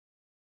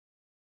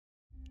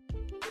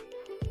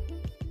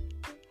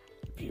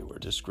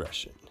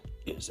discretion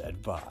is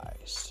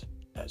advised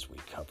as we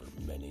cover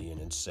many an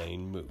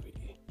insane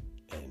movie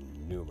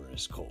and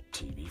numerous cult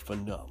TV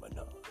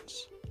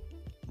phenomenons.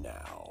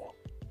 Now,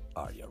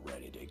 are you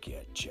ready to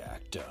get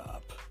jacked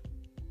up?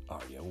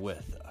 Are you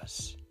with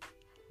us?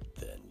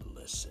 Then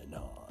listen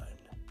on.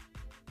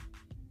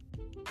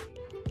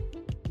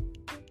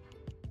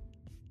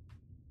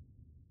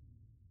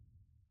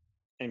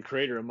 And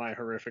creator of My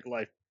Horrific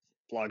Life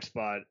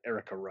blogspot,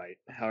 Erica Wright.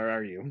 How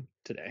are you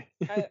today?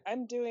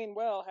 I'm doing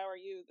well. How are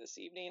you this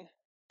evening?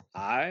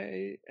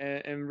 I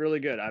am really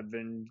good. I've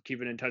been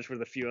keeping in touch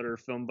with a few other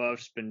film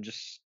buffs, been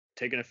just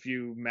taking a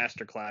few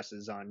master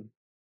classes on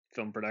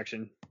film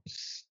production.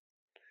 Just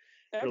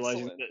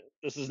realizing that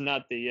this is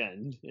not the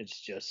end. It's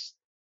just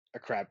a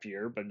crap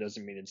year, but it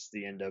doesn't mean it's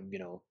the end of,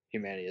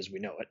 humanity as we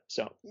know it.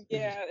 So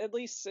yeah, at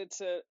least it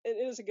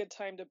is a good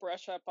time to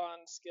brush up on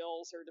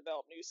skills or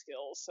develop new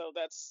skills. So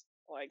that's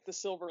like the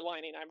silver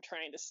lining I'm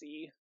trying to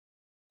see.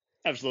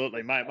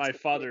 Absolutely. My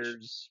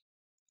father's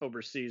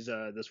oversees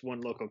this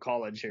one local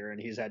college here, and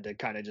he's had to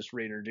kind of just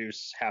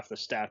reintroduce half the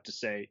staff to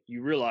say,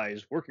 you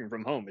realize working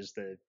from home is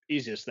the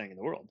easiest thing in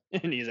the world.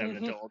 And he's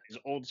having to tell all these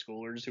old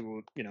schoolers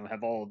who,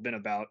 have all been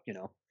about,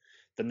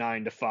 the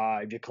 9 to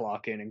 5, you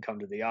clock in and come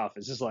to the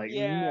office. It's like,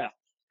 yeah. No.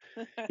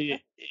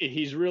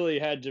 He's really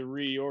had to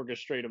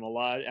reorchestrate him a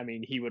lot. I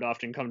mean, he would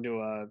often come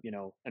to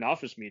an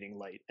office meeting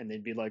late, and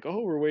they'd be like,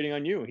 "Oh, we're waiting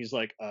on you." He's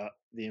like,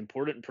 the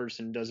important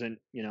person doesn't,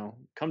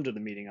 come to the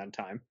meeting on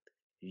time.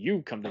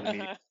 You come to the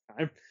meeting on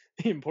time.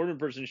 The important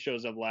person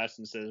shows up last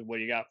and says, "What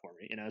do you got for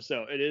me?"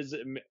 So it is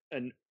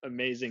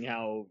amazing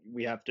how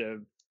we have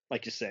to,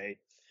 like you say,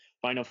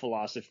 find a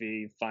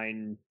philosophy,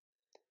 find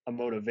a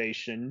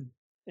motivation,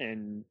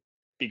 and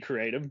be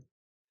creative.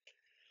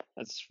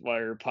 That's why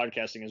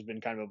podcasting has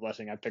been kind of a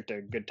blessing. I picked a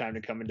good time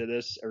to come into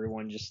this.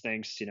 Everyone just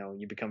thinks,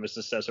 you become a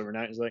success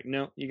overnight. It's like,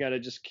 no, you got to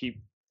just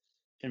keep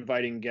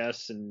inviting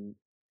guests and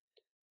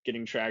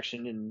getting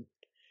traction.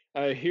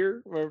 And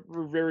here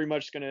we're very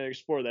much going to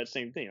explore that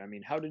same thing. I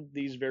mean, how did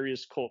these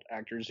various cult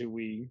actors who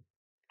we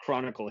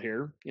chronicle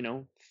here,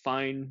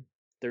 find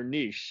their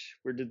niche?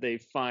 Where did they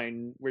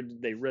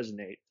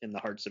resonate in the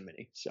hearts of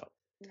many? So,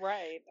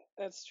 right.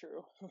 That's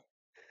true.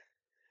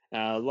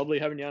 Lovely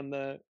having you on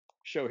the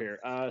show here.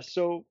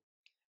 So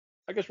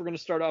I guess we're going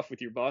to start off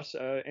with your boss,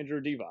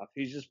 Andrew Divoff.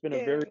 He's just been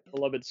a very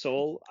beloved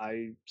soul.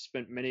 I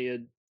spent many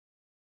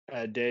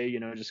a day,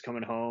 just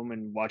coming home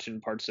and watching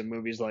parts of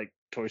movies like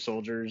Toy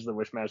Soldiers, the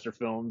Wishmaster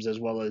films, as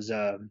well as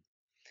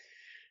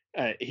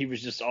he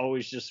was just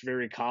always just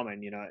very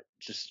common.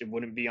 It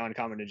wouldn't be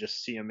uncommon to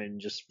just see him in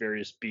just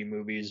various B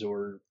movies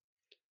or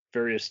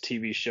various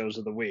TV shows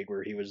of the week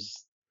where he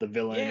was the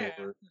villain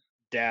or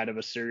dad of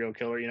a serial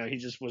killer. He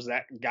just was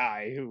that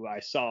guy who I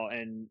saw.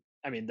 And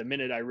I mean, the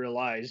minute I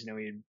realized,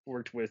 he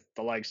worked with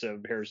the likes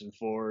of Harrison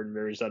Ford and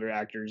various other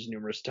actors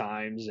numerous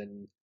times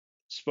and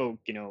spoke,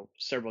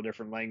 several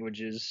different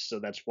languages. So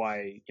that's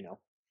why,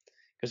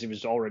 because he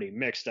was already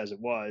mixed as it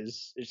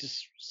was, it's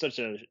just such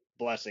a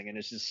blessing. And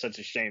it's just such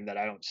a shame that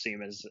I don't see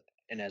him as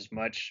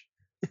much.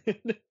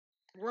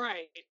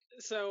 Right.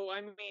 So,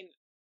 I mean,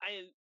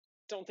 I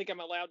don't think I'm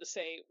allowed to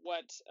say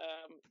what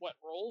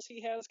roles he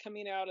has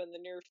coming out in the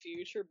near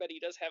future, but he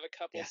does have a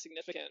couple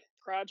significant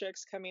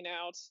projects coming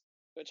out,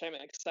 which I'm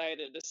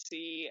excited to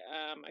see.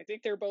 I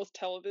think they're both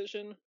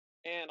television,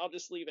 and I'll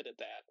just leave it at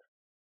that.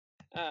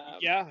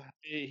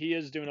 He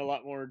is doing a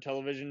lot more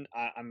television.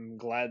 I'm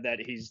glad that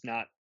he's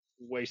not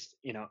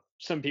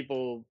some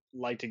people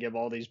like to give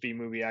all these B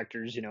movie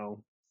actors,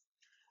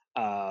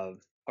 a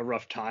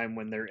rough time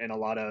when they're in a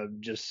lot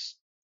of just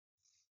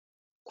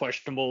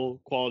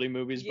questionable quality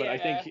movies, but I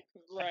think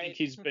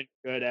he's been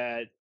good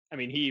at. I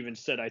mean, he even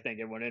said, I think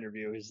in one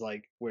interview, he's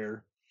like,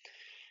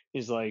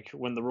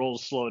 when the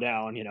roles slow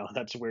down,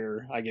 that's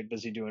where I get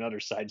busy doing other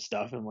side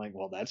stuff. I'm like,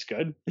 well, that's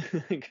good.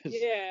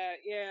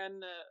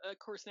 And of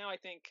course now I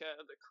think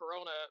the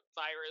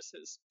coronavirus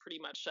has pretty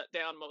much shut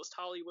down most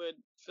Hollywood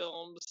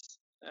films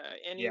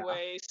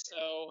anyway.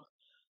 So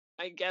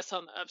I guess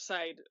on the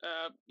upside,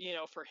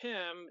 for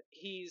him,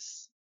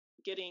 he's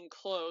getting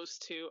close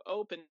to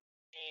opening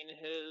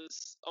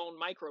his own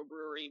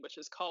microbrewery, which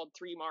is called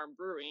 3Marm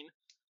Brewing.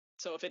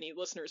 So if any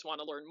listeners want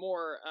to learn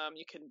more,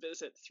 you can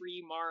visit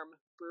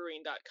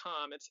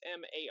 3marmbrewing.com. It's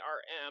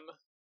MARM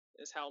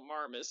is how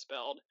Marm is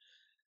spelled.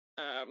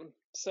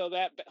 So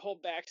that whole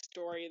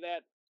backstory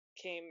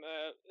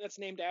that's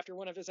named after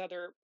one of his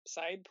other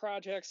side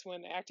projects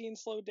when acting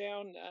slowed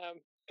down.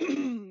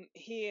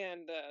 He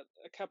and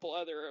a couple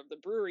other of the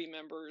brewery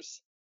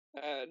members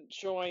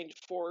joined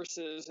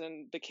forces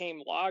and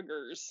became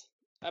loggers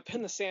up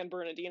in the San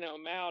Bernardino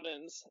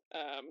Mountains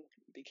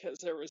because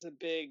there was a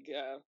big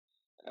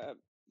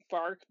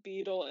bark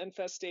beetle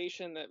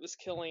infestation that was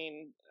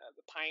killing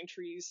the pine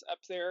trees up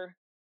there.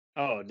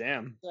 Oh,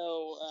 damn.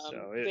 So,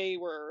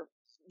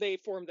 they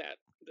formed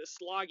this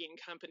logging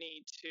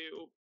company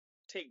to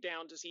take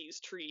down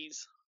diseased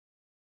trees.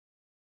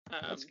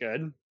 That's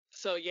good.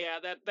 So yeah,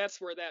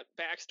 that's where that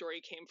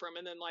backstory came from.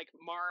 And then like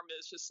Marm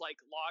is just like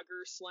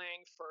logger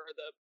slang for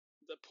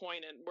the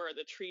point in where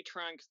the tree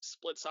trunk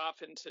splits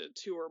off into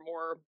two or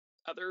more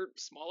other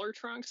smaller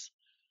trunks.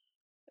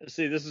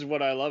 See, this is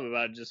what I love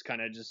about just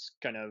kind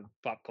of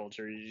pop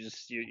culture.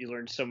 You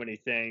learn so many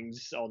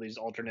things, all these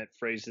alternate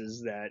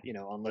phrases that,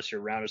 unless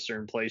you're around a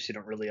certain place, you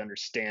don't really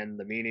understand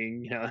the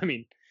meaning. I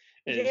mean,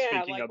 and Yeah,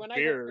 speaking like of when I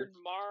beer, heard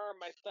marm,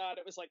 I thought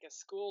it was like a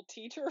school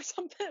teacher or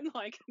something,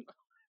 like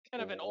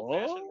kind of an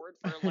old-fashioned what? word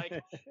for like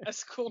a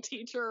school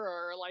teacher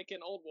or like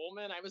an old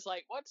woman. I was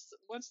like,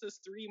 what's this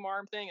three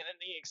marm thing? And then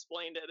he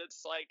explained it.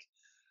 It's like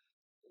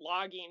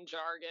logging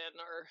jargon,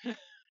 or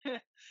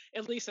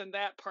at least in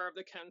that part of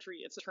the country,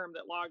 it's a term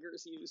that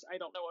loggers use. I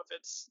don't know if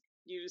it's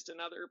used in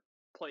other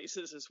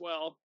places as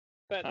well,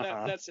 but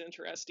Uh-huh. that's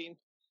interesting.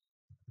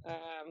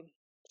 Um,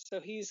 so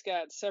he's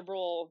got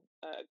several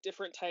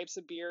different types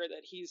of beer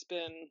that he's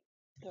been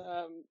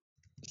um,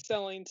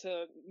 selling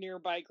to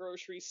nearby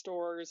grocery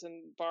stores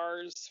and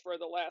bars for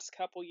the last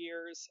couple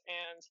years,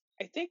 and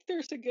I think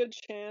there's a good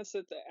chance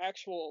that the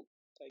actual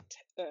like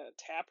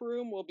tap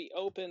room will be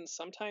open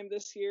sometime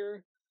this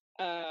year.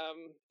 He's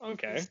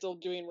Okay. still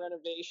doing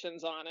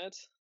renovations on it,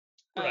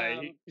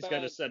 Right. He's got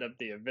to but set up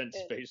the event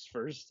it, space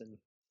first, and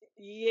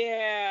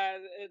yeah,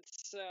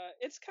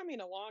 it's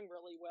coming along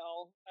really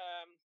well.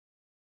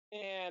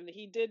 And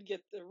he did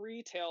get the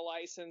retail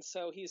license,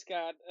 so he's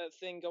got a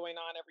thing going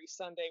on every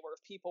Sunday where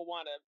if people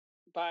want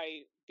to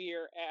buy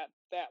beer at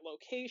that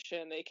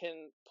location, they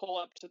can pull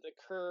up to the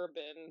curb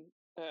and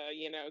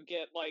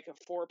get like a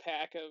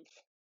 4-pack of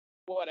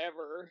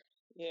whatever,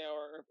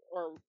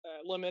 or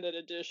limited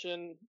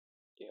edition,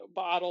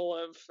 bottle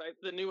of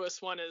the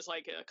newest one is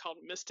like called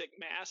Mystic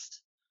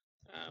Mast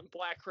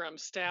black rum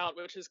stout,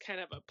 which is kind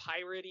of a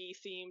piratey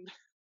themed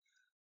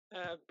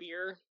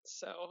beer.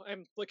 So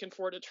I'm looking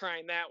forward to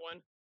trying that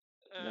one.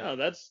 no, Um,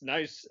 that's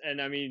nice.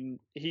 And I mean,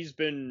 he's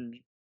been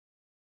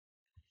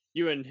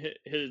you and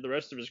the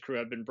rest of his crew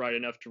have been bright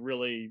enough to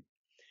really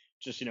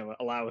just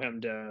allow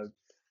him to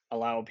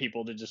allow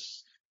people to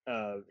just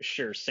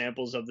share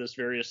samples of this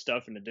various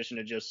stuff in addition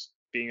to just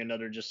being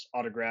another just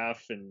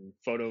autograph and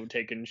photo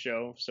taken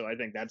show. So I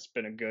think that's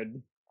been a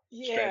good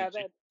yeah,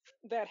 strategy.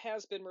 that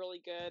has been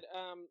really good.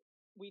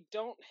 We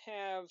don't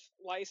have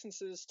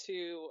licenses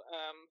to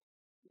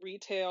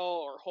retail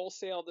or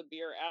wholesale the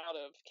beer out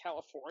of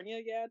California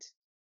yet.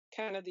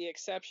 Kind of the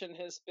exception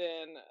has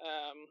been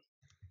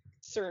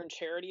certain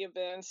charity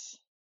events.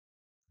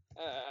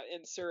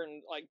 In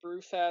certain like brew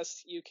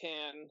fests, you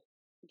can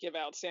give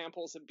out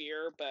samples of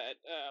beer, but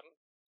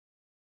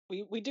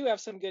we do have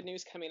some good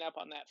news coming up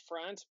on that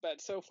front. But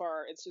so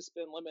far, it's just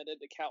been limited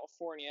to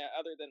California,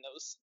 other than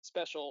those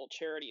special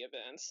charity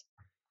events.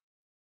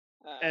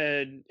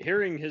 And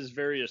hearing his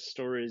various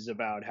stories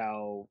about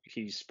how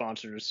he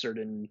sponsored a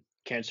certain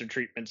cancer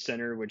treatment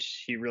center,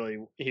 which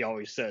he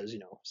always says,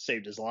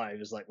 saved his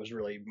life, is like was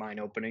really mind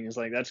opening. It's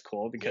like that's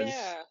cool because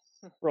Yeah,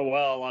 for a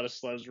while a lot of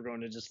celebs were going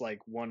to just like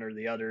one or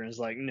the other, and it's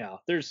like no,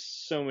 there's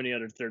so many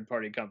other third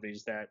party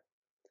companies that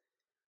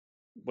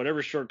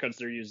whatever shortcuts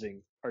they're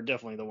using are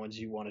definitely the ones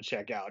you want to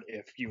check out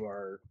if you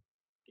are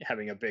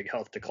having a big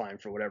health decline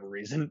for whatever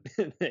reason.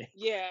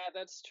 yeah,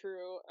 that's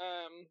true.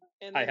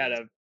 And I had then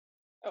a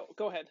oh,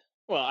 go ahead.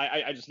 well,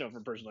 I just know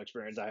from personal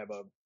experience. I have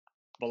a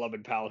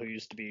beloved pal who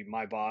used to be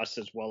my boss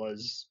as well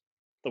as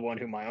the one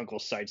who my uncle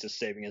cites as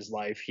saving his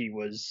life. He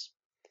was,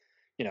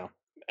 you know,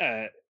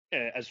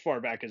 as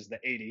far back as the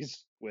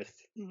 80s with,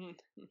 Hmm.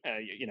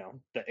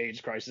 the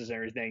AIDS crisis and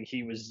everything.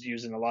 He was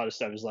using a lot of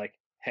stuff. Is like,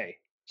 hey,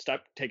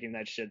 stop taking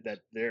that shit that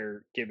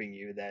they're giving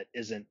you that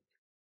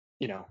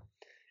you know,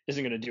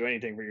 isn't going to do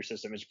anything for your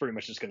system. It's pretty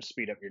much just going to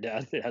speed up your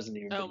death. It hasn't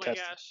even Oh been my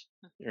tested, gosh.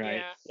 right?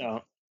 Yeah.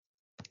 So,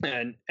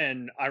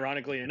 and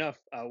ironically enough,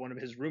 one of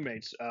his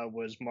roommates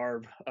was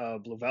Marv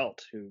Bluevelt,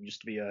 who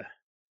used to be a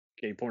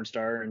gay porn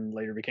star and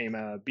later became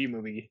a B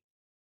movie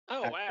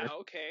Oh actor. wow.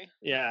 Okay.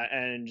 Yeah,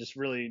 and just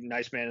really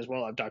nice man as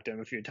well. I've talked to him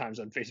a few times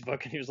on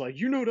Facebook, and he was like,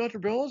 "You know Dr.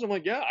 Bellows?" I'm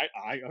like, "Yeah,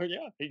 oh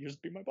yeah, he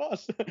used to be my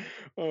boss."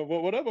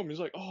 What of him? He's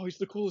like, "Oh, he's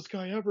the coolest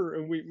guy ever,"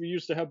 and we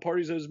used to have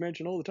parties at his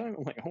mansion all the time.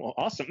 I'm like, "Oh, well,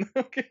 awesome."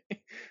 Okay.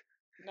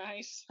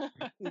 Nice.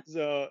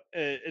 So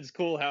it's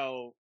cool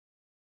how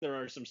there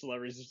are some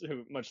celebrities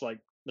who, much like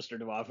Mr.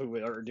 DeVoff, who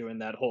are doing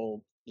that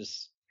whole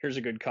just here's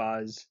a good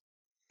cause,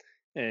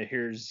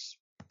 here's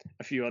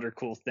a few other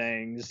cool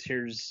things,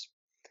 here's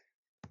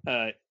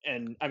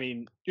and I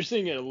mean, you're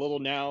seeing it a little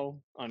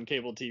now on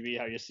cable TV,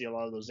 how you see a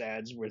lot of those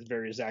ads with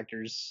various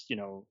actors,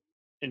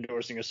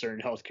 endorsing a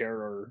certain healthcare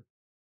or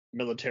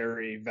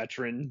military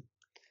veteran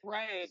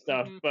Right.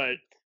 stuff, Hmm.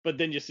 but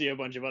then you see a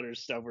bunch of other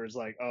stuff where it's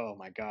like, oh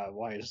my god,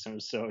 why is so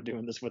so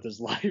doing this with his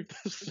life?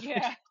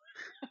 Yeah.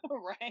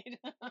 Right.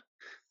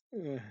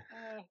 Yeah.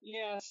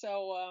 Yeah.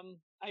 So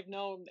I've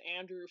known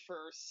Andrew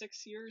for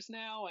 6 years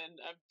now, and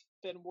I've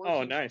been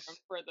Oh, working for him nice.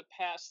 for the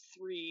past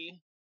three,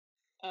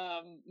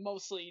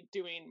 mostly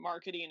doing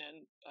marketing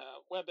and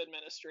web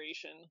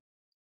administration.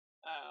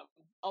 Um,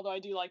 Although I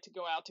do like to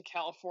go out to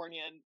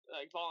California and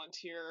like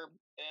volunteer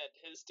at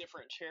his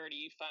different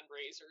charity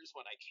fundraisers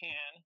when I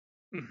can.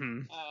 Hmm.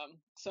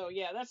 So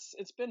yeah,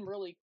 it's been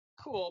really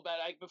cool. But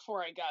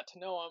before I got to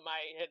know him,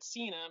 I had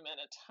seen him in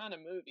a ton of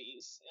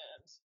movies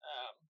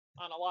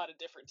and on a lot of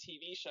different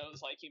TV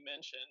shows, like you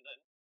mentioned.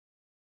 And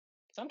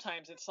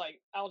sometimes it's like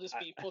I'll just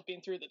be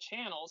flipping through the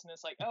channels, and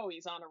it's like, oh,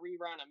 he's on a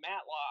rerun of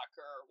Matlock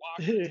or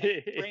Walker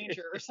Texas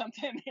Ranger or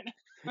something.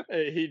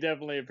 He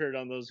definitely appeared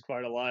on those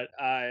quite a lot.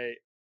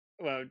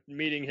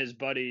 Meeting his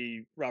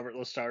buddy Robert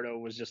Lastardo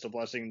was just a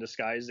blessing in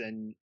disguise.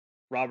 And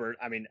Robert,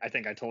 I mean, I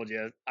think I told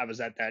you I was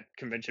at that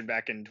convention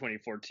back in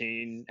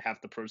 2014.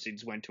 Half the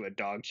proceeds went to a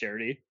dog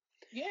charity.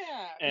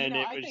 Yeah, And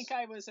I think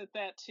I was at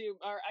that too,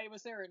 or I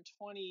was there in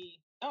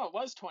 20. Oh, it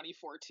was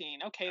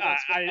 2014. Okay,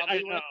 that's I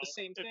we were know. at the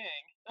same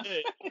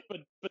thing.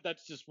 but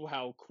that's just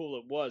how cool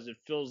it was. It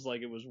feels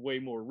like it was way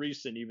more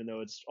recent, even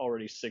though it's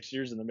already 6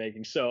 years in the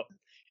making. So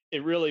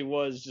it really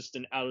was just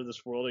an out of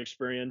this world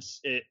experience.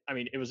 I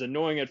mean, it was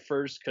annoying at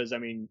first because, I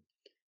mean,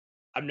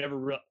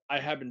 I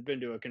haven't been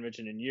to a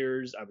convention in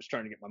years. I was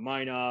trying to get my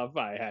mind off.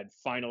 I had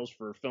finals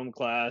for film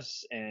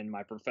class, and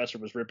my professor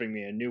was ripping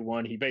me a new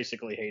one. He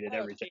basically hated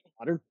everything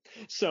modern.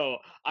 So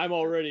I'm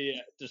already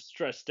just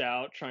stressed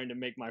out trying to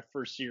make my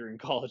first year in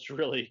college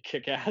really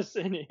kick ass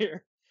in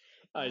here.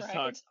 I was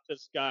talking to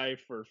this guy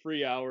for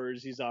 3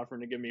 hours. He's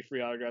offering to give me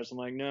free autographs. I'm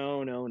like,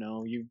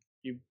 no.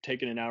 You've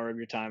taken an hour of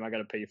your time. I got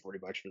to pay you $40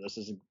 for this.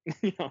 This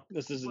isn't,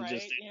 this isn't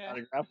just an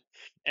autograph.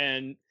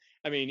 And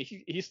I mean,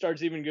 he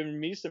starts even giving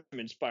me some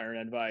inspiring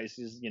advice.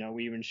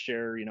 We even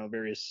share,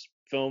 various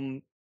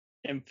film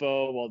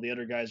info, while the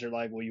other guys are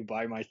like, will you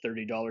buy my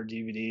 $30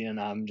 DVD? And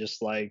I'm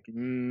just like,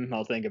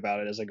 I'll think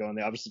about it as I go in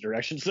the opposite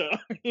direction. So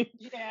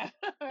yeah,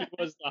 it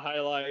was the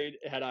highlight.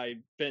 Had I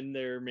been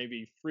there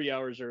maybe 3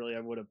 hours early, I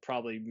would have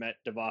probably met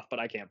Devoff,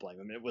 but I can't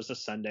blame him. It was a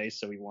Sunday,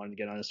 so he wanted to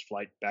get on his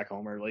flight back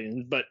home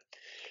early. But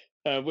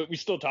we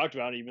still talked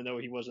about it, even though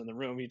he wasn't in the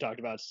room. He talked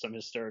about some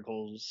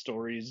hysterical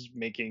stories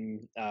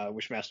making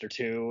Wishmaster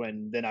 2,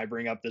 and then I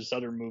bring up this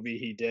other movie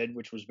he did,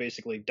 which was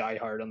basically Die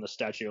Hard on the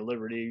Statue of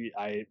Liberty.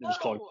 It was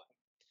called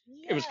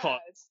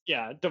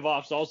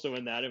Devoff's also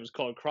in that. It was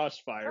called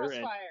Crossfire.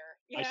 And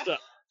yeah.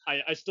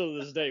 I still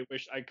to this day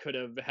wish I could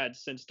have had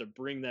sense to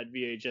bring that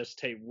VHS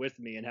tape with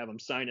me and have him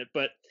sign it.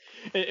 But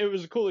it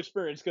was a cool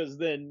experience because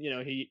then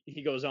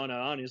he goes on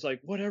and on. He's like,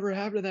 whatever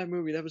happened to that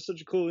movie? That was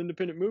such a cool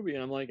independent movie.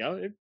 And I'm like,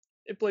 oh,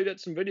 it played at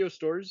some video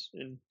stores.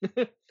 And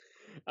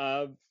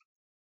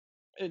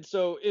and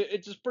so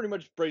it just pretty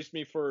much braced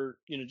me for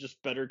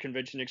just better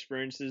convention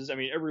experiences. I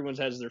mean, everyone's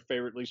has their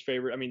favorite, least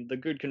favorite. I mean, the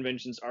good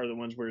conventions are the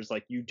ones where it's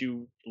like you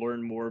do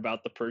learn more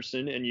about the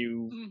person, and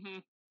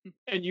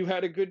you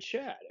had a good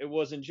chat. It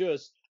wasn't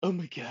just, oh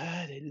my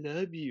god, I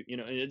love you.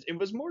 It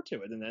was more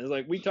to it than that. It's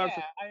like we talked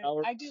for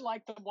hours. I do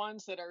like the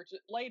ones that are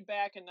laid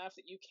back enough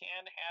that you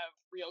can have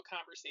real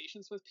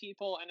conversations with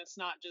people, and it's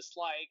not just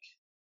like,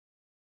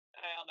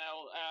 I don't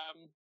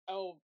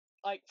know,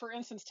 like for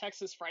instance,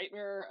 Texas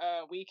Frightmare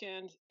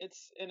Weekend.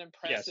 It's an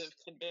impressive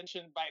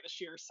convention by the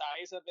sheer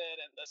size of it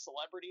and the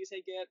celebrities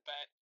they get,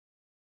 but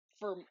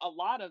for a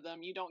lot of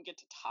them, you don't get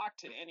to talk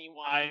to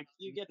anyone.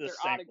 You get their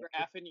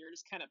autograph, and you're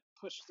just kind of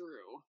pushed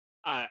through.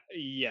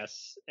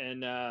 Yes,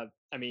 and I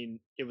mean,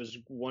 it was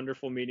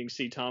wonderful meeting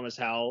C. Thomas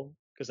Howell,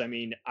 because I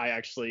mean, I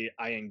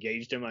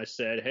engaged him. I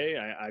said, hey,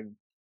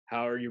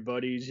 how are your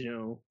buddies?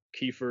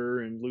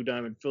 Kiefer and Lou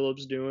Diamond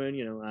Phillips doing?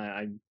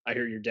 I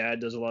hear your dad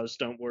does a lot of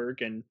stunt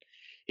work, and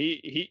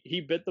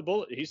he bit the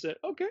bullet. He said,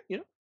 okay,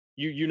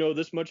 you know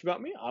this much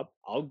about me.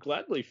 I'll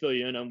gladly fill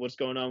you in on what's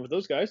going on with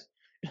those guys.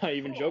 I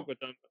even joke with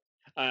them.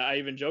 I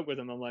even joke with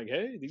him. I'm like,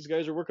 hey, these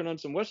guys are working on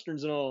some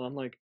westerns and all. And I'm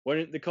like, why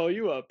didn't they call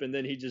you up? And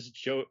then he just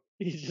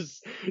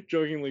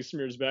jokingly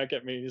smears back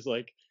at me. He's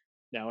like,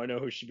 now I know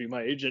who should be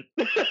my agent.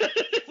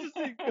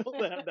 It's cool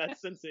to have that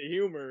sense of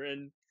humor.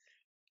 And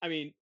I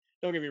mean,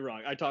 don't get me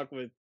wrong. I talk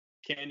with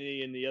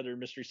Kennedy and the other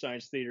Mystery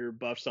Science Theater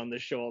buffs on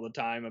this show all the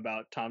time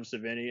about Tom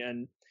Savini,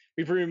 and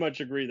we pretty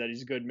much agree that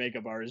he's a good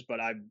makeup artist. But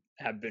I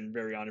have been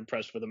very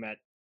unimpressed with him at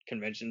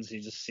conventions. He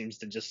just seems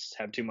to just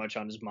have too much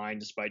on his mind,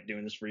 despite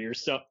doing this for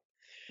years. So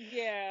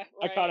yeah,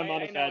 right. I caught him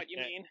on I know what you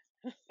mean.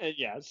 And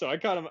yeah, so I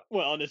caught him.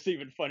 Well, and it's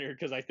even funnier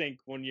because I think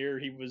one year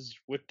he was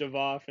with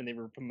Devoff and they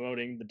were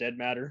promoting The Dead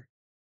Matter.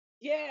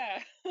 Yeah.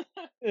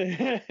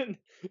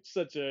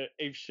 Such a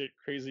apeshit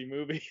crazy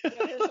movie. It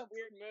is a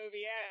weird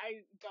movie.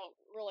 I don't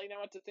really know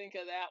what to think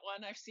of that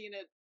one. I've seen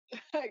it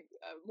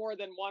more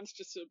than once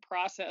just to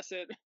process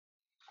it.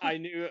 I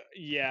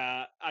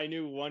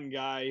knew one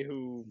guy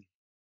who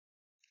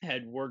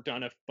had worked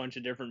on a bunch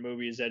of different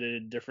movies,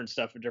 edited different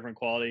stuff of different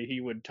quality. He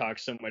would talk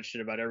so much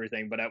shit about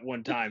everything, but at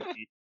one time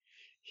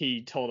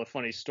he told a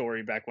funny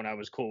story back when I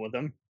was cool with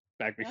him,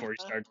 back before he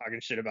started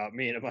talking shit about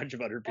me and a bunch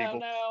of other people.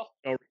 Oh,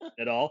 no. No reason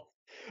at all.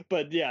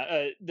 But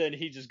yeah, then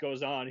he just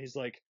goes on. He's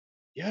like,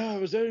 yeah, I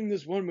was editing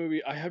this one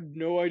movie. I have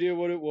no idea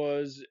what it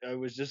was. I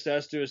was just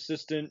asked to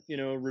assistant,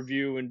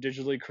 review and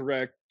digitally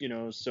correct,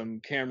 some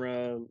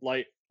camera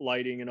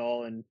lighting and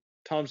all. And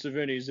Tom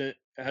Savini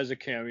has a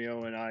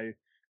cameo, and I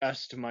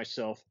asked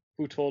myself,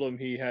 who told him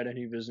he had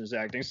any business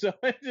acting? So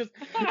it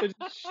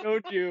just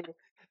showed you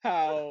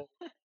how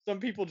some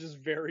people just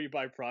vary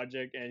by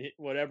project, and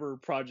whatever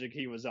project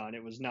he was on,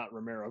 it was not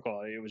Romero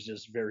quality. It was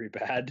just very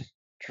bad.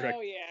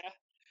 Oh yeah.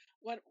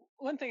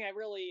 One thing I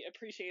really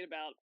appreciate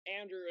about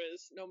Andrew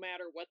is no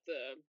matter what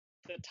the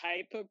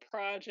type of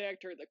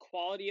project or the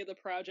quality of the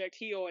project,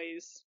 he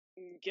always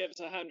gives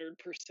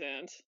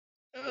 100%.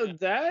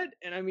 That,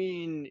 and I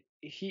mean,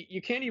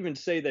 you can't even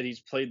say that he's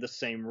played the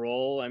same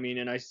role. I mean,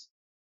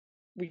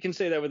 we can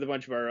say that with a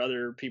bunch of our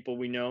other people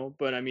we know,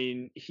 but I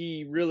mean,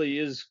 he really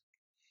is.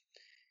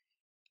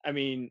 I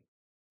mean,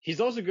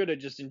 he's also good at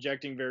just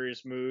injecting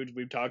various moods.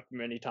 We've talked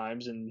many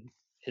times in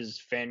his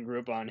fan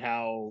group on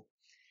how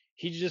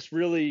he just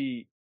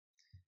really,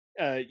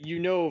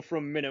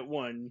 from minute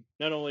one,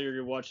 not only are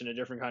you watching a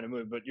different kind of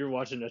movie, but you're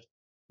watching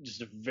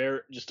just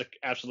a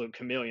absolute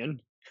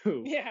chameleon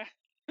who Yeah.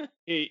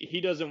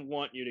 he doesn't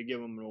want you to give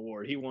him an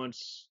award. He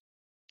wants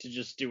to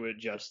just do it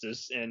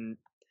justice. And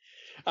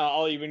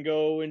I'll even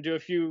go into a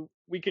few.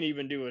 We can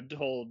even do a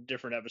whole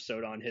different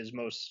episode on his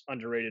most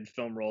underrated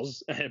film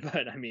roles.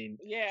 But I mean,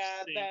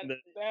 Yeah, seeing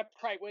that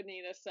probably would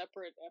need a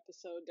separate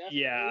episode,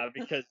 yeah,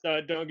 definitely.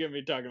 because don't get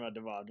me talking about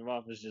Devon.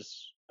 Devon is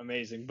just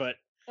amazing. But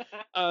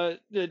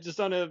just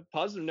on a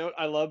positive note,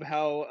 I love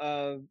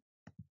how,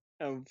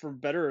 for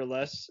better or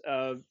less,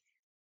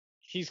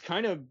 he's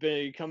kind of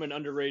become an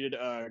underrated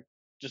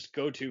just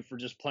go to for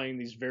just playing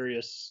these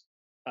various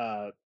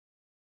uh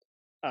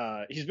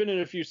he's been in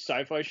a few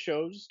sci-fi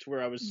shows to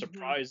where I was Hmm.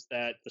 surprised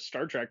that the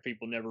Star Trek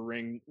people never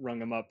rung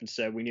him up and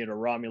said we need a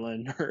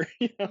Romulan or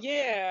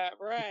Yeah,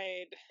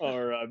 right.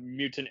 or a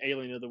mutant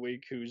alien of the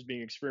week who's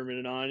being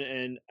experimented on.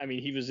 And I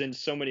mean, he was in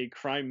so many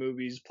crime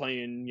movies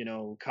playing,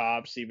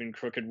 cops, even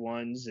crooked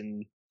ones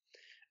and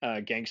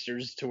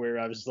gangsters, to where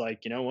I was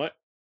like, you know what?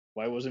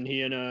 Why wasn't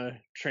he in a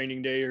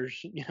Training Day or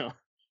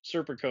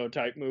Serpico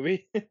type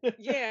movie?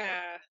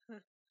 Yeah.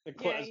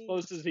 Yeah, As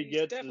close as he he's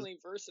gets is definitely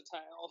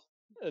versatile.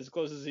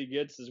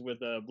 with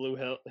Blue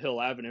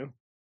Hill Avenue.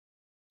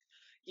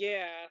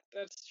 Yeah,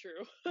 that's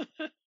true.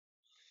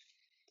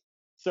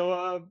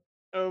 So,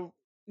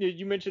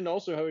 you mentioned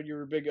also how you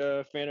were a big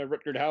fan of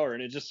Rutger Hauer,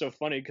 and it's just so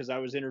funny because I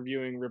was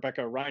interviewing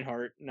Rebecca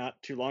Reinhardt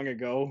not too long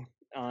ago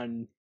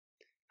on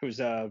who's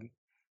a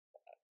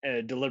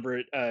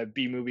deliberate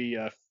B movie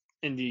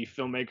indie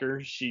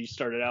filmmaker. She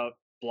started out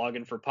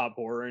blogging for Pop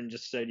Horror and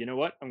just said, you know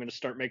what, I'm going to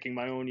start making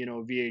my own,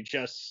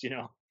 VHS,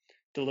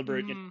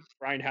 deliberate Mm.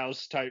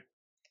 grindhouse type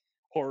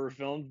horror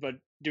films, but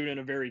do it in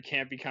a very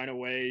campy kind of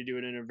way, do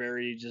it in a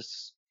very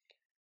just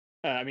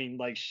I mean,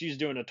 like she's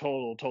doing a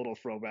total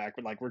throwback,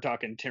 but like we're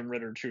talking Tim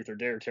Ritter Truth or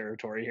Dare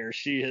territory here.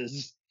 She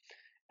is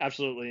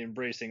absolutely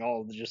embracing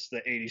all of just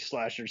the '80s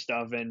slasher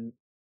stuff and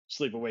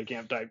sleepaway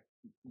camp type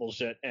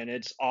bullshit, and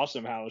it's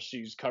awesome how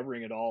she's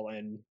covering it all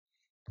and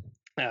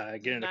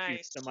getting a few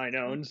Nice. semi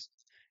knowns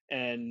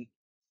and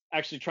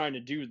actually trying to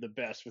do the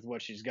best with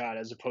what she's got,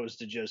 as opposed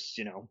to just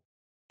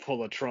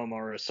pull a trauma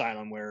or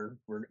asylum where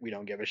we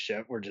don't give a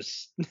shit. We're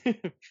just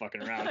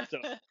fucking around. So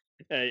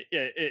yeah,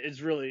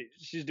 it's really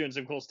she's doing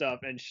some cool stuff.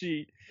 And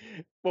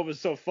what was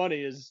so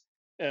funny is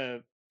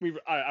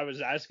I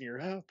was asking her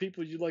how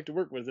people you'd like to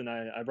work with, and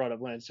I brought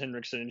up Lance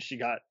Henriksen, and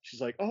she's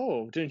like,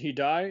 oh, didn't he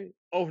die?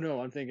 Oh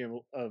no, I'm thinking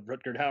of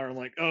Rutger Hauer. I'm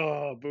like,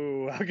 oh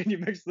boo, how can you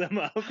mix them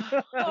up?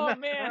 Oh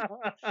man,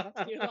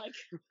 you like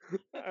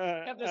have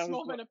I this was like,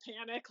 moment of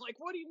panic. Like,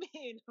 what do you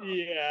mean? Oh.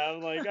 yeah,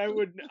 I'm like I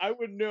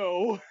would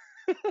know.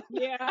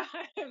 Yeah,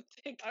 I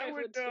think I I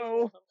would would too.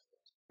 know.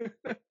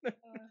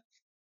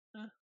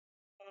 Uh,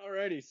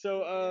 Alrighty,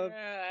 so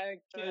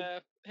yeah. uh,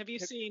 Have you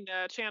seen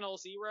Channel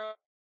Zero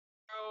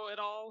at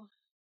all?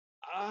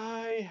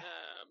 I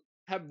Um,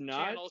 have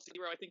not. Channel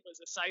Zero, I think, was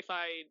a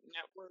sci-fi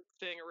network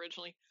thing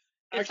originally.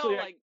 It's all Actually,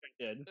 like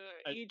I did.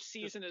 I each just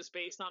season is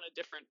based on a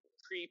different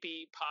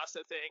creepy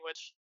pasta thing,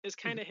 which is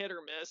kind of hit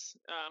or miss.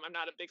 I'm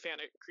not a big fan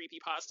of creepy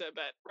pasta,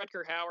 but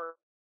Rutger Hauer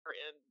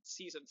in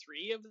season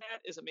 3 of that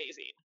is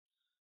amazing.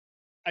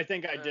 I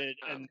think I did,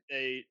 Um, and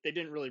they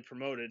didn't really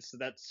promote it, so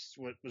that's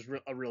what was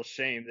a real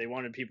shame. They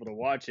wanted people to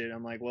watch it.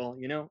 I'm like, well,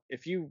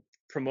 if you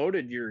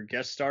promoted your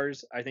guest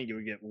stars, I think you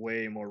would get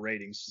way more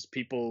ratings. Just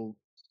people,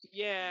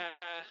 yeah,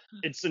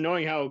 it's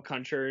annoying how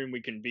contrarian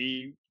we can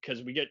be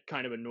because we get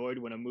kind of annoyed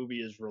when a movie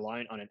is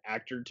reliant on an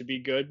actor to be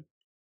good,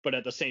 but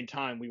at the same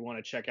time, we want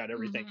to check out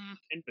everything hmm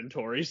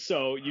inventory.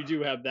 So you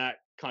do have that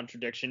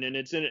contradiction, and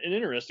it's an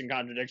interesting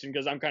contradiction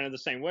because I'm kind of the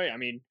same way. I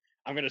mean,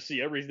 I'm going to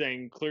see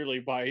everything clearly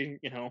by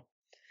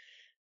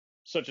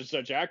such and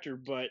such actor,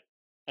 but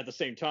at the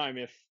same time,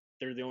 if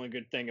they're the only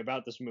good thing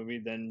about this movie,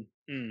 then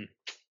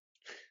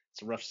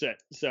it's a rough set.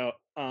 So,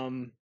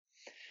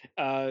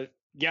 uh,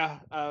 yeah,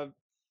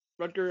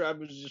 Rutger, I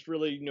was just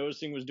really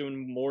noticing was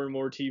doing more and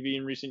more TV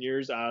in recent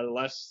years. The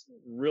last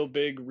real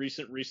big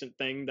recent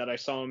thing that I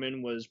saw him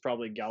in was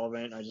probably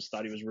Gallivant. I just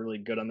thought he was really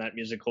good on that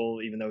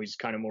musical, even though he's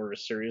kind of more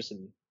serious.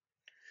 And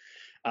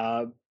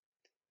uh,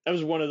 that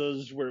was one of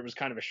those where it was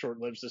kind of a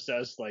short-lived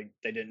success. Like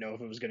they didn't know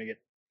if it was going to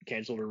get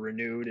canceled or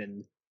renewed,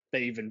 and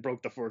they even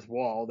broke the fourth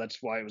wall.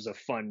 That's why it was a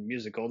fun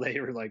musical. They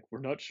were like, "We're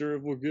not sure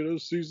if we'll get a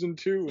season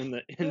 2," in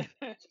the in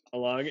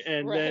along,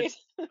 and then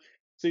right.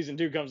 season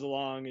 2 comes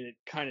along and it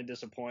kind of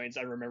disappoints.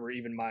 I remember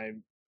even my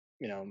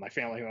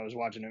family who I was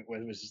watching it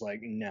with was just like,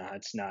 nah,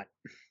 it's not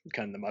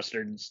kind of the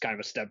mustard. It's kind of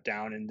a step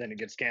down, and then it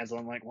gets canceled.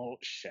 I'm like, well,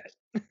 shit.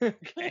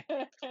 Okay,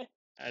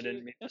 I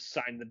didn't mean to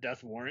sign the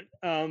death warrant.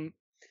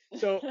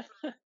 So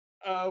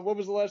what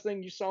was the last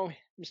thing you saw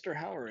Mr.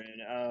 Hauer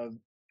in?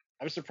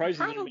 I was surprised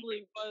he didn't.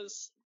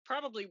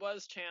 Probably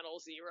was Channel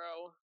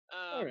Zero.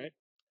 All right.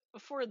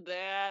 Before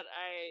that,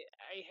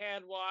 I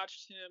had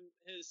watched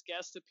his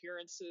guest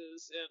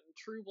appearances in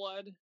True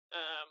Blood,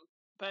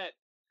 but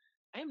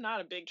I am not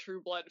a big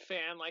True Blood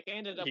fan. Like, I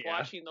ended up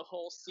watching the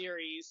whole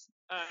series.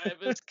 It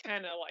was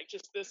kind of like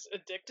just this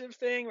addictive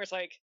thing where it's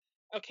like,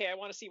 okay, I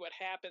want to see what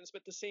happens,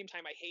 but at the same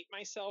time, I hate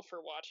myself for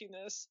watching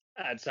this.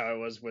 That's how it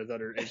was with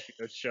other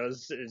HBO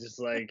shows. It's just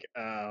like,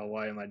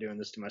 why am I doing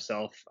this to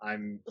myself?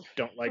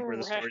 Don't like where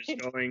the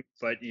story's going,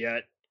 but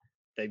yet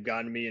they've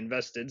gotten me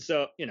invested.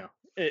 So,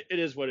 it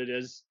is what it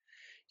is.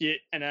 Yeah,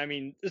 and I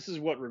mean, this is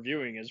what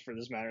reviewing is for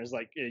this matter. Is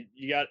like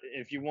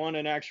if you want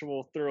an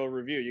actual thorough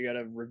review, you got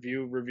to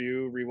review,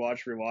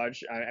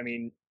 rewatch. I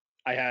mean,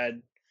 I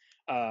had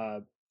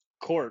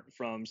Court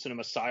from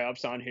Cinema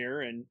Psyops on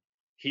here, and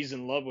he's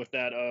in love with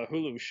that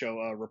Hulu show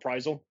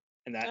Reprisal.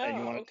 And that and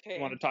you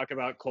want to talk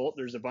about cult?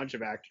 There's a bunch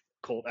of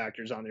cult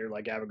actors on there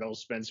like Abigail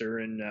Spencer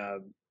and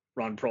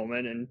Ron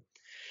Perlman,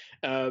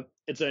 and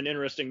it's an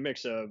interesting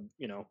mix of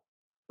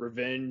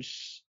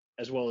revenge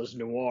as well as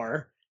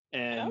noir.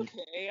 And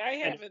okay, I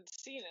haven't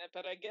seen it,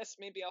 but I guess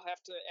maybe I'll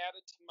have to add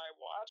it to my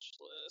watch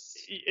list.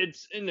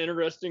 It's an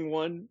interesting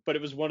one, but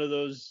it was one of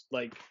those,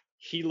 like,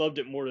 he loved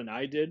it more than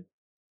I did,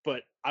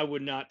 but I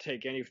would not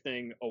take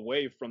anything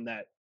away from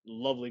that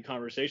lovely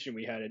conversation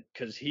we had,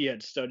 because he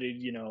had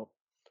studied,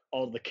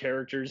 all the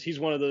characters. He's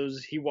one of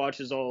those, he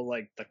watches all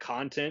like the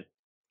content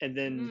and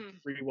then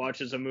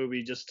rewatches a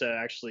movie just to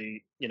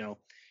actually,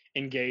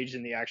 engage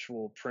in the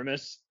actual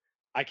premise.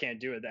 I can't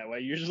do it that way.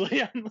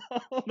 Usually I'm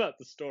all about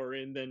the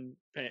story and then,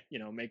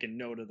 making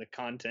note of the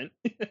content.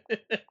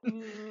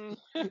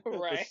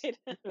 Right.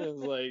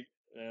 It's like,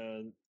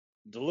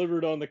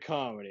 delivered on the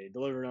comedy,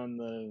 delivered on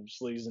the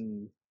sleaze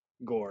and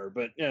gore.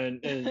 But,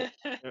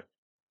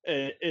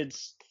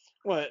 it's,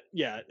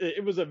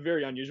 it was a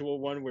very unusual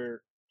one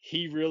where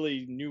he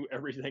really knew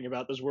everything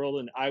about this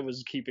world, and I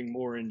was keeping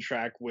more in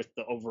track with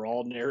the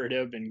overall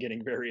narrative and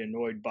getting very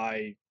annoyed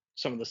by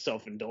some of the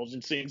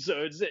self-indulgent scenes. So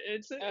it's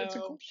a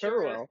cool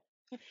parallel.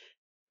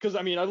 Because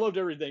I mean, I loved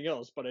everything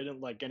else, but I didn't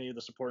like any of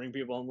the supporting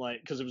people. I'm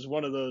like, because it was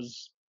one of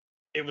those,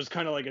 it was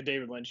kind of like a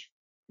David Lynch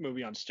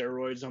movie on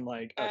steroids. I'm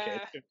like, okay,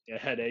 a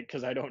headache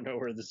because I don't know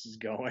where this is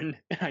going.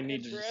 I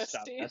need to just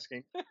stop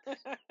asking.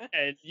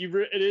 And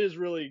it is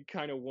really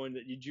kind of one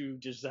that you do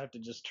just have to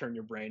just turn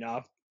your brain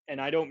off. And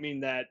I don't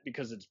mean that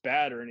because it's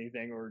bad or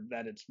anything or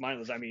that it's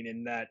mindless. I mean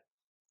in that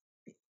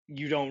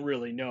you don't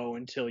really know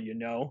until you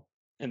know,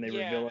 and they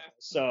reveal it.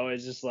 So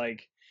it's just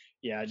like,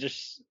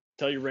 just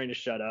tell your brain to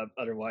shut up,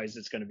 otherwise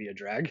it's going to be a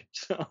drag.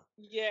 So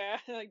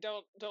like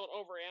don't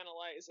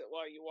overanalyze it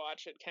while you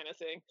watch it, kind of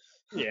thing.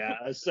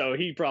 So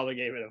he probably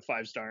gave it a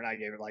 5-star, and I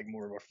gave it like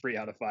more of a 3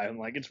 out of 5. I'm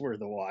like, it's worth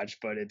the watch,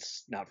 but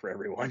it's not for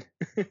everyone.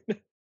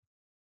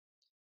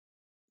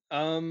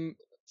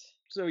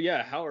 So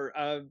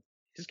Howard,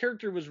 his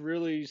character was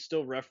really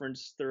still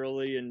referenced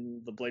thoroughly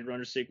in the Blade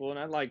Runner sequel, and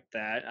I like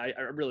that.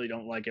 I really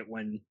don't like it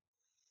when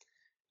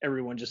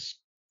everyone just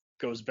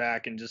goes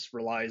back and just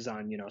relies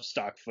on,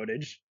 stock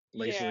footage,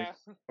 lazily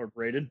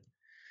incorporated.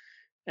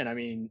 And I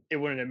mean, it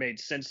wouldn't have made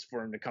sense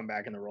for him to come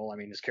back in the role. I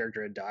mean, his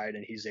character had died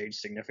and he's aged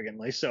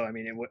significantly. So, I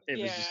mean, it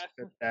was just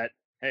that,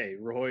 hey,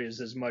 Roy is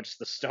as much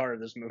the star of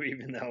this movie,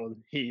 even though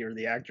he or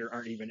the actor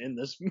aren't even in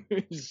this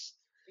movie.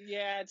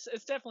 Yeah,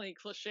 it's definitely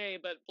cliche,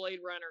 but Blade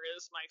Runner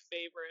is my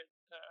favorite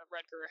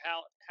Rutger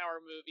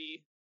Hauer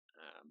movie.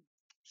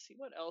 See,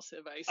 what else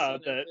have I seen?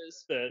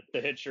 The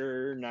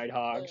Hitcher,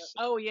 Nighthawks.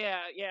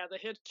 The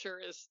Hitcher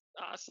is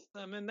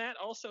awesome, and that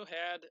also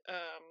had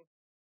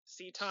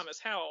C. Thomas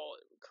Howell,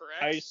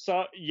 correct?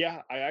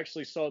 I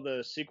actually saw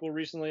the sequel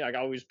recently. I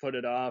always put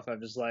it off. I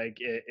was like,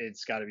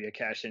 it's got to be a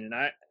cash in, and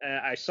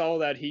I saw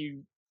that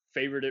he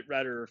favored it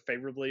rather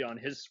favorably on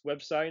his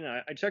website, and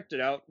I checked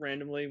it out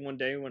randomly one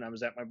day when I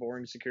was at my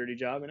boring security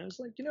job, and I was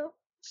like,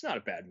 it's not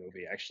a bad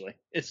movie actually.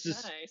 It's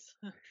just nice.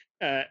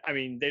 I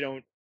mean, they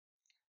don't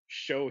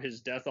show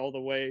his death all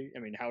the way. I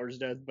mean, Howard's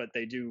death, but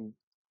they do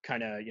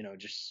kind of,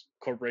 just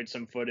incorporate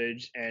some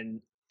footage,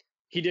 and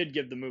he did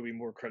give the movie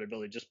more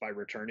credibility just by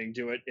returning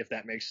to it, if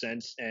that makes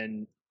sense.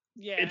 And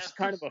it's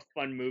kind of a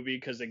fun movie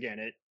because again,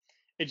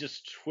 it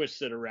just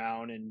twists it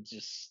around, and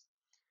just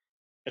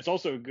it's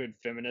also a good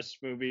feminist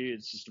movie.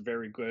 It's just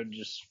very good.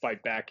 Just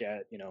fight back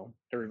at,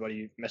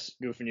 everybody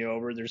goofing you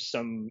over. There's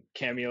some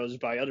cameos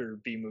by other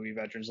B movie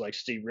veterans like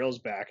Steve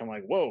Railsback. I'm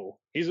like, whoa,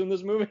 he's in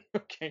this movie?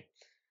 Okay.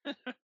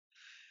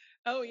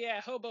 Oh yeah,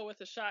 Hobo with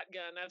a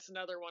Shotgun. That's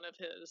another one of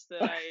his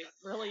that I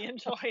really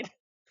enjoyed.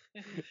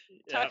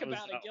 Talk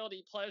about a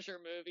guilty pleasure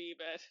movie,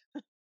 but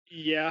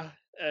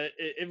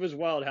it was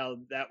wild how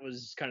that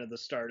was kind of the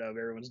start of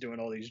everyone's doing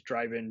all these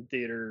drive-in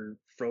theater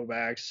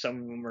throwbacks.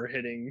 Some of them are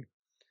hitting,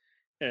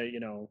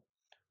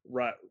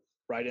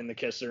 right in the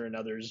kisser, and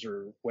others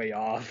are way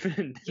off.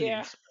 And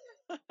Yeah.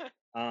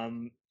 I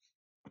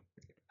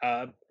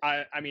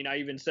mean, I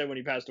even said when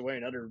he passed away,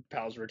 and other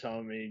pals were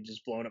telling me,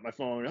 just blowing up my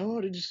phone,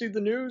 oh, did you see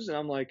the news? And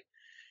I'm like,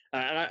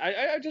 and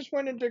I just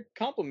went into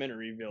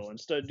complimentaryville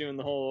instead of doing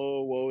the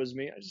whole, oh, woe is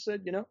me. I just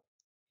said,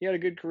 he had a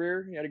good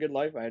career, he had a good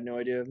life. I had no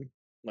idea,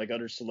 like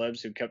other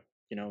celebs who kept,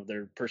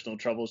 their personal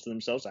troubles to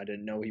themselves. I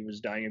didn't know he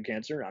was dying of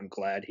cancer. I'm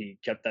glad he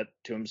kept that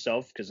to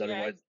himself, because Yeah,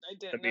 otherwise I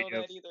didn't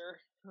know that either.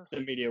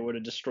 the media would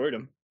have destroyed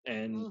him.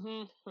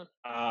 And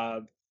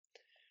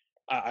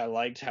I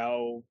liked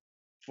how,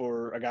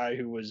 for a guy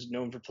who was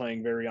known for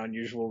playing very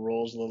unusual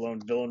roles, let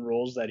alone villain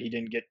roles, that he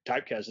didn't get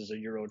typecast as a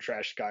Euro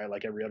trash guy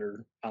like every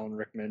other Alan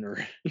Rickman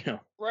or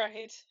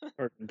Right.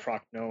 or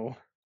Prochnow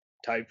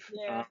type.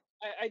 Yeah,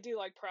 I do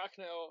like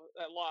Prochnow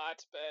a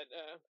lot, but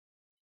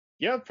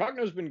Yeah,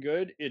 Prochnow's been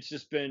good. It's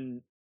just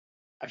been,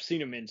 I've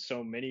seen him in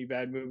so many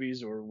bad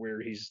movies, or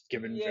where he's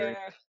given very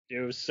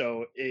yeah,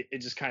 so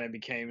it just kind of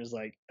became, is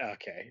like,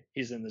 okay,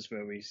 he's in this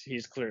movie,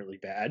 he's clearly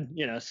bad,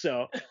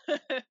 so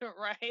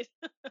right.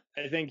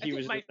 I think I he think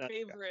was in that.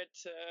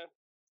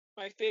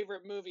 my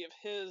favorite movie of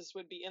his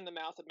would be In the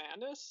Mouth of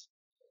Madness.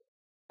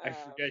 I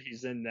forget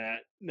he's in that.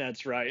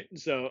 That's right.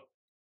 So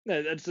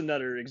that's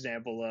another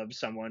example of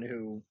someone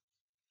who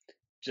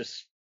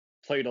just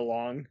played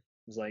along.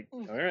 Was like,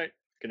 all right,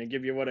 gonna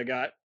give you what I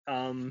got.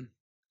 I'll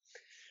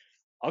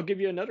give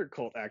you another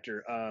cult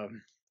actor.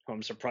 Who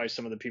I'm surprised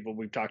some of the people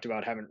we've talked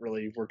about haven't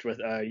really worked with.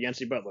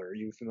 Yancey Butler. Are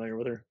you familiar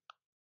with her?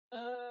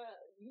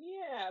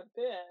 Yeah, a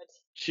bit.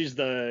 She's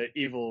the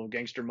evil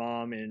gangster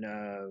mom in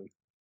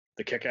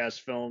the Kick-Ass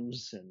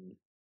films, and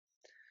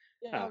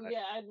Yeah,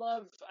 yeah,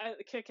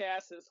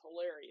 Kick-Ass is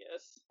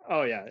hilarious.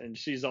 oh yeah, and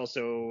she's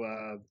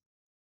also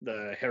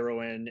the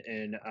heroine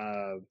in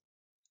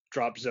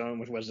Drop Zone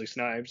with Wesley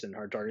Snipes and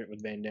Hard Target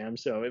with Van Damme.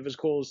 So it was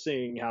cool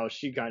seeing how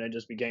she kind of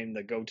just became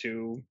the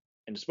go-to.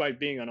 And despite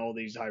being on all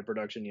these high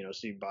production,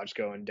 Steve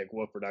Bochco and Dick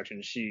Wolf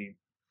productions, she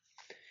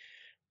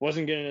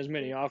wasn't getting as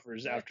many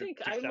offers I after think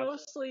 2000. I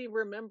mostly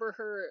remember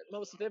her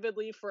most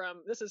vividly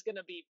from, this is going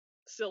to be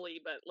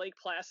silly, but Lake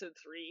Placid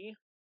 3.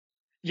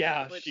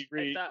 Yeah, which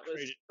I thought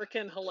was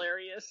freaking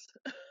hilarious.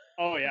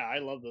 Oh yeah, I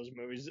love those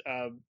movies.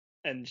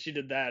 And she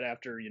did that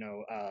after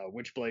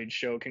Witchblade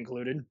show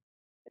concluded,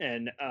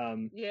 and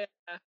yeah.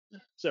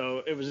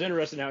 So it was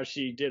interesting how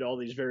she did all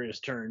these various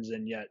turns,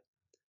 and yet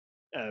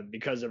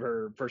because of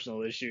her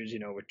personal issues,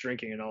 with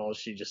drinking and all,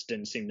 she just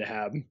didn't seem to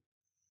have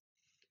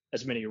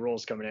as many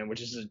roles coming in,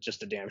 which is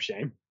just a damn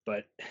shame.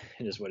 But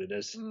it is what it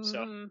is.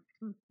 So,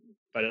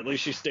 but at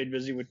least she stayed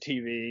busy with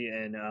TV,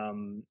 and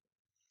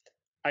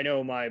I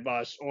know my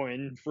boss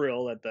Owen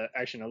Frill at the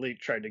Action Elite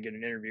tried to get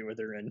an interview with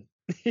her, and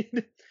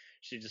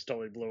she just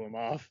totally blew him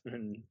off.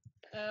 And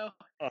I'll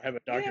have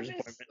a doctor's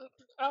appointment.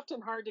 It's often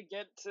hard to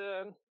get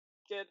a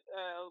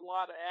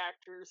lot of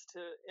actors to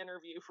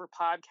interview for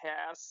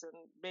podcasts, and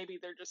maybe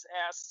they're just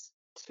asked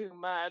too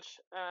much.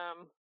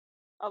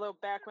 Although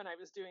back when I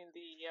was doing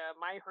the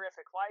My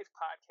Horrific Life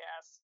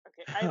podcast,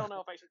 okay, I don't know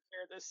if I should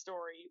share this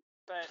story,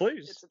 but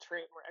Please. It's a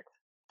train wreck.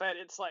 But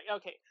it's like,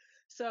 okay,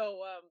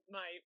 so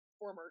my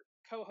former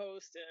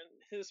co-host and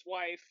his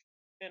wife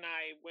and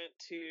I went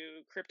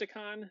to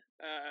Crypticon,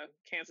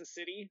 Kansas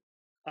City,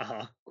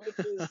 which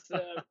is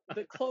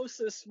the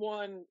closest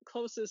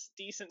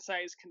decent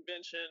sized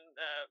convention,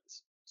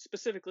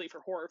 specifically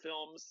for horror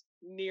films,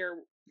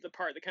 near the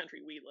part of the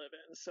country we live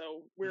in.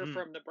 So we're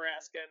from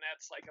Nebraska, and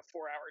that's like a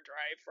 4-hour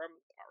drive from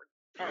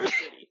our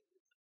city.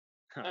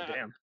 Oh,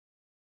 damn.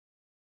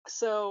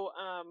 So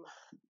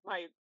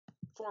my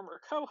former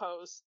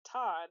co-host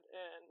Todd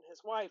and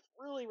his wife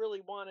really,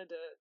 really wanted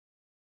to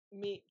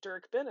meet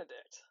Dirk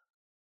Benedict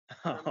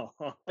from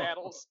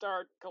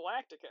Battlestar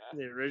Galactica.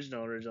 The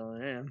original,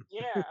 yeah.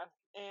 Yeah,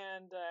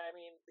 and I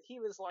mean, he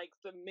was like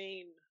the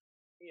main,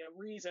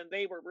 reason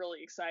they were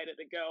really excited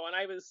to go, and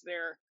I was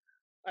there,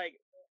 like,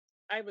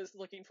 I was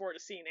looking forward to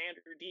seeing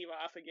Andrew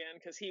Divoff again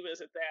because he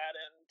was at that,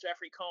 and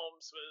Jeffrey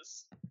Combs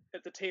was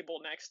at the table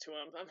next to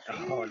him.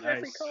 I'm like, hey, nice.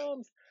 Jeffrey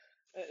Combs,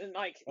 and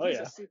like he's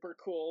a super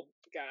cool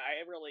guy.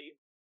 I really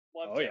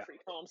love Jeffrey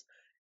Combs.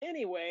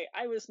 Anyway,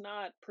 I was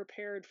not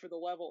prepared for the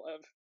level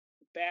of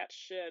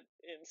batshit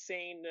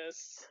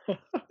insaneness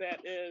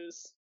that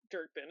is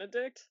Dirk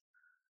Benedict.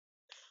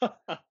 I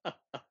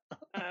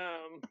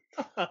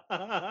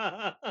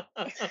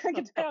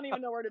don't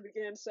even know where to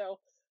begin. So,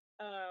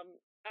 I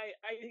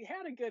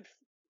had a good,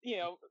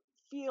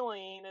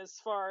 feeling as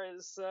far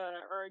as,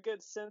 or a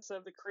good sense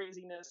of the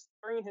craziness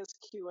during his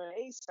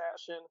Q&A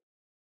session,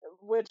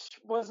 which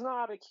was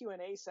not a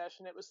Q&A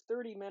session. It was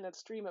 30 minutes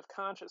stream of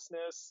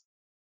consciousness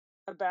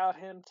about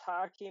him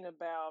talking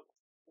about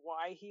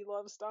why he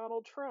loves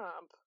Donald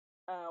Trump,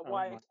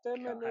 why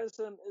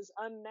feminism is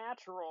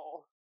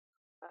unnatural,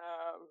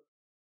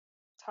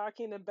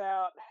 talking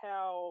about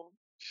how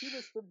he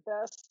was the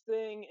best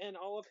thing in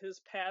all of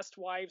his past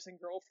wives and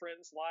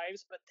girlfriends'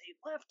 lives, but they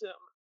left him.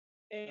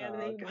 And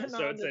they went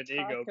on to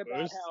talk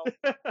about how.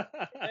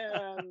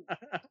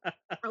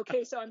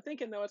 Okay, so I'm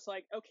thinking though, it's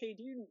like, okay,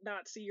 do you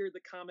not see you're the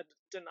common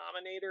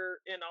denominator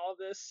in all of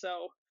this?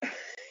 So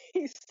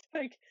he's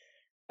like,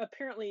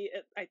 apparently,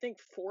 I think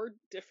 4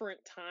 different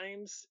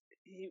times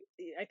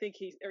I think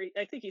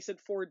he said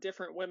 4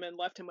 different women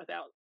left him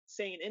without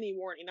saying any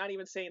warning, not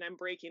even saying I'm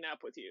breaking up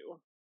with you.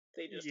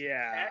 They just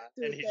Yeah, packed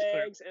and his he's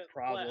clear bags and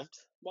problem.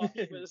 left while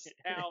he was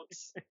out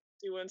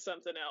doing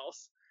something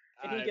else.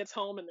 And he gets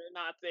home and they're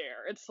not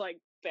there. It's like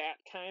that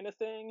kind of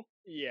thing.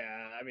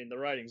 Yeah, I mean the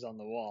writing's on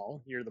the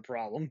wall. You're the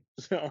problem.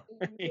 So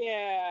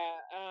Yeah.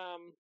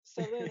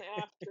 So then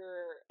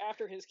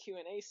after his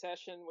Q&A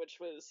session, which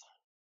was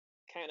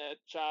kind of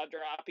jaw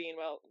dropping,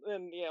 well,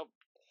 then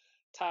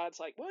Todd's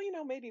like, well,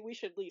 maybe we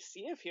should at least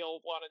see if he'll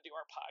want to do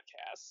our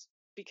podcast,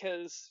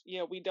 because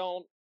we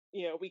don't,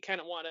 we kind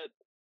of want to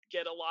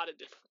get a lot of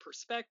different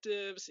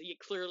perspectives. He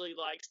clearly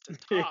likes to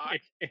talk.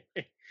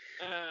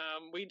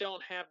 We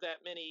don't have that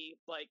many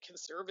like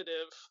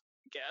conservative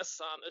guests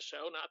on the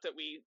show. Not that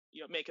we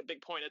make a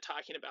big point of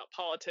talking about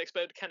politics,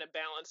 but to kind of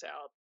balance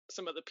out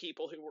some of the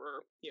people who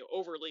were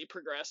overly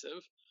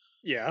progressive.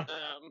 Yeah.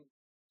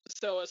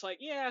 So it's like,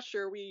 yeah,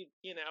 sure,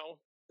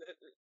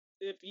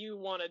 if you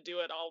want to do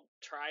it, I'll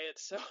try it.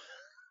 So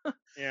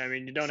Yeah, I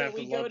mean you don't so have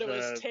to we go love to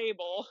his the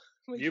table.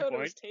 We go to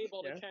his viewpoint.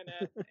 table Yeah. to kind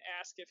of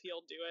ask if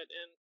he'll do it,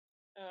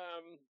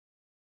 and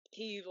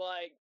he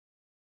like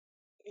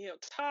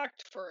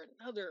talked for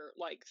another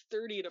like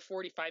 30 to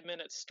 45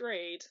 minutes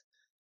straight.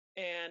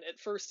 And at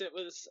first it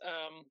was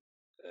uh,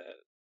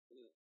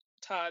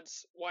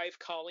 Todd's wife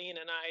Colleen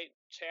and I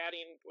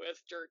chatting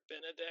with Dirk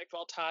Benedict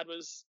while Todd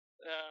was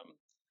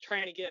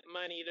trying to get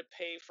money to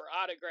pay for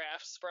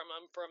autographs from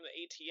him from the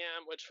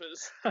ATM, which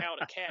was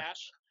out of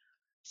cash.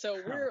 So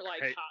we're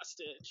like Great.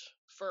 hostage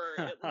for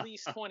at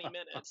least 20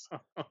 minutes.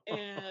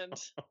 And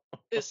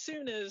as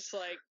soon as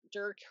like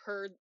Dirk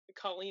heard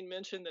Colleen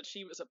mention that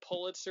she was a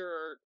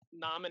Pulitzer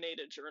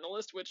nominated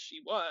journalist, which she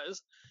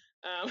was,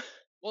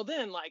 well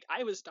then like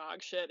I was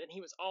dog shit and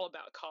he was all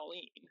about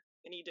Colleen,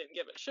 and he didn't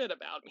give a shit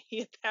about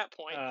me at that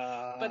point.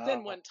 But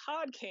then when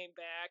Todd came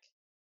back,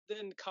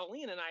 then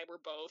Colleen and I were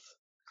both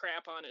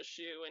crap on his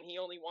shoe, and he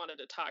only wanted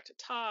to talk to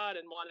Todd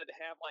and wanted to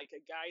have like a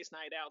guys'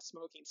 night out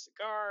smoking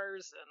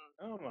cigars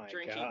and Oh my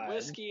drinking God.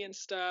 whiskey and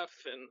stuff.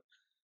 And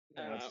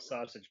No, it's a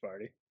sausage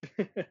party.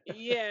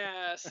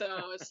 yeah,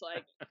 so it's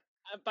like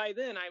by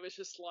then I was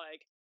just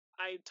like,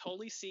 I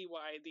totally see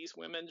why these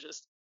women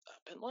just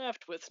up and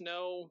left with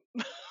no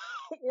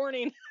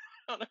warning.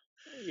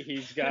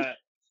 He's got,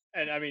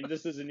 and I mean,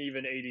 this isn't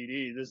even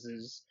ADD. This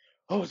is,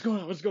 oh, what's going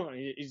on? What's going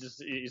on?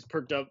 He's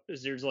perked up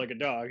his ears like a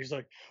dog. He's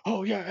like,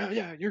 oh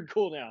yeah, you're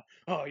cool now.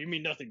 Oh, you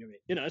mean nothing to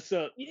me,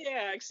 So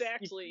Yeah,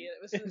 exactly.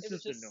 It was it's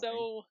just just annoying.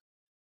 so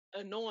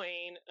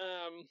annoying.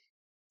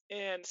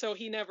 And so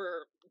he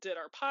never did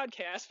our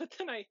podcast. But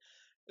then I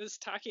was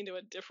talking to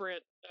a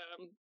different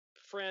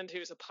friend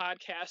who's a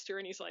podcaster,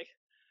 and he's like,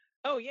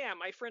 oh yeah,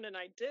 my friend and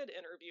I did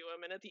interview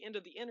him, and at the end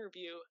of the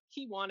interview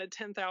he wanted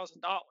 $10,000.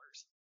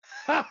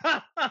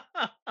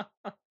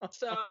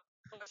 So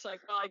it's like,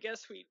 well, I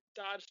guess we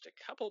dodged a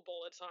couple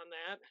bullets on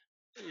that.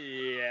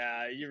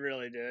 Yeah, you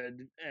really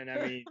did. And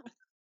I mean,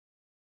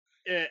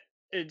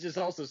 it just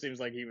also seems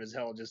like he was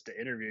held just to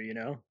interview.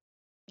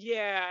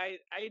 Yeah,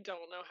 I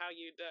don't know how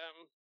you'd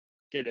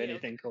Get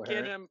anything get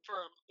coherent. him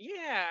from.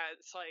 Yeah,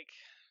 it's like,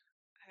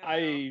 I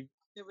don't know. I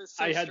It was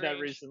so I had that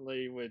strange.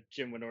 recently with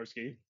Jim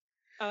Wynorski.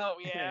 Oh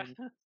yeah.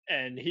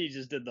 and he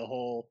just did the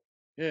whole,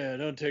 yeah,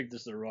 don't take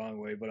this the wrong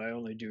way, but I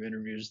only do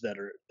interviews that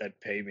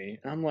pay me.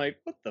 I'm like,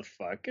 what the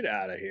fuck? Get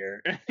out of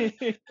here.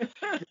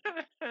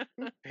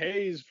 Who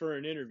pays for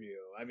an interview?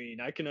 I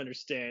mean, I can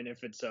understand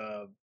if it's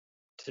a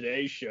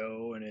Today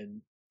Show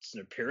and it's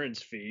an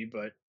appearance fee,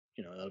 but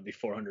that'll be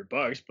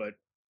 $400. But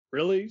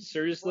really,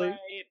 seriously,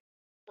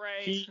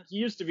 Right. he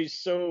used to be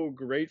so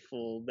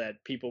grateful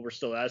that people were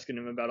still asking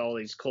him about all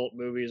these cult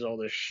movies, all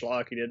this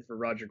schlock he did for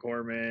Roger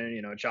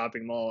Corman,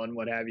 Chopping Mall and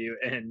what have you,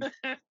 and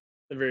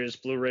the various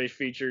Blu-ray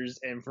features,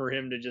 and for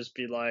him to just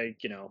be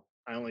like,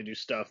 I only do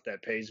stuff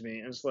that pays me.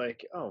 And it's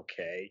like,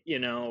 okay,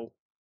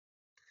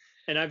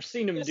 and I've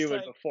seen him It's do it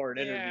like, before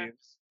in yeah.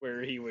 interviews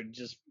where he would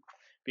just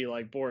be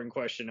like, boring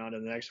question, on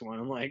to the next one.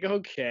 I'm like,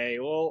 okay,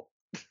 well,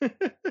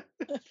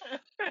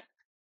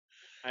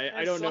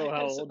 I don't know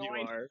how old you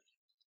are,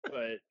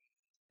 but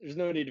there's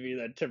no need to be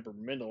that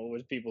temperamental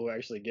with people who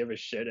actually give a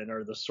shit and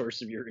are the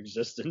source of your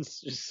existence.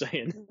 Just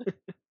saying.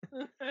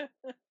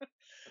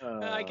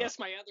 I guess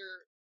my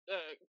other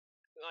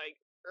like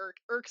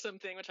irksome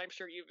thing, which I'm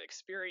sure you've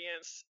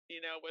experienced,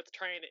 with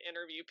trying to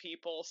interview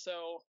people.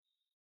 So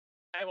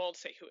I won't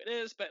say who it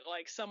is, but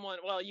like someone,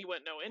 well, you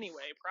wouldn't know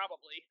anyway,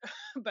 probably.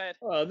 But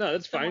no,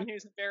 that's someone fine.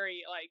 who's a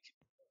very like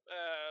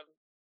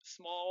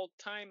small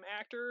time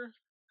actor,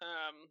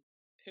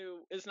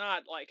 who is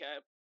not like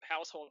a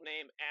household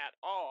name at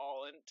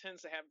all and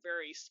tends to have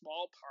very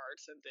small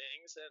parts and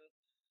things.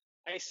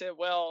 And I said,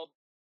 well,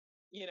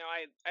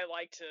 I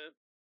like to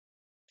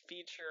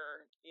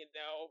feature,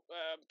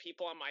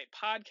 people on my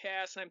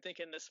podcast, and I'm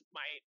thinking this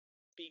might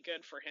be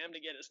good for him to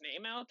get his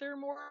name out there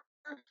more.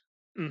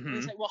 Mm-hmm. And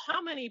he's like, well,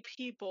 how many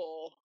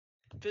people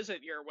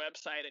visit your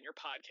website and your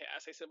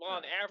podcast. I said, well,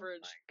 on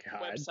average,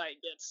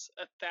 website gets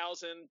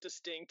 1,000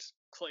 distinct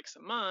clicks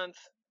a month,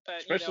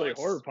 but especially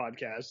horror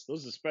podcasts,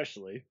 those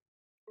especially.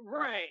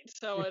 Right.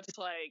 So it's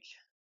like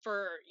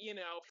for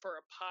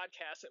a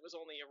podcast that was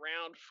only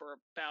around for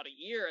about a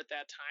year at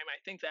that time, I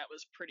think that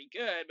was pretty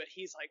good. But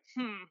he's like,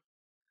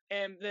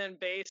 and then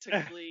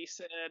basically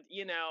said,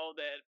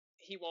 that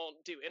he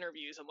won't do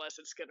interviews unless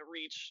it's going to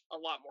reach a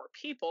lot more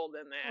people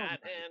than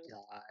that.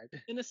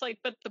 And it's like,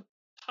 but the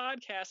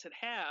podcasts that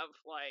have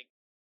like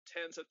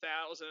tens of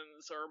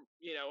thousands or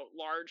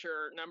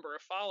larger number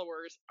of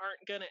followers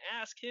aren't going to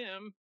ask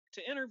him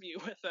to interview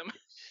with them.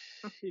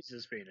 He's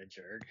just being a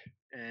jerk,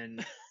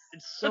 and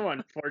it's so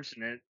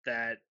unfortunate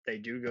that they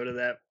do go to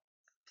that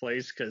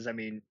place, because I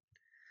mean,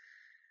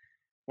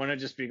 why not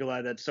just be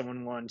glad that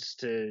someone wants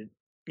to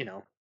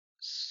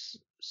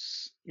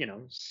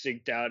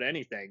seeked out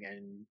anything?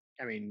 And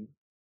I mean,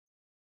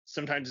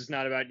 sometimes it's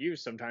not about you,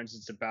 sometimes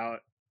it's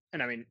about,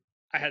 and I mean,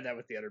 I had that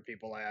with the other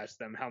people. I asked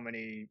them, how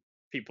many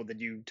people did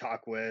you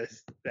talk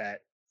with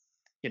that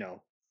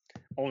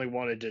only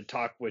wanted to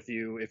talk with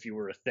you if you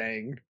were a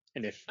thing,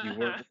 and if you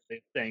weren't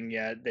really a thing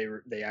yet,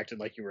 they acted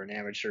like you were an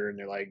amateur, and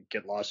they're like,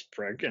 get lost,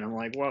 prick. And I'm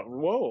like,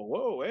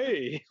 whoa,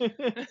 hey.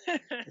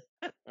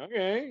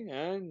 Okay,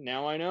 and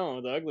now I know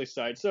the ugly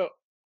side. So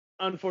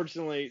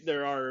unfortunately,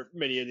 there are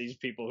many of these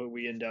people who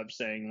we end up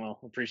saying, well,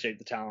 appreciate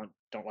the talent,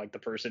 don't like the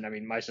person. I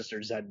mean, my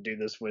sister's had to do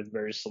this with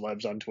various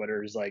celebs on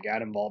Twitter, is like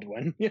Adam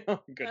Baldwin, good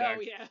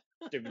actor, yeah.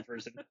 stupid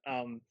person.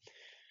 And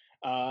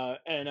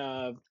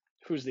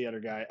who's the other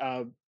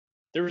guy?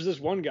 There was this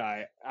one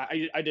guy.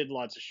 I did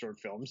lots of short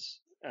films.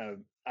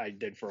 I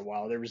did for a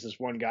while. There was this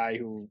one guy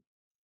who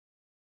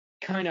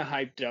kind of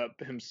hyped up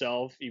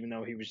himself, even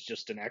though he was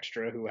just an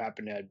extra who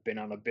happened to have been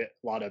on a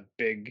lot of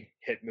big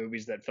hit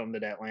movies that filmed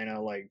in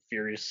Atlanta, like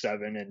Furious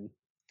 7 and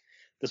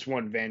this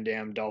one Van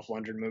Damme Dolph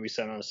Lundgren movie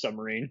set on a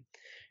submarine.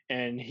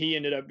 And he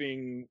ended up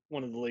being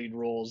one of the lead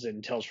roles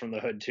in Tales from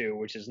the Hood 2,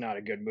 which is not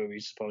a good movie,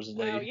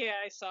 supposedly. Oh yeah,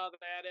 I saw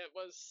that. It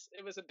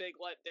was a big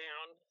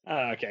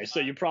letdown. Okay,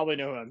 so you probably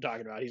know who I'm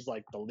talking about. He's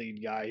like the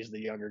lead guy. He's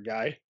the younger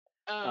guy.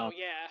 Oh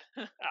yeah.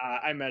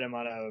 I met him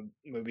on a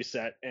movie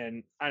set,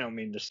 and I don't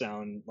mean to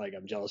sound like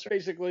I'm jealous.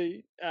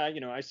 Basically,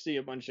 I see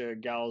a bunch of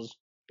gals,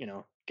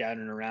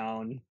 gathering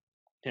around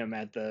him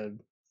at the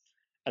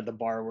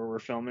bar where we're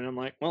filming. I'm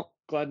like, well,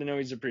 glad to know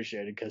he's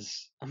appreciated,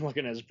 because I'm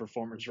looking at his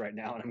performance right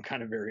now, and I'm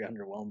kind of very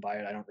underwhelmed by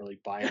it. I don't really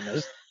buy him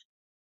as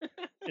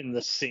in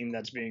the scene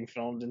that's being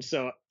filmed, and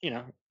so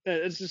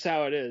it's just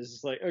how it is.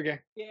 It's like, okay,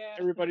 yeah,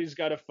 everybody's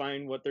got to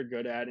find what they're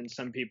good at, and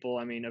some people,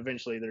 I mean,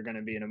 eventually they're going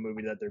to be in a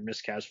movie that they're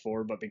miscast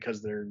for, but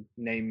because their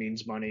name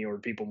means money, or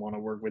people want to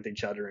work with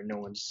each other and no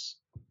one's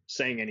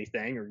saying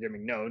anything or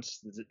giving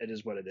notes, it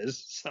is what it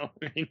is. So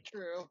I mean,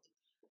 true.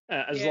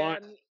 As long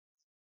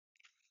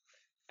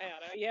I don't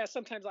know. Yeah,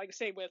 sometimes, like I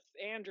say with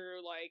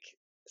Andrew, like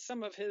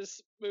some of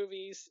his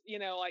movies,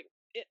 like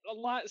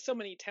so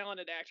many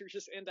talented actors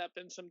just end up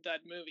in some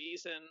dud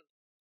movies, and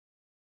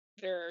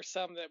there are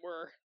some that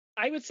were.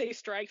 I would say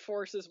Strike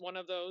Force is one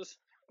of those.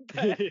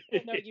 But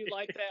I know you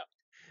like that.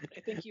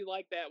 I think you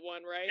like that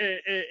one, right?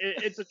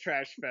 It's a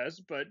trash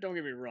fest, but don't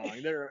get me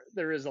wrong.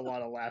 There is a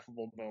lot of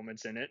laughable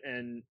moments in it,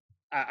 and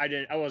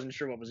I wasn't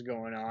sure what was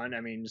going on.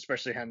 I mean,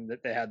 especially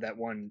that they had that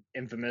one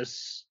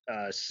infamous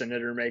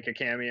senator make a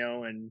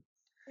cameo, and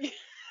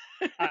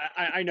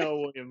I know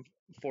William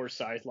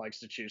Forsythe likes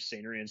to choose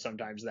scenery, and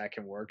sometimes that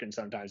can work, and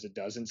sometimes it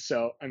doesn't.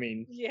 So I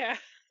mean, yeah.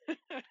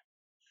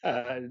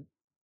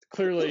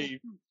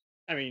 Clearly,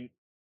 I mean,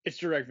 it's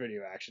direct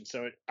video action,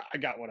 so I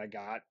got what I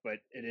got, but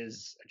it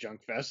is a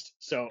junk fest.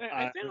 So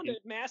I found it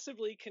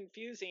massively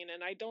confusing,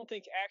 and I don't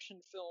think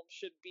action films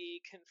should be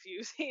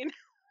confusing.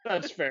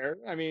 That's fair.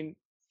 I mean,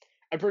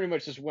 I pretty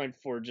much just went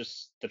for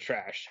just the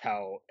trash,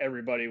 how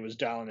everybody was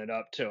dialing it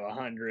up to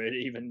 100,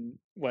 even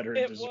whether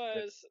it was.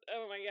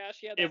 Oh my gosh,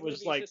 yeah, that it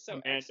was like just so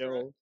Commando.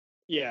 Extra.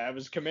 Yeah, it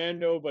was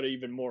Commando, but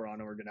even more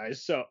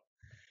unorganized. So,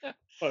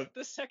 but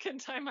the second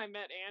time I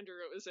met Andrew,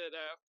 it was at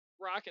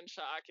Rock and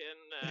Shock in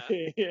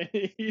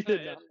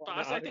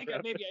Boston. I think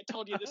maybe I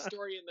told you this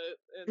story in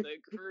the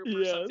group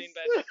or something,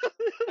 but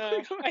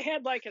I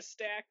had like a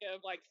stack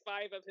of like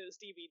 5 of his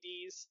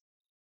DVDs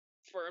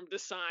for him to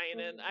sign,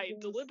 and I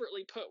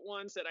deliberately put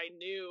ones that I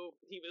knew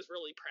he was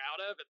really proud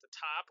of at the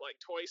top, like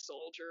Toy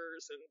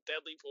Soldiers and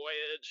Deadly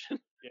Voyage.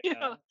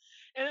 Yeah.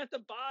 And at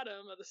the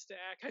bottom of the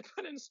stack I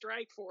put in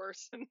Strike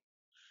Force, and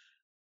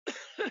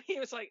he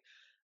was like,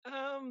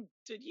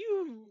 did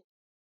you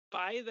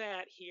buy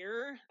that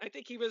here? I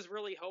think he was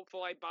really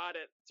hopeful I bought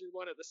it through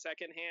one of the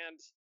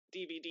secondhand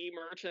DVD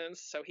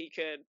merchants so he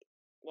could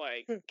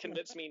like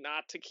convince me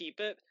not to keep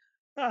it.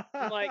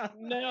 I'm like,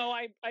 no,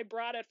 I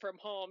brought it from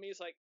home. He's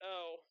like,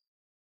 oh,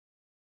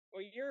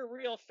 well, you're a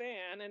real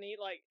fan. And he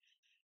like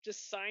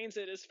just signs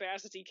it as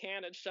fast as he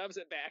can and shoves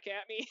it back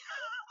at me.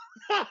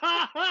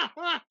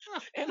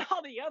 And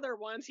all the other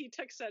ones, he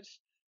took such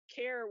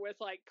care with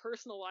like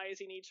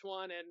personalizing each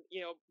one, and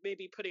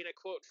maybe putting a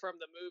quote from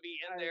the movie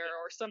in there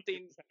or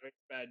something.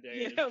 Bad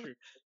day.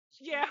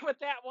 Yeah, with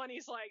that one,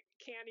 he's like,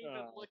 can't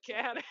even look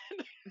at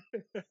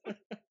it.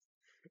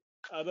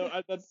 Although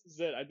that's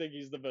it. I think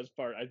he's the best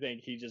part. I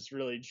think he just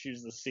really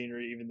chews the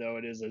scenery, even though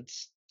it is a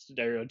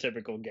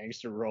stereotypical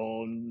gangster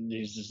role, and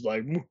he's just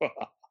like,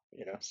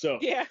 So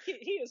yeah, he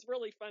is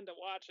really fun to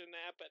watch in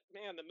that. But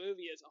man, the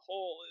movie as a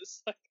whole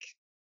is like,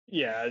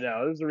 yeah,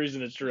 no, there's a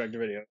reason it's direct to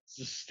video. It's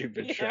just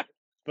stupid trash.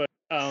 But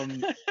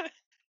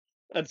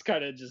that's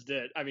kind of just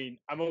it. I mean,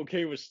 I'm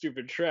okay with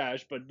stupid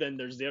trash, but then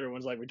there's the other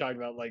ones like we talked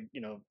about, like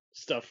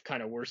stuff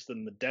kind of worse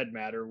than the dead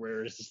matter,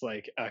 where it's just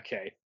like,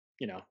 okay,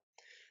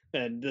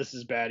 and this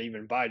is bad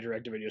even by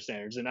direct to video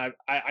standards. And I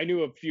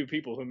knew a few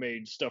people who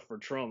made stuff for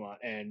Trauma,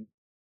 and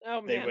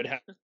oh they man, would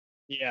have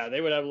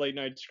they would have late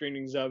night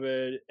screenings of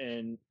it,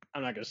 and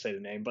I'm not going to say the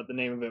name, but the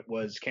name of it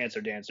was Cancer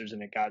Dancers,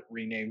 and it got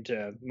renamed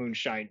to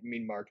Moonshine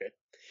Mean Market.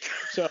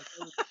 So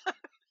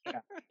yeah,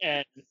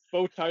 and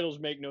both titles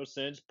make no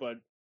sense, but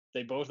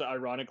they both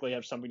ironically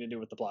have something to do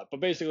with the plot. But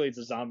basically, it's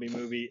a zombie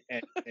movie,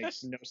 and it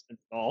makes no sense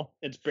at all.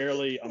 It's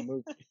barely a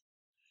movie.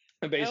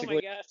 And basically,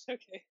 oh my gosh,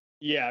 okay.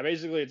 yeah,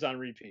 basically it's on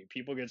repeat.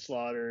 People get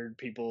slaughtered,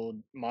 people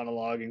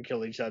monologue and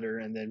kill each other,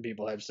 and then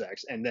people have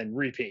sex, and then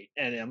repeat.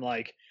 And I'm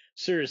like,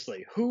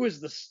 seriously, who's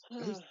the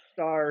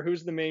star?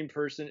 Who's the main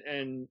person?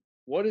 And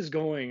what is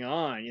going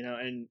on?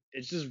 And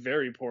it's just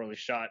very poorly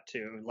shot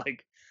too.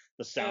 Like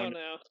the sound.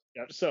 Oh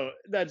no. So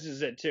that's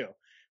just it too.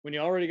 When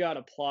you already got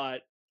a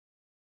plot,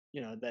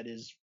 that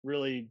is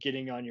really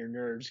getting on your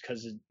nerves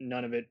because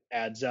none of it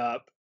adds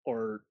up,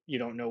 or you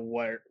don't know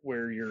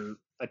where your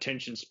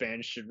attention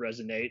span should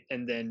resonate,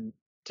 and then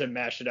to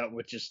mash it up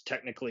with just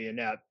technically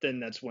inept, then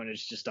that's when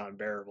it's just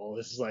unbearable.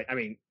 This is like, I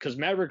mean, because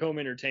Maverick Home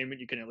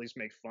Entertainment you can at least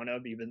make fun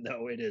of, even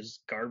though it is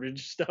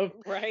garbage stuff.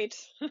 Right.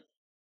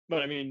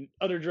 But I mean,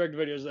 other direct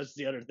videos, that's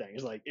the other thing.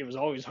 Is like it was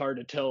always hard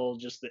to tell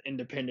just the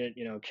independent,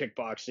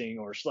 kickboxing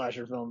or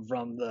slasher film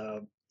from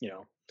the,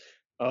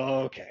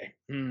 okay,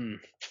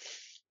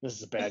 this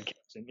is a bad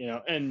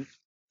casting, and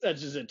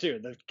that's just it too.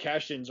 The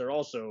cash-ins are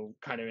also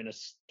kind of in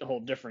a whole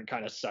different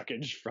kind of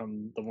suckage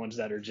from the ones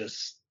that are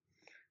just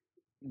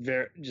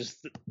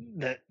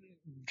that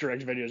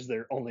direct videos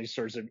their only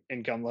source of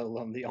income, let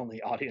alone the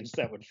only audience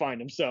that would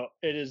find them. So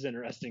it is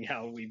interesting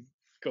how we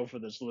go for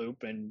this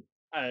loop, and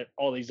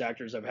all these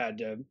actors have had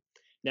to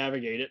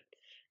navigate it.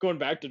 Going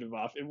back to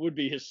Devoff, it would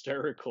be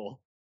hysterical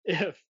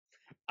if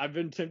I've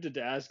been tempted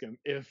to ask him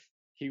if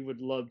he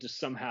would love to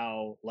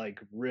somehow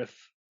like riff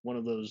one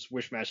of those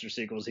Wishmaster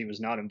sequels he was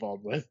not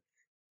involved with,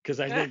 because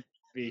I think it'd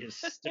be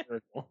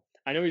hysterical.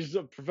 I know he's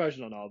a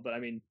professional and all, but I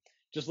mean,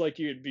 just like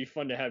it'd be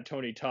fun to have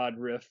Tony Todd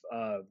riff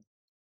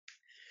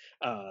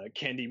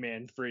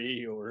Candyman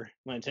Free, or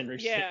Lance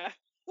Henriksen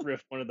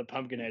riff one of the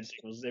Pumpkinhead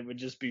sequels. It would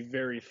just be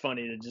very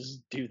funny to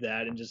just do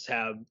that and just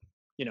have,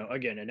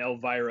 again, an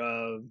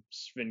Elvira,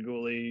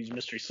 Svengoolie,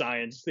 Mystery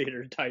Science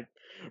Theater type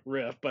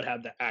riff, but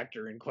have the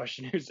actor in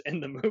question who's in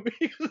the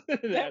movie.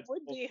 That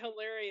would be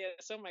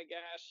hilarious. Oh my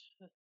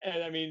gosh.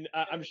 And I mean,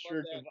 I'm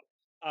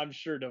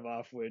sure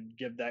Devoff would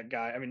give that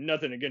guy. I mean,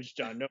 nothing against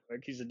John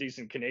Novick. He's a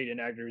decent Canadian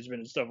actor who's been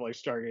in stuff like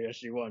Stargate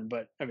SG-1,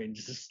 but I mean,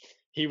 just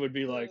he would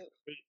be like,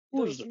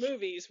 those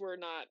movies were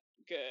not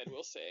good,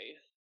 we'll say.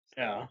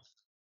 So. Yeah.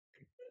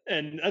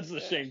 And that's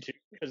the shame too,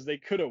 because they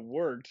could have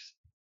worked,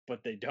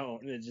 but they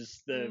don't. It's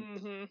just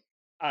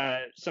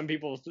some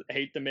people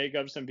hate the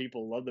makeup, some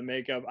people love the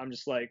makeup. I'm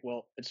just like,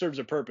 well, it serves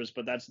a purpose,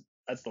 but that's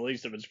the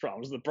least of its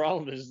problems. The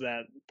problem is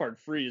that Part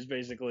 3 is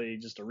basically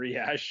just a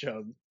rehash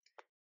of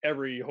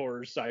every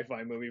horror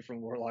sci-fi movie from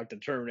Warlock to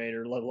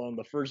Terminator, let alone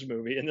the first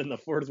movie. And then the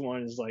fourth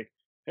one is like,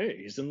 hey,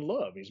 he's in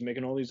love. He's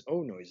making all these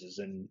O noises,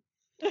 and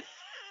it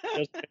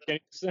doesn't make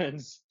any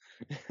sense.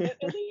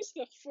 At least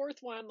the fourth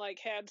one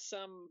had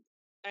some,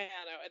 I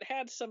don't know, it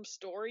had some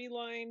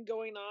storyline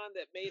going on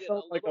that made it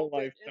a little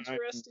bit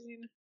interesting.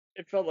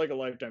 It felt like a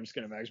Lifetime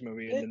Skinamax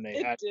movie, and then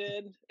it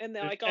did, and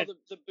then all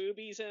the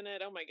boobies in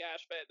it. Oh my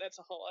gosh, but that's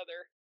a whole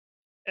other.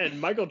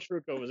 And Michael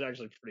Trucco was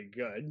actually pretty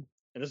good,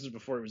 and this is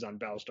before he was on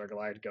Battlestar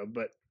Galactica.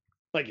 But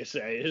like you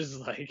say,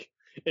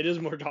 it is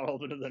more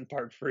tolerable than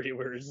Part 3,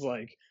 where it's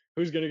like,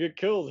 who's gonna get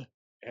killed,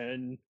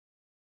 and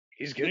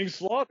he's getting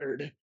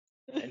slaughtered,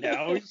 and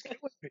now he's killing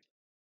me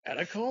at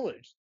a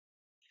college.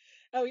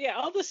 Oh yeah,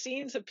 all the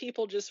scenes of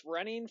people just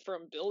running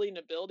from building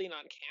to building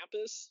on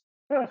campus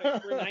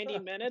for 90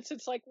 minutes.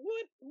 It's like,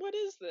 what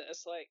is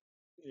this? Like,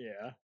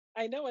 yeah.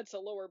 I know it's a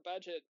lower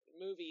budget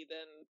movie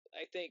than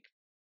I think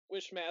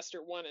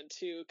Wishmaster 1 and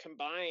 2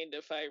 combined,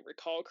 if I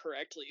recall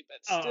correctly,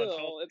 but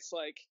still, it's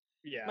like,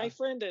 my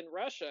friend in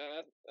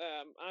Russia,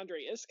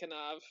 Andrei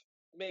Iskanov,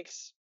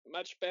 makes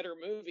much better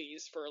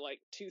movies for like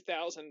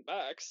 $2,000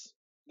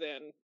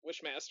 than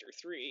Wishmaster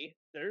 3.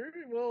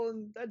 Well,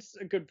 that's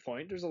a good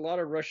point. There's a lot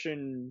of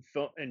Russian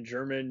and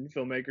German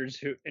filmmakers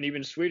and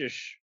even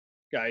Swedish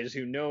guys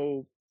who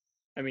know.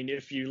 I mean,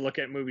 if you look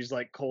at movies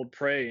like Cold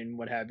Prey and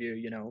what have you,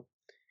 and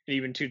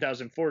even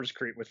 2004's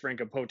Creep with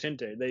Franco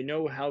Potente, they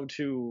know how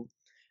to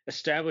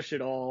establish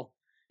it all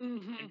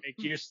and make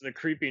use of the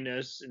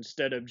creepiness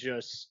instead of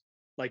just,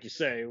 like you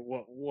say,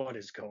 what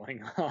is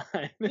going on.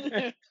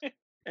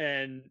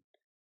 And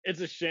it's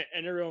a shame,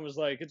 and everyone was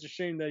like, it's a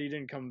shame that he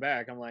didn't come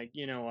back. I'm like,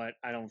 you know what?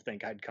 I don't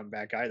think I'd come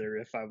back either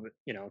if I would,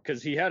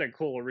 because he had a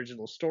cool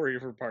original story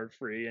for part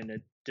 3 and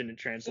it didn't But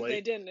translate.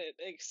 they didn't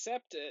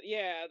accept it.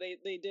 Yeah,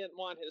 they didn't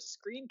want his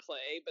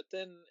screenplay, but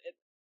then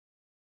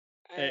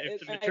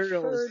I've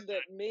heard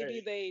that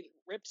maybe they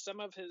ripped some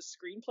of his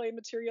screenplay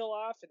material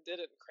off and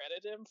didn't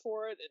credit him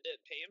for it and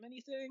didn't pay him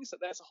anything. So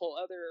that's a whole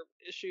other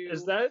issue.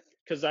 Is that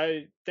because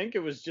I think it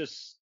was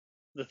just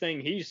the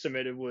thing he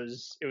submitted it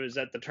was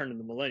at the turn of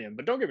the millennium.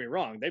 But don't get me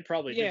wrong, they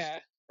probably did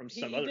from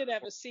some other. He did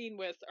have a scene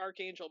with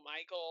Archangel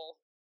Michael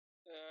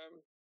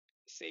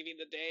saving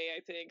the day,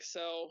 I think.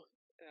 So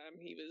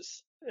he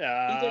was. He did,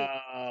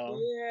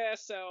 yeah.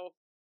 So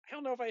I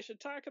don't know if I should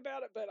talk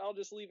about it, but I'll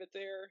just leave it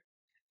there.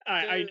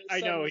 I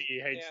know he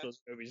hates those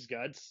movies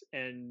guts,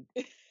 and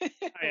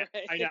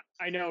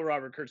I know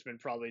Robert Kurtzman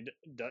probably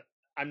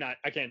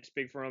I can't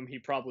speak for him. He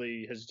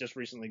probably has just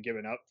recently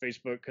given up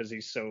Facebook because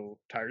he's so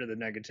tired of the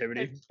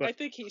negativity. I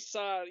think he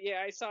saw.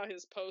 Yeah, I saw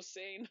his post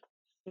saying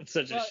it's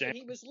such a shame.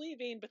 He was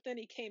leaving, but then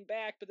he came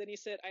back. But then he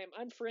said, "I am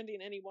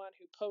unfriending anyone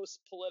who posts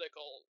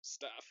political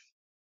stuff."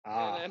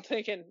 And I'm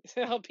thinking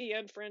I'll be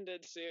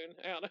unfriended soon.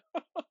 I don't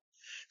know.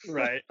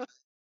 Right.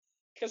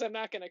 Because I'm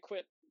not going to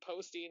quit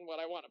posting what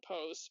I want to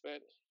post,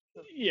 but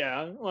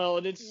yeah, well,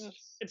 it's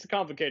a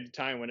complicated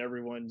time when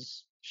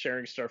everyone's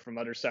sharing stuff from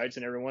other sites,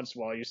 and every once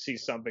in a while you see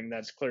something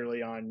that's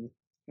clearly on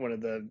one of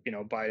the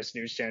biased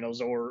news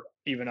channels or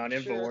even on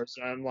Infowars,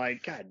 and I'm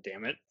like, God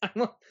damn it,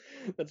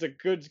 that's a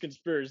good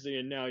conspiracy,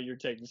 and now you're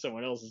taking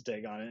someone else's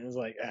take on it, and it's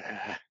like,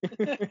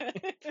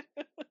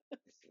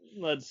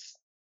 let's.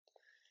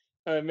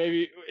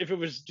 Maybe if it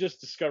was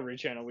just Discovery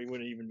Channel, we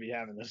wouldn't even be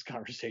having this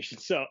conversation.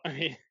 So I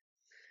mean.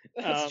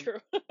 That's true.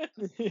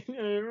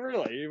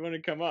 Really, it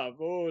wouldn't come up.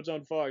 Oh, it's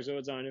on Fox. Oh,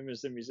 it's on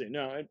MSNBC.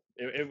 No,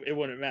 it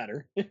wouldn't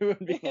matter. It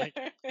wouldn't be like.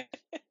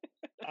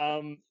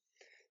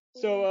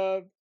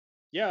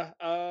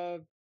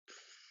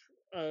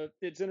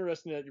 It's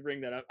interesting that you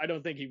bring that up. I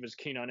don't think he was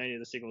keen on any of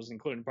the sequels,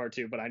 including part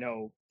 2. But I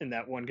know in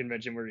that one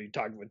convention where he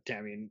talked with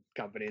Tammy and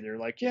company, they're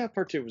like, "Yeah,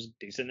 part 2 was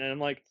decent," and I'm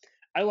like,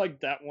 I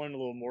liked that one a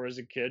little more as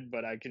a kid,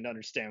 but I can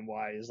understand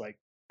why. Is like.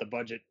 The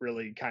budget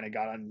really kind of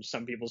got on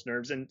some people's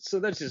nerves, and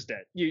so that's just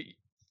it.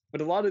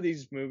 But a lot of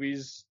these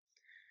movies,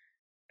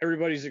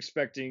 everybody's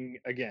expecting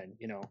again,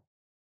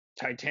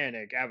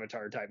 Titanic,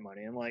 Avatar type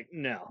money. I'm like,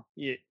 no,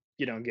 you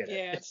don't get it.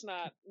 Yeah, it's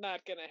not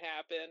gonna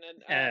happen.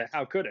 And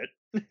how could it?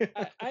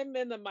 I'm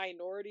in the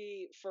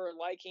minority for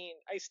liking.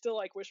 I still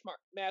like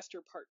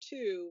Wishmaster Part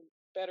 2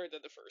 better than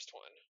the first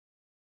one.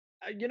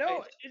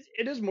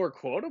 It is more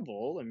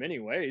quotable in many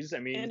ways. I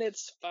mean, and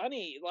it's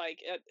funny. Like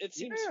it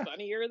seems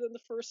funnier than the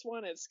first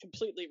one. It's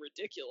completely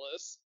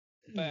ridiculous.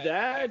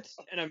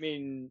 And I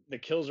mean, the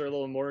kills are a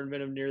little more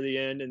inventive near the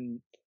end, and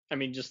I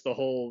mean, just the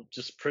whole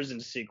prison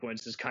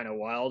sequence is kind of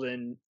wild.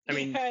 And I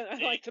mean, I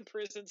like the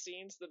prison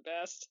scenes the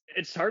best.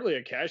 It's hardly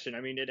a cash-in.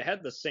 I mean, it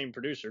had the same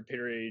producer,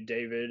 Peter A.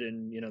 David,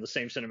 and the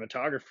same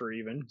cinematographer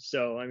even.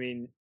 So I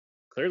mean,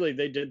 clearly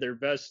they did their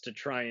best to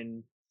try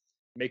and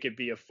make it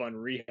be a fun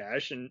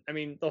rehash. And I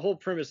mean, the whole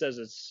premise as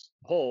its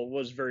whole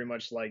was very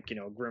much like,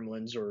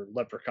 Gremlins or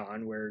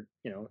Leprechaun, where,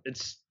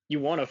 you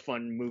want a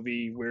fun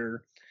movie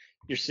where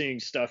you're seeing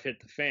stuff hit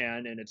the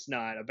fan and it's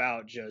not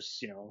about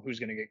just, who's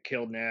going to get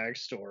killed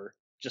next or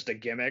just a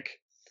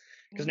gimmick.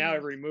 Because now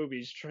every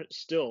movie's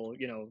still,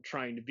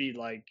 trying to be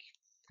like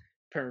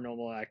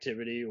Paranormal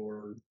Activity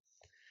or,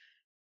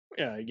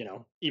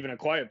 even A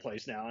Quiet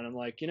Place now. And I'm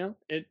like,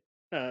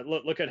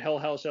 look at Hell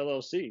House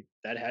LLC.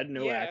 That had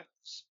no actors.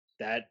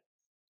 That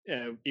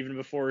even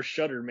before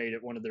Shudder made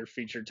it one of their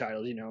featured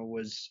titles,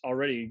 was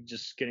already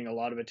just getting a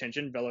lot of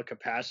attention. Bella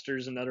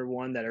Capacitor's another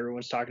one that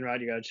everyone's talking about.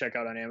 You got to check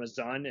out on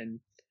Amazon. And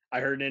I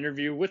heard an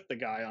interview with the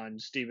guy on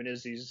Stephen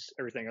Izzy's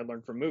Everything I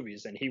Learned from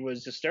Movies, and he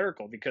was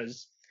hysterical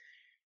because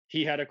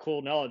he had a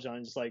cool knowledge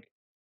on just like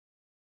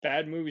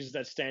bad movies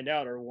that stand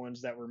out are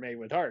ones that were made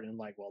with heart. And I'm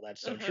like, well,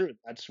 that's so true.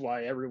 That's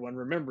why everyone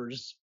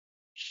remembers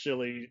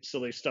silly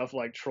stuff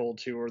like Troll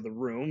 2 or The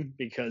Room,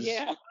 because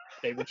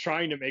they were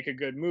trying to make a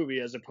good movie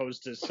as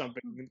opposed to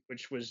something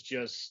which was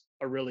just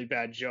a really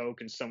bad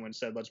joke and someone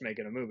said, let's make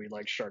it a movie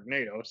like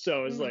Sharknado.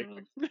 So it's like,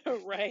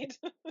 right.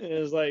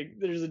 It's like,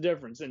 there's a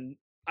difference. And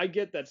I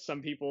get that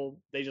some people,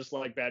 they just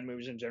like bad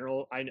movies in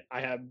general. I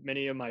have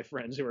many of my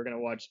friends who are going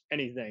to watch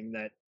anything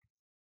that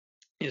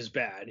is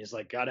bad. He's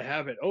like, gotta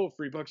have it. Oh,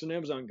 $3 on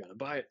Amazon, gotta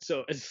buy it.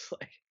 So it's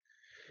like,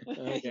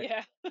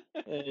 okay.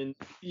 And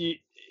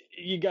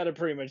you gotta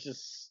pretty much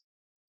just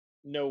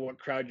know what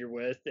crowd you're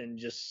with and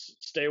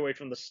just stay away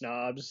from the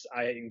snobs.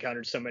 I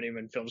encountered so many of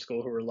them in film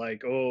school who were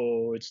like,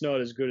 oh, it's not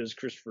as good as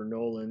Christopher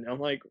Nolan. I'm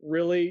like,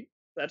 really?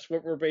 That's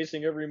what we're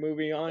basing every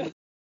movie on?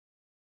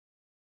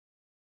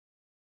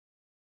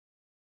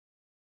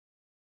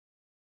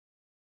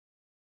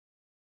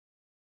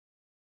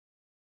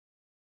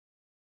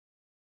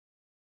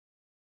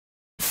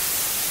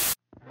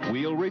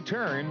 We'll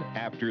return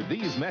after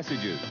these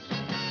messages.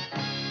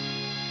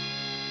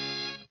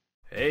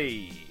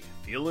 Hey,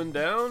 feeling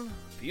down?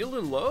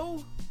 Feeling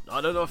low?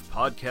 Not enough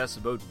podcasts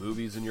about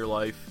movies in your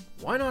life?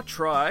 Why not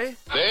try...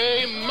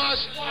 They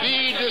must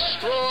be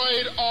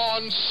destroyed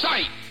on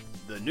sight!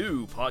 The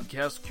new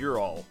Podcast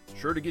Cure-All,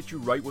 sure to get you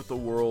right with the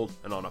world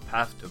and on a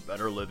path to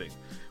better living.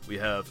 We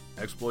have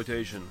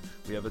exploitation,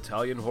 we have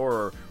Italian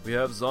horror, we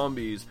have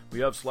zombies,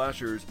 we have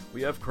slashers,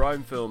 we have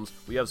crime films,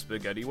 we have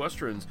spaghetti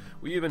westerns,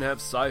 we even have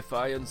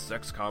sci-fi and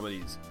sex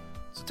comedies.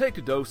 So take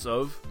a dose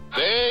of...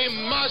 They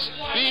must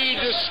be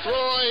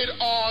destroyed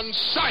on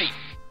sight!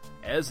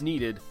 As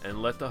needed,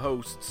 and let the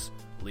hosts,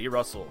 Lee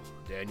Russell,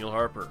 Daniel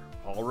Harper,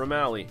 Paul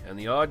Romali, and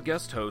the odd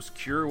guest host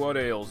cure what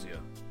ails you.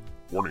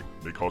 Warning,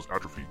 may cause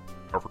atrophy,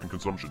 African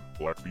consumption,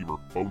 black fever,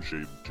 bone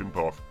shave, chin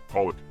cough,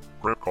 colic,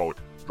 cramp colic,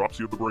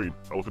 dropsy of the brain,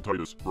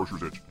 elephantitis,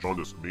 grocer's itch,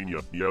 jaundice, mania,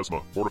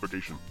 miasma,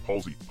 mortification,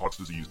 palsy, Pott's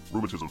disease,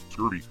 rheumatism,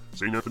 scurvy,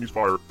 St. Anthony's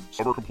fire,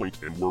 summer complaint,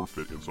 and worm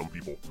fit in some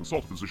people.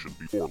 Consult a physician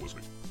before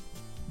listening.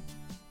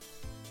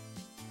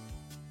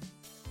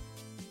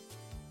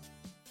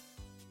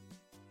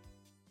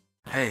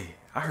 Hey,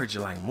 I heard you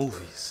like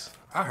movies.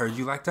 I heard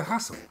you like to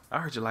hustle. I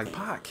heard you like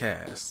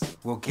podcasts.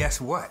 Well, guess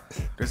what?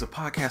 There's a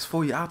podcast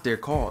for you out there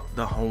called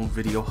The Home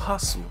Video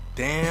Hustle.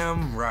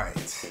 Damn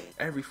right.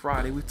 Every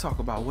Friday, we talk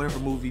about whatever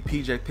movie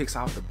PJ picks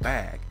out the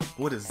bag.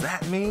 What does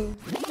that mean?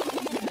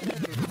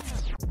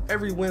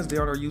 Every Wednesday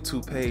on our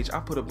YouTube page, I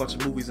put a bunch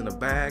of movies in a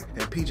bag,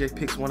 and PJ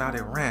picks one out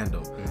at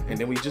random. And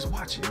then we just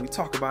watch it. We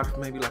talk about it for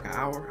maybe like an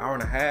hour, hour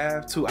and a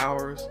half, 2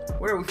 hours,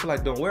 whatever we feel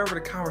like doing, wherever the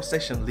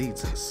conversation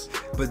leads us.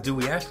 But do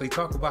we actually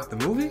talk about the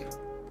movie?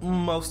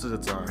 Most of the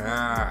time.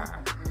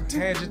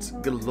 Tangents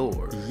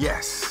galore.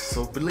 Yes.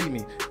 So believe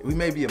me, we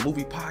may be a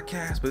movie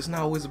podcast, but it's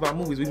not always about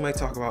movies. We might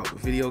talk about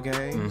video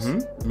games,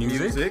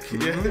 music.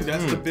 Yeah,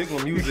 that's the big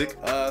one, music.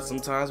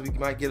 Sometimes we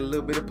might get a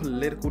little bit of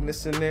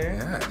politicalness in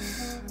there.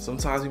 Yes.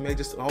 Sometimes we may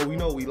just, we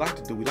know what we like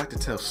to do. We like to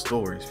tell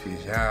stories,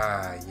 PJ.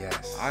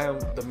 Yes. I am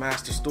the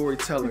master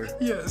storyteller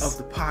of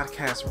the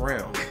podcast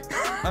realm.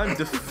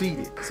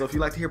 Undefeated. So if you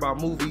like to hear about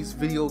movies,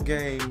 video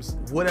games,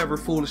 whatever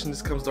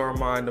foolishness comes to our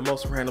mind, the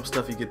most random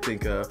stuff you could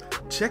think of,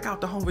 check out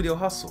the Home Video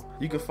Hustle.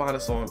 You can find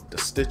us on the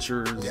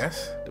Stitchers,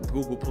 the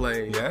Google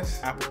Play,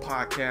 Apple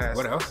Podcasts,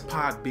 what else?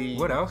 Podbean,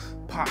 what else?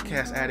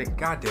 Podcast Addict,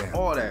 goddamn,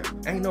 all that.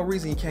 Ain't no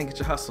reason you can't get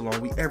your hustle on.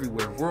 We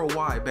everywhere,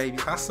 worldwide, baby.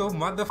 Hustle,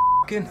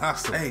 motherfucking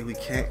hustle. Hey, we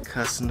can't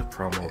cuss in the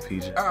promo,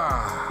 PJ.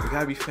 We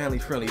gotta be family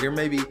friendly. There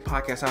may be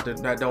podcasts out there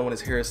that don't want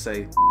his hair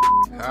say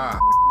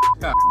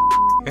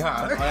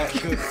all that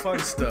good fun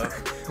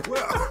stuff.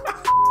 Well,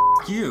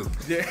 you.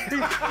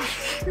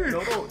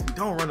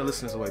 Don't run the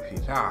listeners away,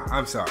 PJ.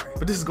 I'm sorry.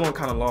 But this is going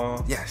kind of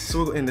long. Yes. So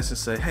we'll go in this and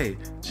say, hey,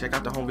 check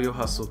out the Home Video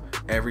Hustle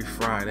every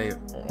Friday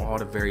on all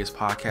the various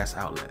podcast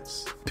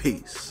outlets.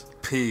 Peace.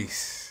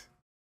 Peace.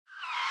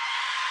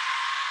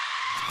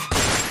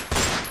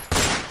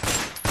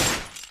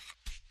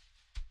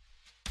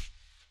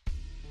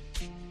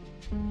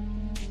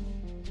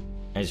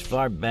 As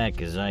far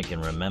back as I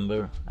can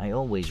remember, I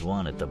always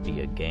wanted to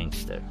be a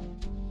gangster.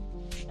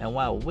 And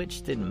while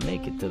Witch didn't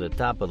make it to the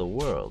top of the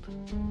world,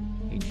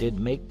 he did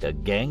make the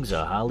Gangs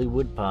of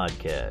Hollywood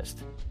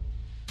podcast.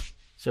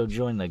 So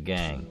join the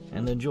gang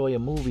and enjoy a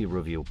movie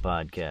review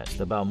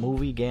podcast about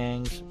movie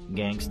gangs,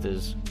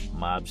 gangsters,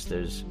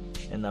 mobsters,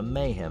 and the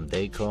mayhem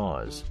they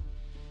cause.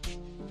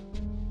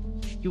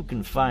 You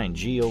can find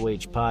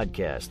GOH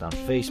Podcast on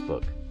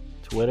Facebook,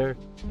 Twitter,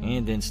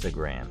 and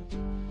Instagram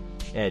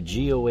at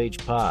GOH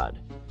Pod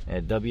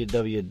at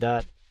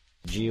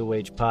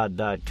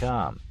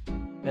www.gohpod.com,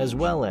 as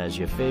well as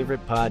your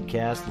favorite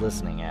podcast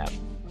listening app.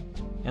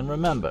 And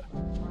remember,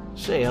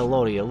 say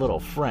hello to your little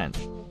friend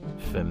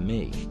for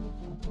me.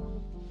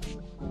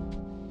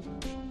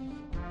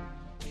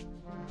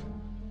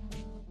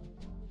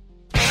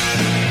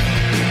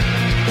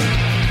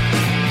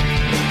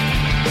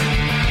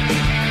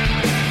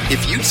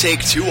 If you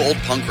take two old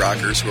punk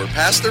rockers who are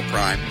past their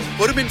prime,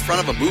 put them in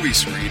front of a movie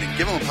screen and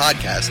give them a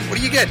podcast, what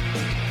do you get?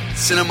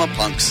 Cinema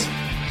Punks.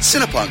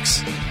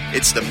 Cinepunks.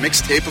 It's the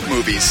mixtape of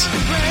movies.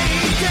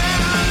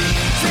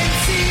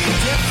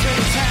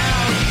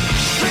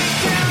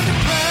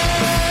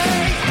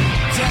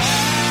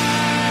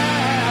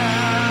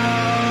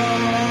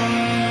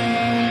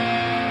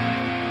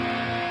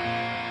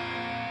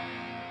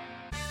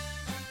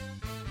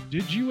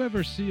 Did you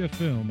ever see a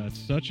film at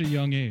such a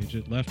young age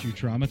it left you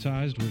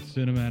traumatized with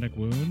cinematic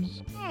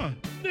wounds?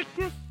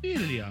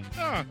 Necrophilia.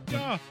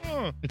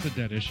 It's a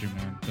dead issue,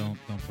 man. Don't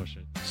push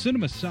it.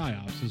 Cinema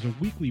Psyops is a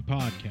weekly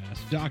podcast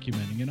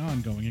documenting an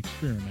ongoing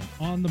experiment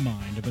on the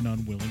mind of an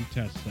unwilling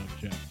test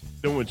subject.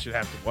 No one should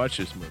have to watch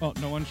this movie. Oh,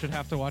 no one should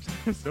have to watch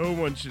this? No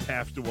one should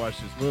have to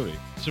watch this movie.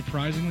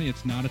 Surprisingly,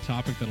 it's not a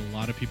topic that a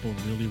lot of people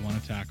really want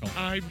to tackle.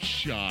 I'm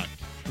shocked,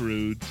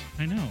 Prudes.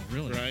 I know,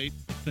 really. Right?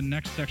 It's the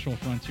next sexual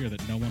frontier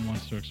that no one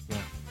wants to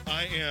explore.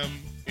 I am,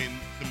 in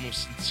the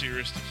most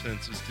sincerest of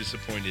senses,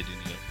 disappointed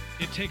in you.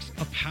 It takes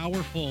a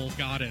powerful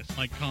goddess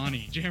like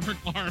Connie, jam her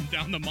arm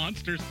down the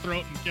monster's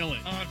throat and kill it.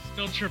 Oh, I'm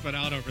still tripping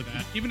out over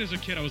that. Even as a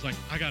kid, I was like,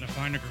 I gotta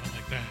find a girl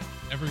like that.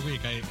 Every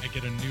week, I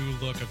get a new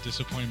look of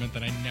disappointment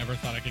that I never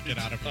thought I could get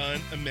out of her.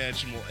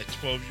 Unimaginable. At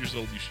 12 years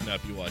old, you should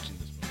not be watching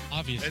this movie.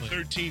 Obviously. At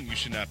 13, you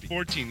should not be.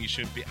 14, you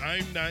shouldn't be.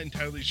 I'm not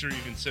entirely sure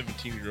even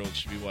 17-year-olds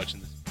should be watching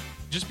this.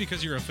 Just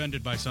because you're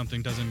offended by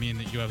something doesn't mean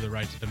that you have the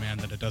right to demand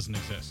that it doesn't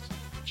exist.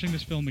 Watching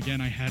this film again,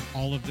 I had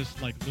all of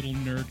this like little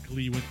nerd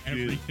glee with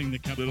everything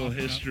that kept little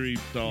popping history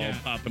up. doll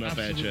popping up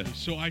absolutely. at you.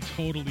 So I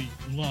totally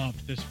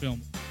loved this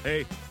film.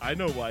 Hey, I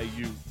know why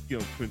you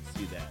couldn't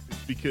see that.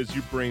 It's because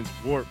your brain's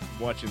warped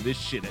watching this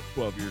shit at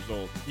 12 years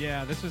old.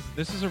 Yeah, this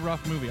is a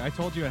rough movie. I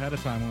told you ahead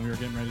of time when we were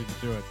getting ready to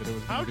do it that it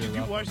was. How be a could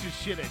you rough watch one. this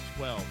shit at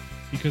 12?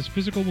 Because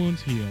physical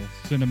wounds heal,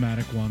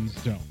 cinematic ones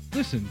don't.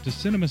 Listen to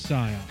Cinema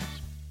Psyops.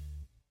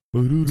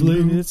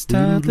 It's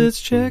time,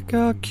 let's check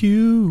our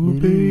cue,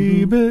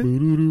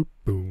 baby.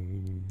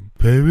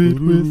 Pair it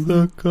with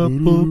a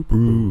couple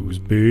brews,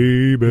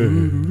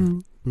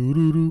 baby.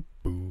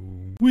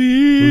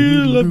 We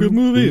love good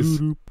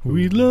movies.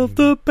 We love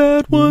the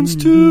bad ones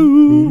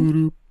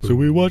too. So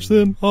we watch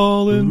them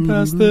all and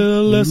pass their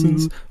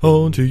lessons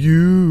on to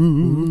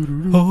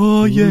you.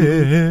 Oh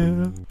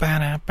yeah.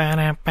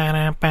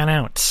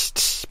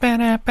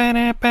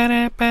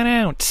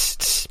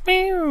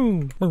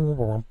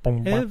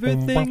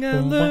 Everything I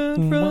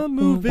learned from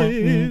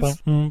movies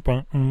helps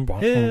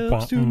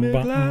to make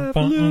life a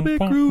little bit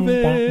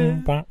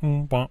groovy.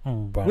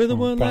 Whether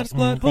one last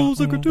plot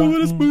holes or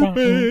gratuitous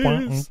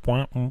movies,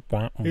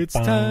 it's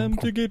time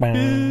to get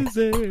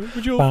busy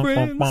with your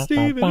friend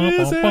Steve and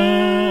Izzy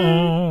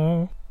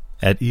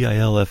at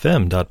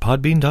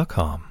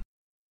eilfm.podbean.com.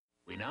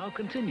 We now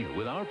continue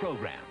with our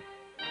program.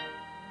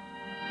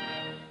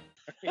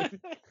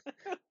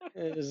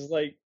 It's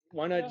like,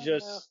 why not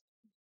just,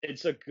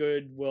 it's a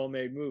good,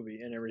 well-made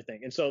movie and everything.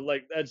 And so,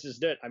 like, that's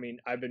just it. I mean,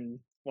 I've been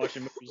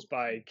watching movies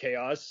by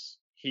Chaos.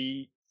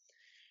 He's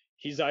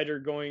either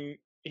going,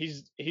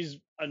 he's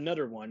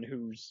another one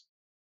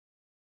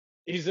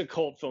he's a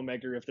cult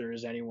filmmaker if there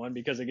is anyone,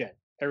 because again,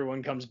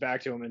 everyone comes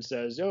back to him and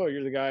says, oh,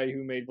 you're the guy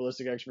who made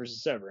Ballistic X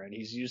vs. Sever. And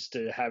he's used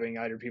to having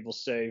either people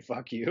say,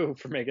 fuck you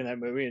for making that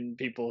movie, and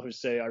people who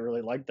say, I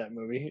really like that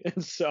movie.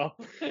 And so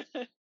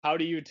how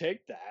do you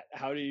take that?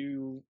 How do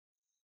you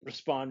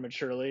respond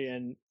maturely?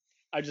 And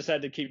I just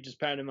had to keep just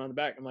patting him on the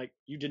back. I'm like,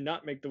 you did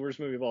not make the worst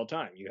movie of all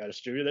time. You had a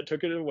studio that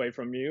took it away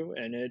from you,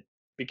 and it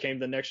became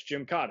the next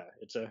Jim Cotta.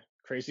 It's a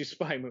crazy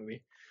spy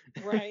movie.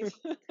 Right.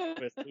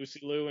 With Lucy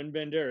Liu and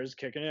Banderas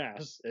kicking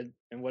ass.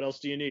 And what else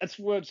do you need? That's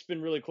what's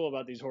been really cool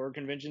about these horror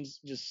conventions,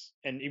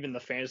 and even the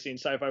fantasy and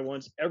sci-fi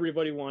ones.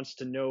 Everybody wants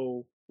to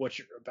know what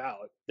you're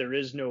about. There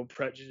is no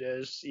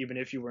prejudice, even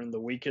if you were in the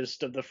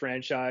weakest of the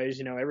franchise.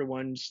 You know,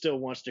 everyone still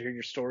wants to hear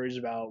your stories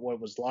about what it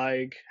was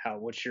like,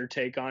 what's your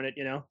take on it,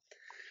 you know?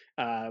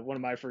 One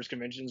of my first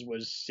conventions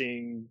was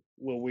seeing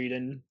Will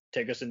Wheaton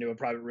take us into a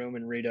private room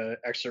and read an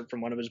excerpt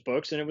from one of his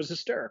books, and it was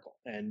hysterical.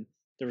 And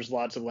there was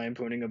lots of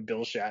lampooning of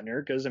Bill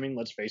Shatner because, I mean,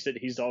 let's face it,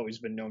 he's always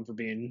been known for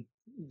being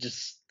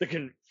just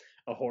a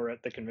whore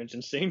at the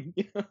convention scene.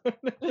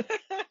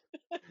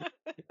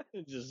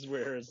 Just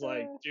where it's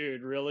like,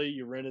 dude, really?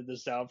 You rented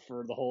this out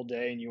for the whole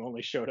day and you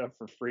only showed up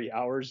for 3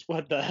 hours?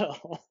 What the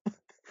hell?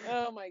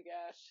 Oh my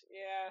gosh,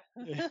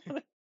 yeah.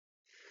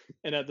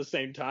 And at the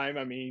same time,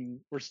 I mean,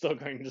 we're still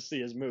going to see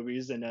his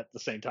movies and at the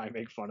same time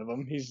make fun of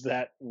him. He's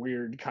that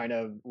weird kind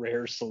of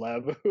rare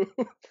celeb who,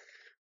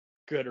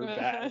 good or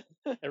bad,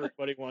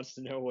 everybody wants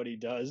to know what he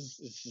does.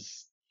 It's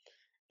just,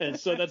 and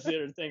so that's the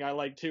other thing I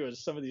like too,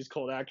 is some of these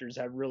cult actors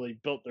have really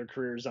built their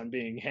careers on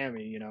being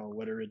hammy, you know,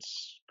 whether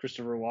it's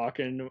Christopher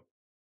Walken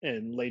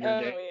in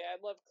later days. Oh yeah, I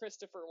love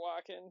Christopher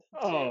Walken.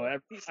 Oh,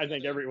 I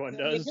think everyone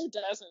does. Who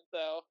doesn't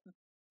though?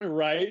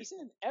 Right? He's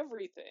in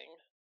everything.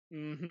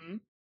 Mm-hmm.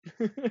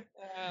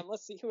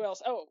 Let's see who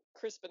else. Oh,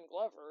 Crispin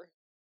Glover.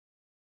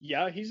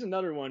 Yeah, he's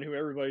another one who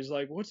everybody's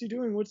like, what's he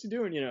doing? What's he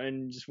doing? You know,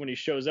 and just when he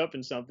shows up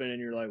in something and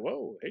you're like,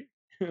 whoa, hey,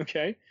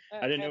 okay.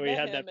 I didn't know he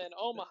had that. I met him in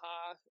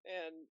Omaha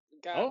and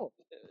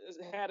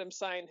had him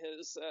sign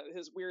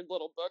his weird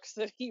little books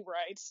that he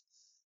writes.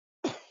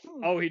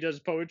 Oh, he does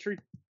poetry?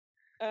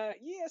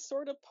 Yeah,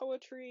 sort of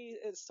poetry.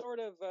 It's sort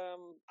of.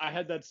 I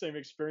had that same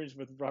experience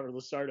with Robert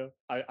Lusardo.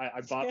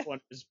 I bought one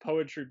of his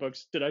poetry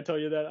books. Did I tell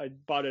you that? I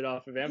bought it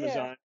off of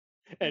Amazon.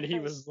 Yeah. And he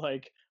was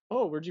like,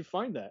 oh, where'd you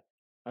find that?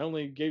 I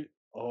only gave...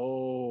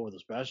 Oh,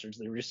 those bastards,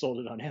 they resold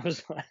it on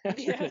Amazon.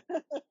 Yeah.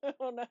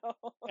 Oh, no.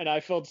 And I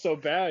felt so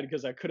bad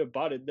because I could have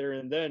bought it there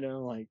and then. And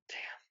I'm like,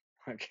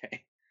 damn,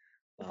 okay.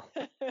 Well.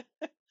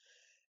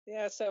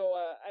 Yeah, so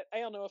I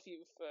don't know if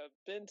you've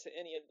been to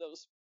any of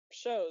those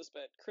shows,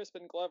 but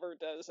Crispin Glover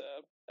does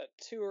a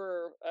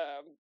tour.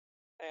 I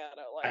don't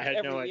know, like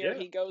every year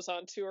he goes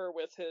on tour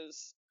with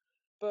his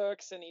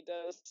books, and he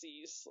does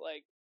these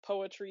like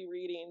poetry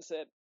readings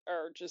that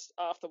are just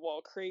off the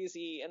wall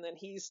crazy, and then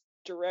he's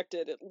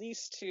directed at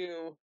least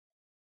 2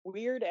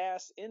 weird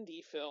ass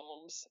indie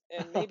films,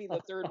 and maybe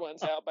the third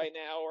one's out by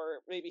now, or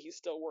maybe he's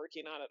still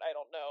working on it. I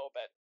don't know,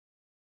 but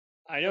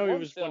I know he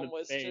was film one of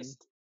was the main.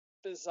 Just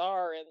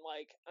bizarre and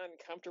like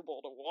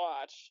uncomfortable to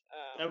watch.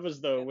 That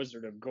was the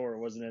Wizard of Gore,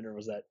 wasn't it, or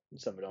was that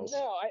something else?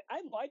 No,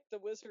 I like the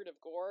Wizard of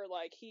Gore.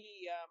 Like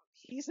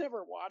he's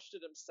never watched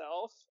it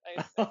himself.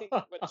 I think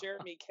when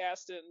Jeremy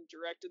Kasdan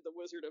directed the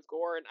Wizard of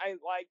Gore, and I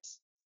liked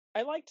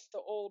I liked the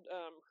old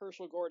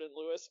Herschel Gordon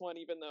Lewis one,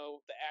 even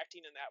though the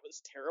acting in that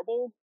was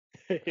terrible.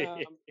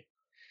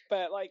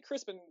 But like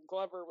Crispin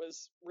Glover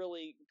was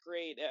really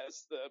great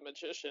as the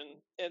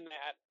magician in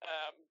that.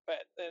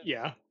 But then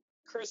Yeah.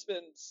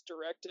 Crispin's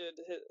directed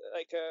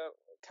like a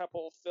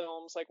couple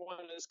films. Like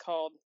one is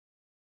called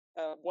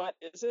What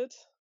Is It?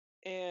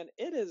 And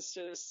it is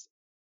just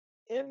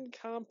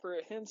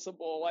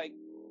incomprehensible. Like,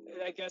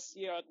 I guess,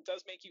 it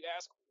does make you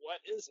ask, what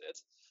is it?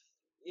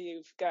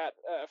 You've got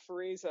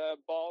Fariza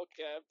Balk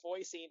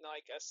voicing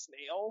like a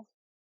snail.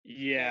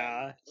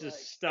 Yeah,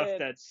 just stuff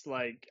that's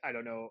like, I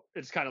don't know,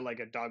 it's kind of like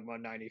a Dogma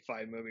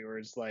 95 movie where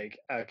it's like,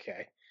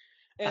 okay.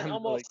 And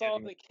almost all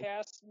the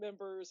cast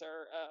members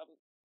are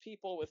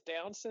people with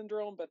Down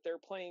syndrome, but they're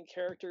playing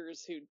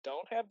characters who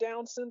don't have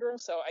Down syndrome.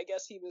 So I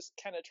guess he was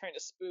kind of trying to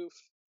spoof,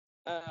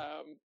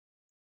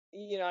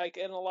 like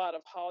in a lot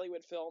of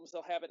Hollywood films,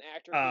 they'll have an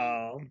actor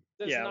who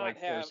does not like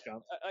have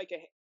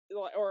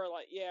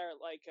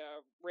like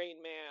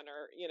Rain Man,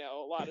 or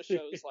a lot of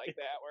shows like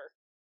that where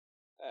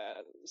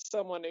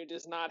someone who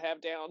does not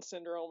have Down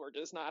syndrome or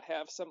does not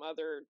have some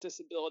other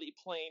disability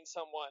playing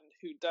someone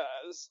who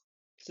does.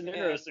 It's an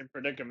interesting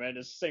predicament.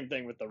 It's the same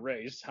thing with the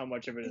race. How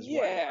much of it is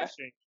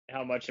whitewashing?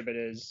 How much of it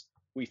is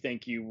we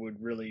think you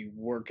would really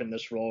work in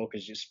this role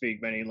because you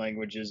speak many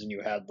languages and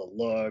you have the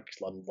look,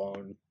 let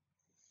alone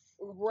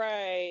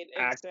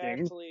acting.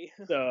 Exactly.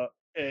 So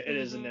it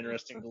is an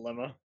interesting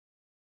dilemma.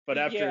 But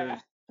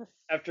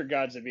after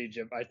Gods of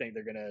Egypt, I think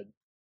they're gonna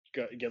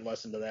get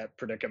less into that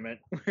predicament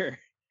where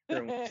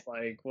everyone's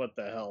like, "What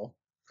the hell?"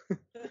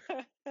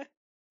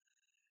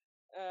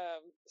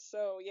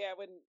 So yeah,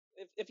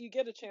 if you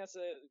get a chance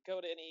to go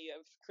to any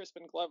of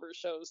Crispin Glover's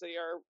shows, they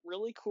are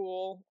really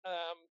cool.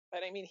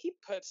 But I mean, he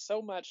puts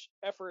so much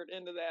effort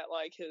into that.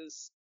 Like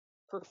his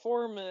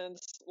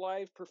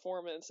live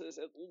performance is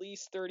at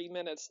least 30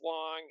 minutes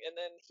long, and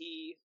then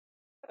he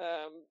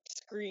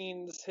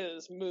screens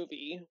his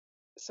movie,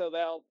 so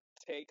that'll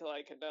take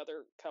like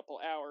another couple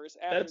hours.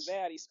 After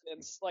that, he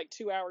spends like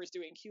 2 hours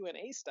doing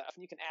Q&A stuff,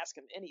 and you can ask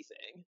him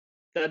anything.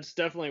 That's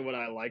definitely what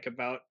I like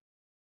about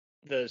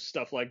the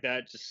stuff like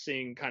that, just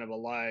seeing kind of a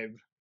live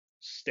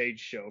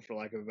stage show, for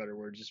lack of a better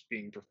word, just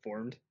being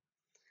performed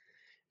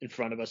in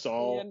front of us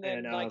all. And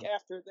then like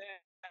after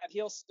that,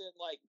 he'll spend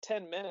like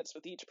 10 minutes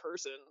with each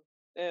person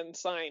and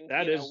sign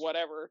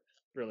whatever.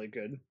 Really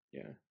good.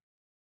 Yeah.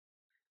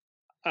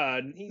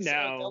 He's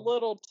now like a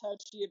little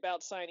touchy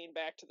about signing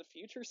Back to the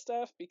Future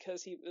stuff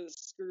because he was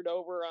screwed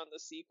over on the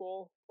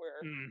sequel.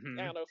 Where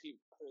I don't know if you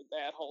heard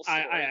that whole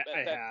story. I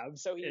have.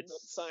 So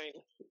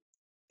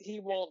he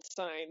won't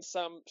sign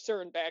some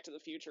certain Back to the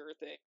Future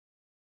thing.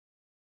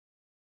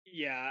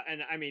 Yeah,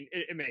 and I mean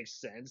it makes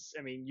sense.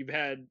 I mean, you've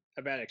had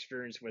a bad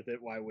experience with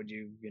it. Why would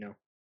you?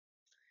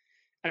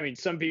 I mean,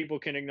 some people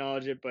can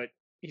acknowledge it, but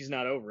he's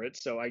not over it,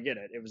 so I get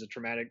it. It was a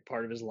traumatic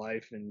part of his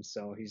life, and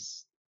so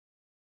he's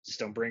just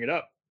don't bring it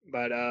up.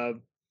 But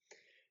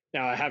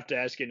now I have to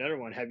ask you another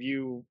one. Have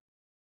you,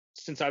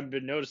 since I've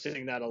been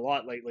noticing that a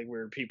lot lately,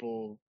 where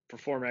people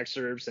perform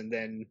excerpts and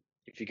then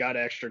if you got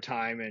extra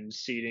time and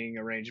seating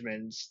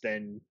arrangements,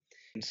 then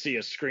see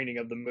a screening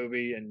of the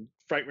movie, and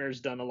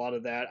Frightmare's done a lot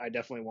of that. I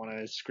definitely want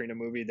to screen a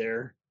movie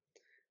there.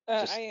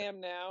 I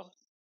am now.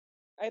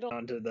 I don't.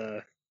 Onto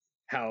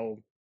how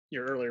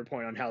your earlier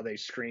point on how they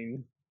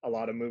screen a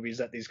lot of movies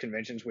at these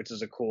conventions, which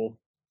is a cool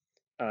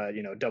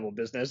double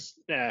business.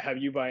 Have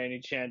you by any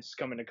chance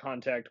come into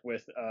contact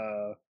with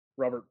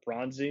Robert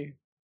Bronzy?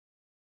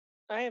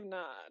 I have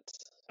not.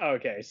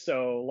 Okay,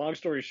 so long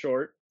story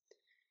short,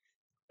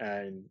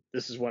 and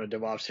this is one of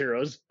DeVoff's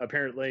heroes,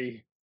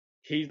 apparently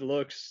he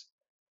looks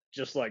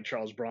just like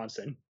Charles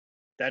Bronson.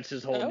 That's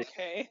his whole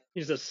name.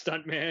 He's a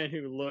stuntman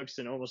who looks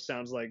and almost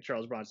sounds like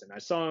Charles Bronson. I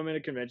saw him at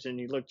a convention.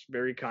 He looked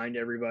very kind to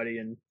everybody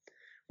and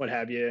what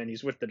have you, and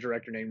he's with the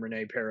director named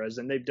Rene Perez,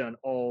 and they've done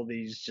all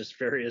these just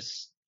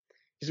various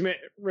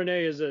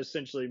Rene has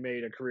essentially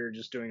made a career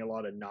just doing a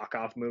lot of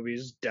knockoff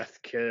movies. Death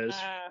Kiss,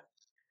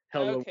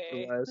 Hello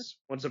West,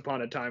 Once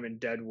Upon a Time in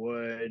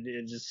Deadwood.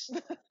 It just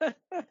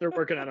they're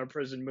working on a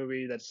prison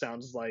movie that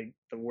sounds like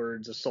the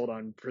words Assault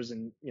on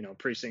Prison,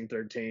 Precinct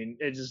 13.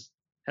 It just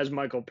has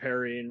Michael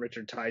Perry and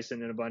Richard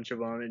Tyson and a bunch of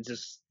them. It's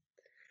just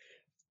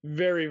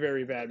very,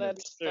 very bad.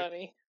 That's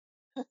funny.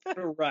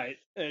 Right.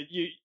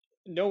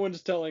 No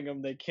one's telling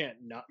them they can't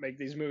not make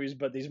these movies,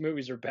 but these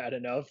movies are bad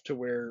enough to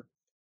where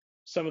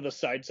some of the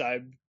side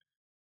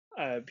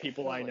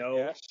people I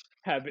know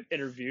have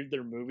interviewed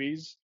their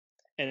movies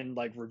and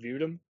like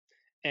reviewed them,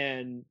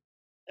 and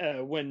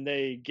when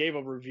they gave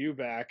a review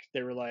back,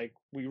 they were like,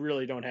 "We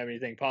really don't have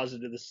anything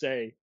positive to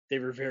say." They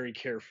were very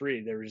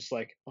carefree. They were just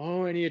like,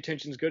 "Oh, any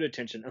attention's good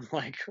attention." I'm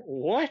like,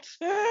 "What?"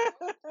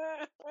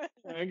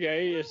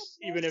 Okay,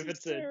 even if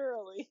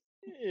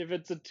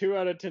it's a 2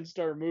 out of 10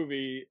 star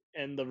movie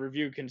and the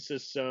review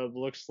consists of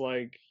looks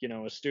like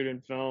a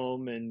student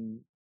film and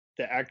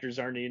the actors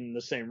aren't even in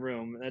the same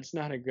room, that's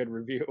not a good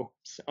review.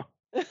 So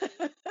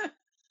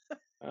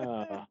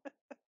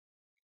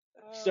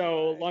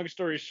So, long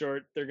story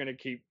short, they're going to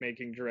keep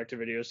making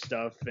direct-to-video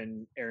stuff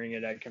and airing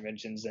it at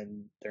conventions,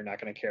 and they're not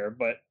going to care.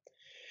 But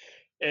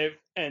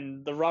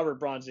and the Robert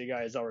Bronzi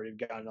guy has already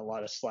gotten a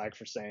lot of slack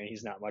for saying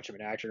he's not much of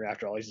an actor.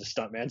 After all, he's a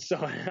stuntman. So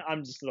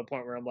I'm just to the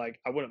point where I'm like,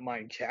 I wouldn't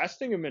mind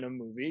casting him in a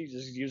movie,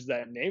 just use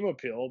that name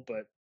appeal,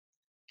 but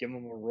give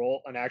him a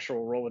role, an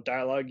actual role with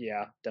dialogue.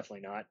 Yeah,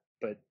 definitely not.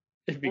 But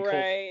it'd be cool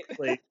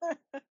to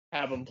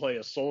have him play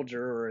a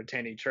soldier or a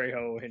Danny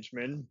Trejo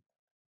henchman.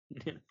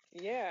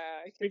 Yeah,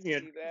 I can see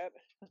that.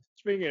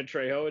 Speaking of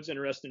Trejo, it's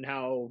interesting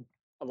how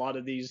a lot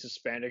of these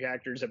Hispanic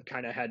actors have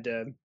kind of had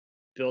to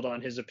build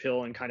on his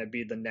appeal and kind of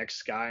be the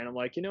next guy. And I'm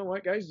like, you know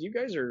what, guys, you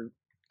guys are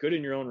good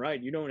in your own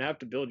right. You don't have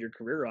to build your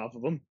career off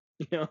of them.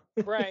 You know?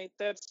 Right,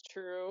 that's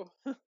true.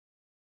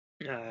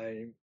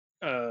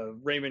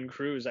 Raymond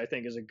Cruz, I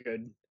think, is a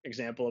good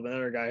example of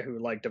another guy who,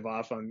 like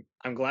DeVoff,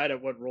 I'm glad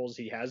at what roles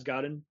he has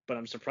gotten, but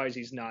I'm surprised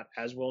he's not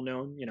as well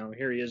known. You know,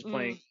 here he is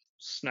playing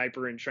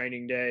Sniper in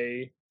Training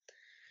Day,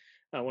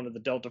 one of the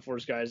Delta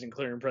Force guys in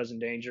Clear and Present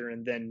Danger,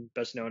 and then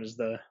best known as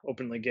the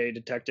openly gay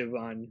detective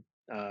on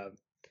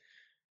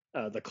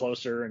The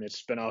Closer and its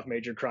spin-off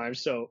Major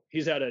Crimes. So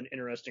he's had an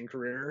interesting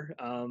career.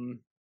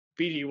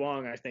 B.D.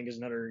 Wong, I think, is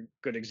another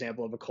good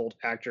example of a cult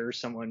actor,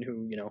 someone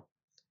who, you know,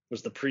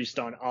 was the priest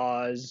on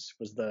Oz,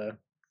 was the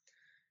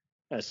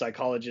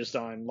psychologist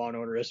on Law &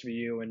 Order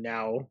SVU, and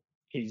now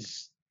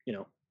he's, you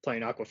know,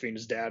 playing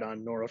Awkwafina's dad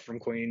on Nora from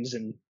Queens,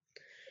 and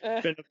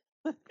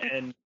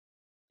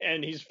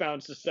and he's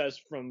found success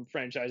from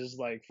franchises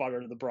like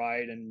Father of the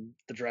Bride and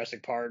the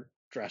Jurassic Park,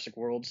 Jurassic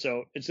World.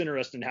 So it's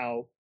interesting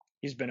how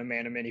he's been a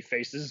man of many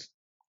faces,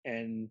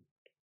 and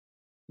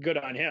good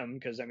on him,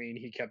 because I mean,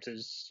 he kept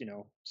his, you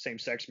know,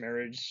 same-sex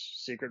marriage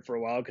secret for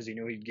a while because he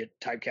knew he'd get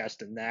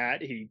typecast in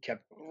that. He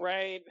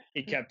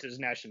kept his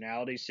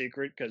nationality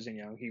secret because, you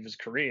know, he was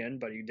Korean,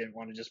 but he didn't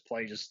want to just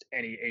play just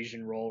any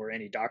Asian role or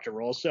any doctor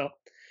role. So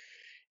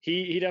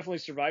he definitely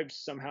survived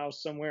somehow,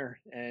 somewhere.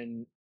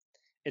 And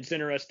it's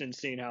interesting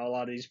seeing how a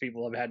lot of these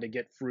people have had to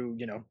get through,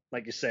 you know,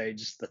 like you say,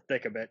 just the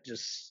thick of it,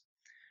 just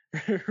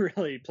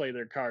really play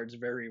their cards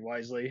very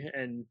wisely.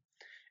 And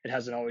it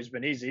hasn't always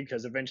been easy,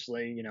 because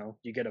eventually, you know,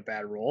 you get a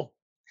bad role.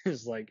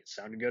 It's like, it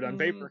sounded good on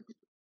paper.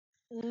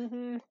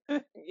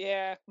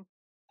 Yeah.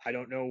 I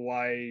don't know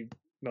why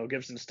Mel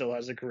Gibson still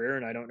has a career,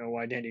 and I don't know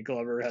why Danny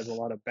Glover has a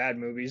lot of bad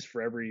movies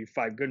for every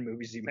 5 good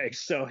movies he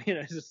makes. So, you know,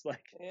 it's just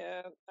like...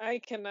 Yeah, I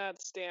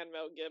cannot stand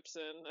Mel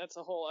Gibson. That's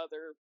a whole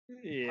other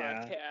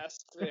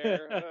podcast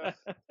there.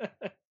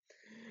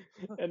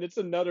 And it's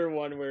another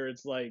one where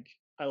it's like,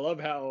 I love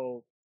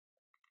how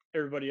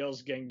everybody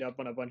else ganged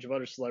up on a bunch of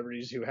other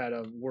celebrities who had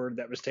a word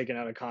that was taken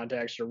out of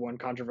context or one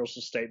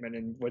controversial statement,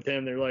 and with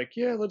him they're like,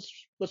 yeah,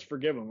 let's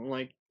forgive him. I'm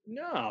like,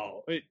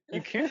 no,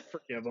 you can't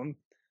forgive him.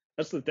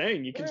 That's the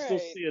thing. You can still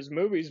see his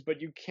movies,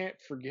 but you can't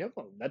forgive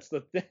him. That's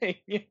the thing.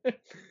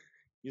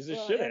 He's a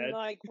shithead. And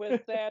like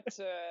with that,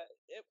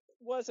 it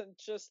wasn't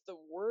just the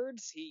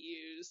words he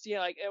used. Yeah,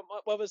 like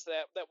what was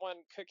that one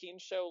cooking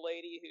show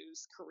lady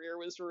whose career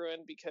was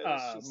ruined because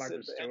she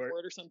said the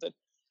N-word or something?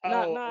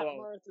 Not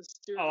Martha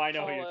Stewart. Oh, I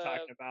know who you're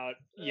talking about.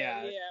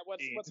 Yeah.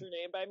 What's her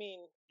name? But I mean,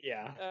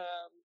 yeah.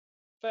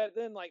 But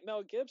then like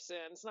Mel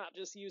Gibson's not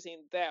just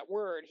using that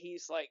word.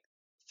 He's like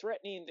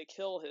threatening to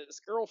kill his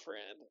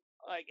girlfriend,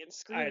 like, and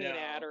screaming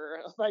at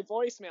her by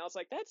voicemail. It's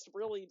like, that's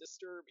really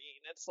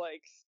disturbing. It's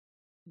like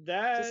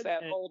just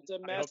that whole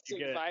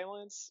domestic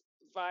violence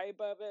vibe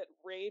of it,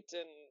 rape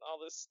and all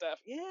this stuff.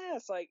 Yeah,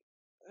 it's like,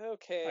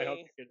 okay. I hope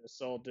you get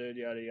assaulted,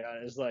 yada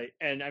yada. It's like,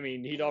 and I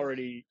mean, he'd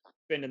already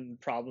been in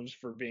problems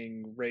for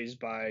being raised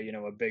by, you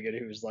know, a bigot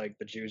who's like,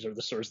 the Jews are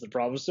the source of the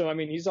problem. So I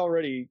mean, he's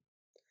already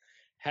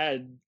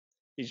had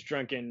these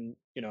drunken,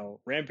 you know,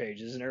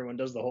 rampages, and everyone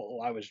does the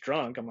whole, I was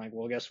drunk. I'm like,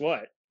 well, guess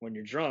what? When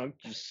you're drunk,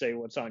 just say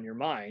what's on your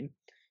mind.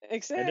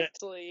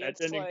 Exactly. That it's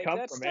didn't like come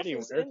that from stuff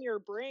anywhere. is in your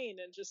brain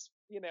and just,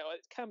 you know,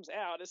 it comes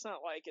out. It's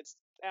not like it's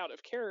out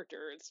of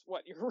character. It's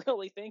what you're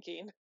really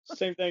thinking.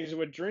 Same things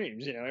with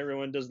dreams. You know,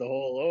 everyone does the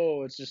whole,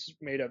 oh, it's just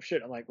made up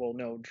shit. I'm like, well,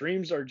 no,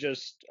 dreams are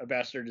just a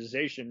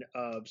bastardization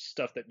of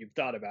stuff that you've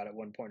thought about at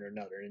one point or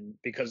another. And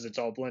because it's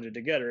all blended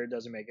together, it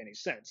doesn't make any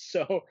sense.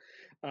 So,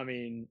 I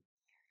mean,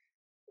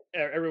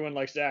 everyone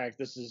likes to act,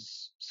 this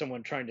is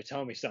someone trying to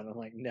tell me something. I'm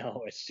like,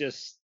 no, it's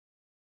just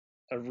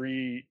a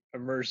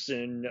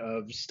re-immersion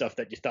of stuff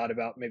that you thought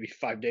about maybe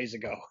 5 days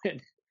ago,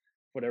 and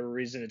whatever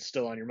reason it's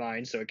still on your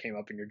mind, so it came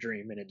up in your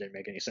dream and it didn't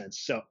make any sense.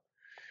 So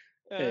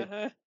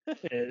it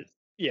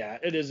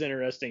is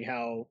interesting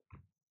how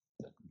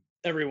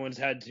everyone's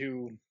had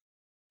to,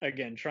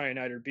 again, try and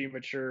either be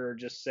mature or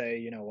just say,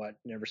 you know what,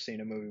 never seen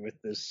a movie with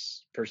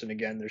this person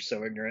again, they're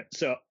so ignorant.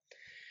 So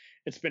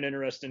it's been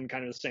interesting,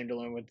 kind of the same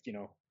dilemma with, you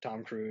know,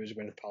 Tom Cruise,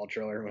 Gwyneth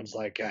Paltrow. Everyone's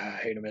like, I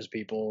hate them as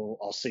people.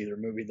 I'll see their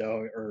movie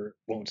though, or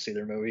won't see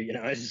their movie. You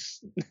know,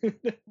 it's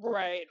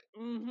right.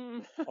 Mm-hmm.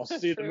 I'll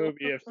see the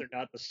movie if they're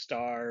not the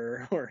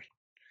star. Or,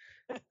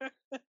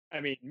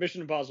 I mean,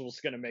 Mission Impossible is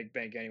going to make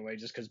bank anyway,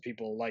 just because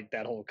people like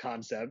that whole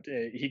concept.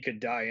 He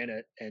could die in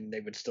it, and they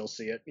would still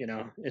see it. You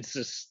know, it's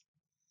just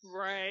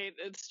right.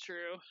 It's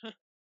true.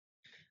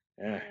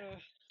 Yeah.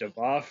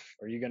 DeBoff,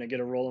 are you going to get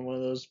a role in one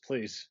of those?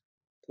 Please.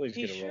 Please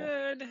He get a role.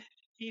 should.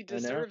 He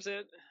deserves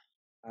it.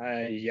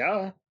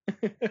 Yeah.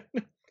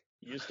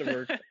 He used to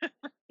work.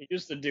 He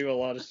used to do a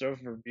lot of stuff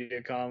for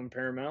Viacom and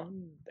Paramount.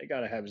 They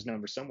got to have his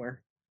number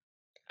somewhere.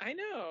 I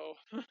know.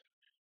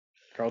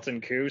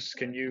 Carlton Cuse,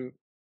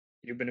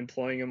 you've been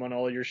employing him on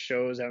all your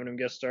shows, having him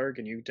guest star.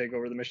 Can you take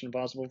over the Mission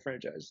Impossible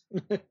franchise?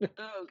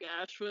 Oh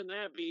gosh, wouldn't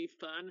that be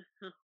fun?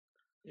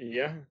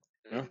 Yeah.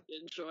 I'd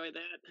enjoy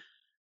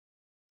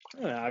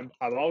that.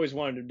 I've always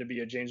wanted him to be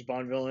a James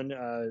Bond villain,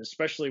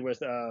 especially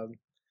with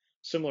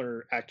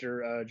similar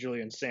actor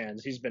Julian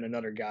Sands. He's been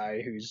another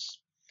guy who's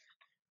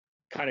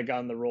kind of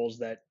gotten the roles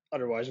that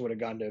otherwise would have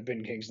gone to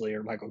Ben Kingsley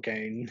or Michael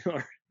Caine,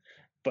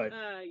 but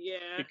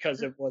yeah.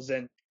 because it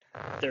wasn't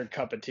their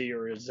cup of tea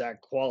or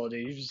exact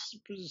quality,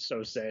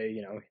 so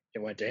say,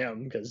 it went to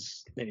him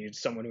because they needed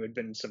someone who had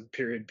been in some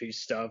period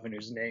piece stuff and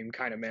whose name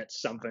kind of meant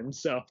something.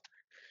 So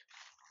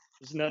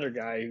there's another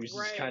guy who's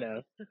just kind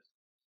of,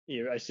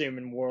 I see him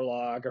in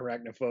Warlock,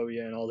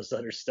 Arachnophobia, and all this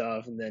other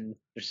stuff, and then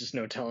there's just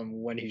no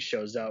telling when he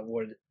shows up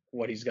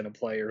what he's gonna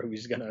play or who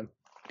he's gonna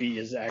be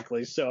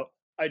exactly. So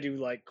I do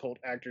like cult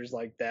actors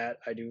like that.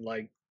 I do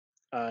like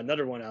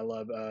another one I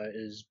love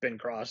is Ben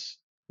Cross,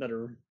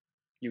 another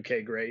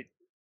UK great,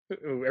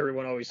 who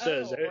everyone always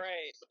says. Oh,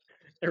 right.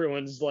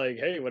 Everyone's like,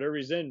 hey, whatever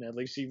he's in, at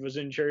least he was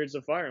in Chariots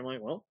of Fire. I'm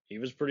like, well, he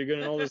was pretty good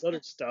in all this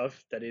other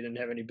stuff that he didn't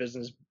have any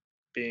business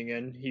being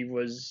in.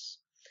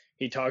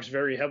 He talks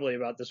very heavily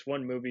about this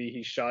one movie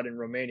he shot in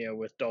Romania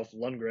with Dolph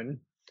Lundgren,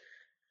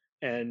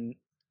 and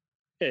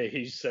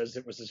he says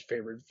it was his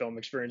favorite film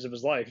experience of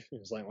his life. He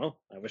was like, well,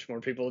 I wish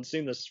more people had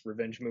seen this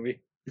revenge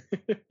movie.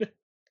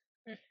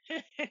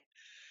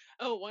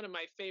 Oh, one of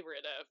my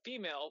favorite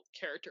female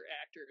character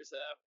actors,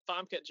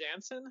 Famke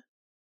Janssen.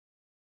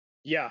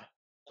 Yeah,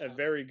 a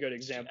very good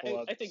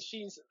example I think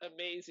she's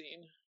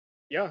amazing.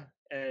 Yeah,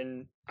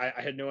 and I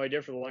had no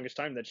idea for the longest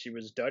time that she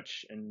was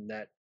Dutch, and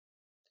that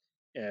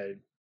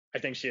I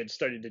think she had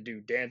studied to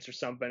do dance or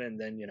something, and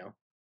then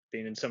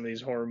being in some of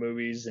these horror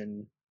movies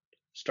and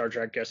Star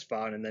Trek guest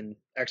spot, and then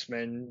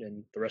X-Men,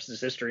 and the rest is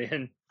history.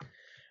 And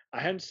I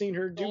hadn't seen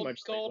her do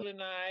much.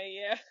 GoldenEye,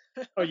 yeah.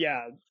 Oh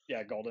yeah,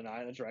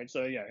 GoldenEye. That's right.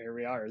 So yeah, here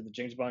we are, the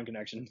James Bond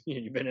connection.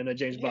 You've been in a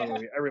James Bond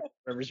movie. Everyone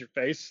remembers your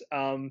face.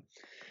 And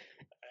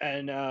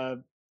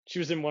she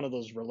was in one of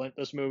those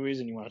Relentless movies,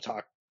 and you want to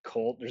talk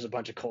cult? There's a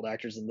bunch of cult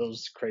actors in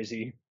those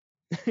crazy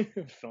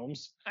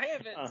films. I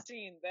haven't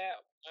seen that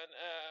one.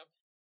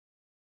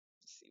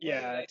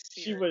 Yeah,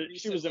 she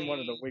was in one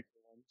of the weaker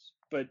ones.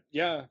 But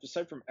yeah,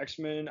 aside from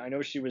X-Men, I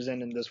know she was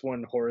in this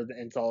one horror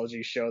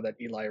anthology show that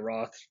Eli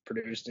Roth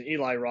produced. And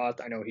Eli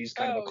Roth, I know he's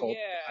kind of a cult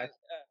guy.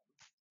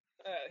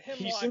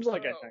 He seems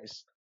like a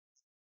nice.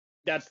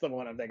 That's the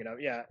one I'm thinking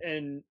of. Yeah,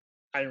 and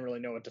I didn't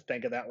really know what to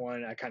think of that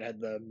one. I kind of had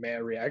the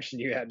mad reaction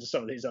you had to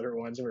some of these other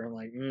ones where I'm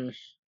like,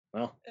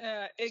 well.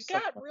 It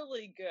got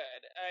really good.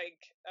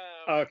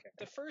 Okay.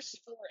 The first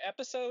 4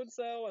 episodes,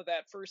 though, of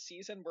that first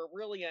season were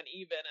really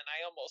uneven, and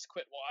I almost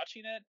quit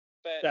watching it.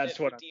 But that's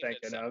what I'm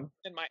thinking of.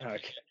 In my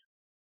opinion.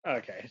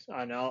 Okay.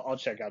 I'll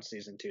check out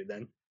season 2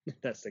 then. If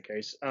that's the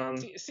case.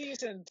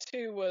 Season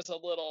 2 was a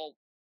little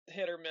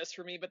hit or miss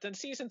for me, but then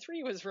season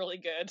 3 was really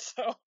good.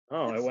 So.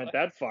 Oh, it went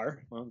that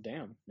far. Well,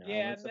 damn. No,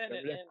 yeah, and then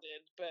it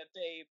ended, but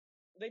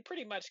they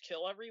pretty much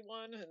kill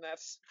everyone, and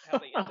that's how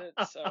they ended.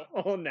 So.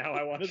 Oh, now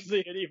I want to see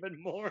it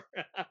even more.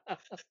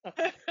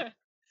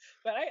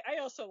 But I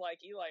also like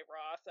Eli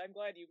Roth. I'm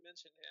glad you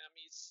mentioned him.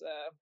 He's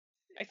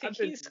I think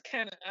he's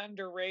kind of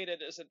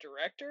underrated as a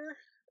director.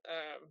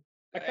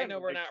 I know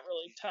we're not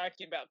really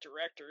talking about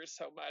directors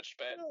so much,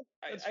 but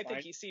I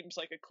think he seems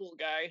like a cool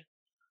guy.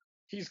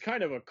 He's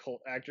kind of a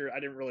cult actor. I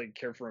didn't really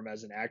care for him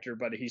as an actor,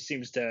 but he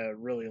seems to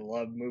really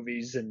love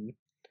movies and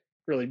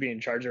really be in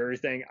charge of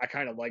everything. I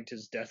kind of liked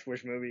his Death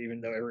Wish movie, even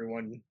though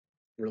everyone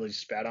really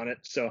spat on it.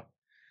 So,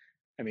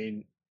 I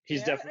mean,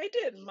 he's definitely.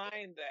 I didn't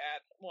mind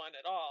that one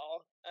at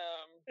all.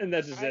 And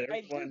that's just it.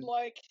 I did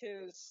like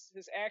his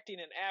acting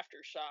in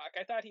Aftershock.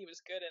 I thought he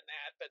was good in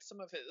that, but some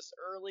of his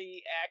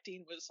early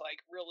acting was like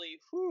really,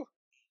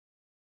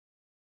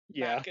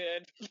 not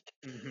good.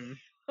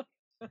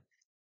 Mm-hmm.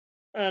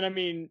 And I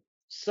mean,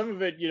 some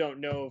of it you don't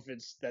know if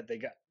it's that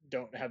they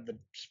don't have the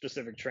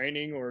specific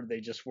training or they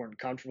just weren't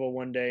comfortable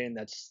one day and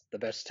that's the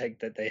best take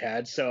that they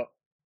had. So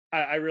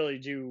I really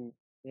do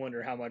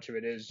wonder how much of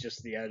it is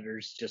just the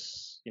editors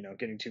just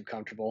getting too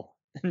comfortable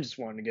and just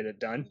wanting to get it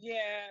done.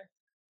 Yeah.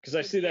 Because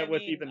I see that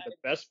with even the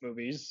best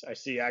movies. I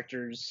see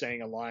actors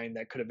saying a line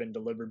that could have been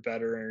delivered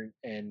better,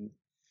 and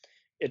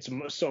it's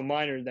so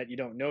minor that you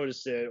don't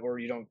notice it or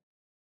you don't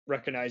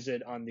recognize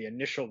it on the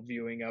initial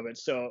viewing of it.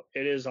 So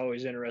it is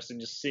always interesting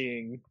just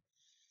seeing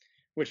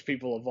which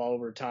people evolve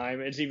over time.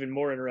 It's even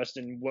more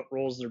interesting what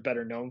roles they're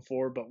better known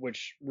for, but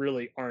which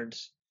really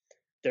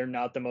they're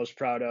not the most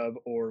proud of,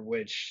 or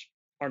which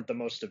aren't the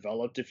most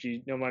developed, if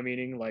you know my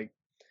meaning. Like,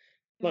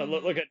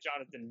 look at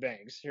Jonathan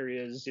Banks. Here he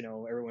is,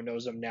 everyone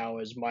knows him now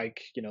as Mike,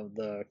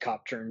 the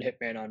cop turned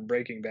hitman on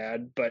Breaking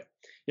Bad. But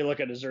you look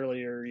at his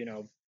earlier,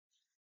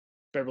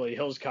 Beverly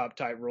Hills Cop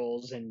type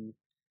roles, and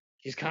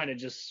he's kind of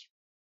just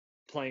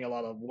playing a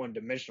lot of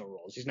one-dimensional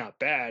roles. He's not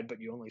bad, but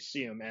you only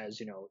see him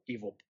as,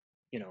 evil,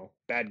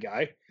 bad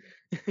guy.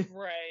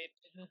 Right.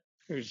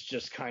 Who's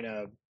just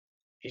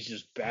he's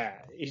just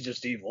bad. He's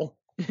just evil,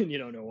 and you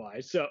don't know why.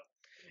 So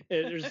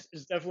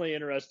it's definitely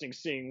interesting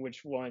seeing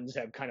which ones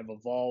have kind of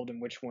evolved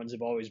and which ones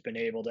have always been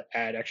able to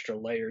add extra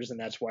layers, and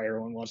that's why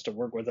everyone wants to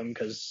work with them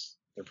because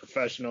they're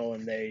professional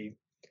and they.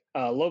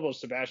 Lobo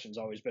Sebastian's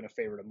always been a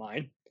favorite of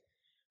mine.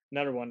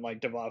 Another one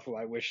like Davafu,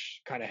 I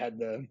wish kind of had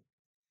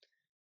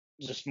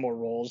just more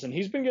roles, and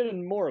he's been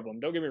getting more of them.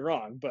 Don't get me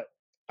wrong, but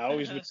I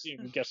always would see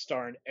him guest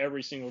star in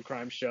every single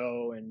crime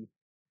show, and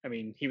I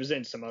mean, he was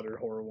in some other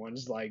horror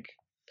ones like,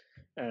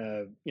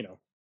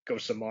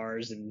 Ghosts of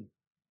Mars and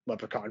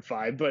Leprechaun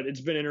 5. But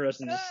it's been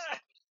interesting.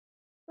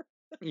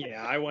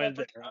 Yeah, I went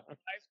there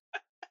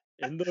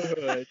in the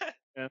hood.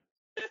 Yeah.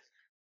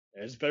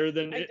 It's better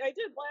than. I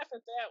did laugh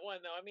at that one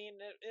though. I mean,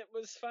 it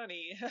was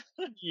funny.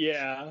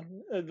 Yeah,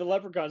 the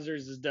Leprechaun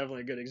series is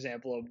definitely a good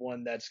example of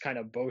one that's kind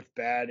of both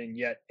bad and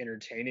yet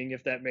entertaining,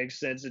 if that makes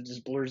sense. It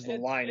just blurs the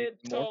line. It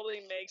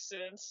totally makes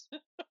sense.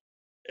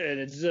 And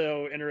it's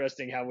so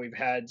interesting how we've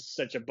had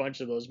such a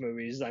bunch of those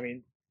movies. I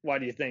mean, why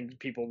do you think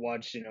people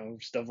watch,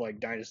 stuff like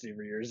Dynasty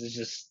for years?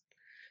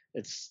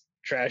 It's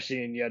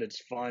trashy and yet it's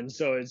fun.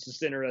 So it's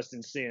just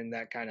interesting seeing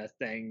that kind of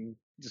thing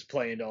just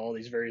play into all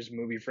these various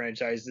movie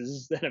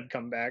franchises that have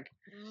come back.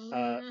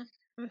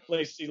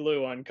 Lacey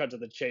Lou on Cut to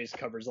the Chase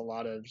covers a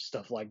lot of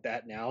stuff like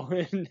that now.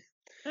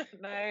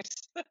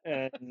 Nice.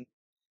 And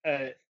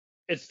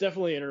it's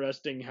definitely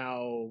interesting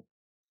how,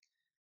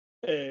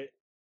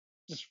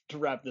 just to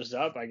wrap this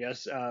up, I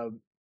guess,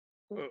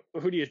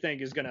 who do you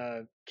think is going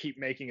to keep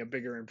making a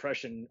bigger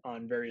impression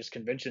on various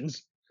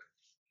conventions?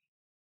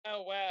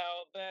 Oh,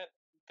 wow. That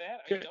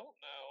I don't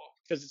know.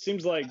 Because it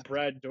seems like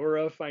Brad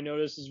Dourif, I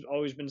noticed, has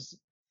always been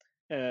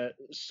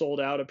sold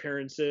out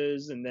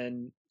appearances, and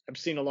then I've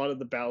seen a lot of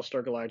the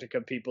Battlestar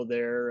Galactica people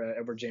there.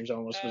 Edward James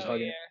almost was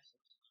hugging.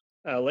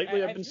 Yeah.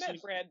 Lately, I've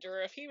met Brad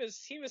Dourif. He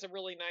was a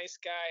really nice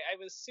guy.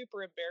 I was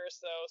super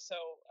embarrassed though. So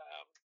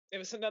it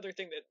was another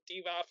thing that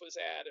Divoff was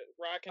at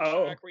Rock and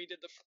Shock, where he did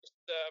the first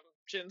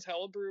Jens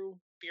Hellebrew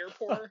beer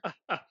pour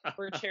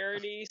for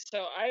charity.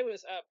 So I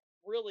was up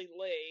really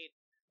late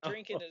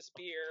drinking his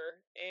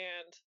beer,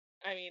 and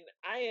I mean,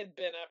 I had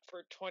been up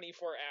for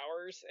 24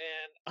 hours,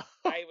 and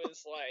I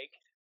was like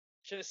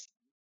just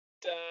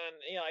done,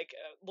 like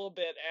a little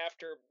bit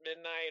after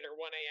midnight or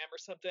 1 a.m. or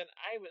something.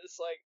 I was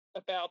like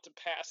about to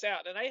pass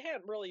out, and I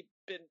hadn't really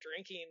been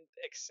drinking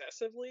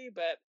excessively,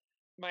 but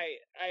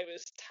I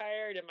was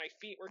tired and my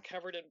feet were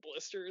covered in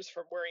blisters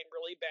from wearing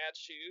really bad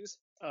shoes.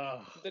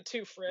 The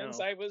two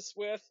friends I was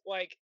with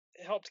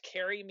helped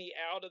carry me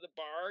out of the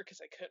bar because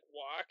I couldn't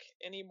walk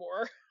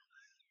anymore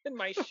in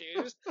my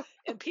shoes,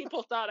 and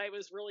people thought I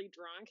was really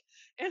drunk.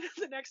 And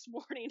the next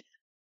morning,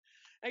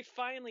 I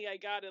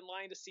got in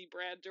line to see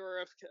Brad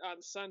Dourif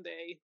on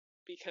Sunday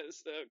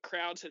because the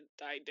crowds had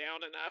died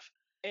down enough.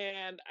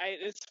 And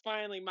it's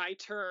finally my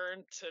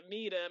turn to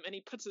meet him, and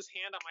he puts his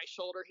hand on my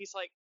shoulder. He's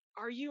like,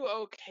 "Are you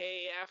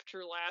okay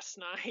after last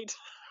night?"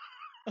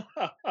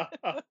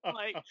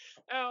 Like,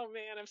 oh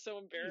man, I'm so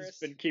embarrassed.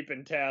 He's been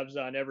keeping tabs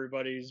on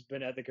everybody who's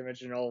been at the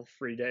convention all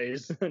 3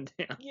 days.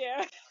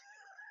 Yeah.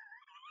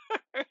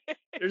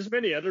 There's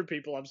many other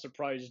people I'm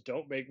surprised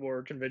don't make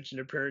more convention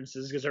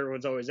appearances because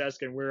everyone's always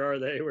asking, where are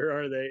they? Where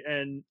are they?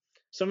 And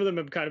some of them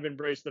have kind of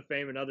embraced the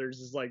fame, and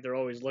others is like they're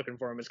always looking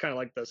for them. It's kind of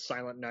like the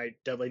Silent Night,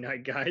 Deadly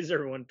Night guys.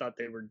 Everyone thought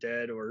they were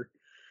dead or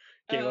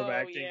gave up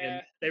acting,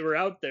 and they were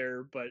out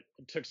there, but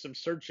it took some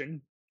searching.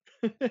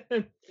 Yeah,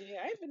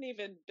 I haven't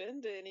even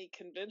been to any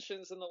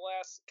conventions in the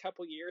last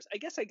couple years. I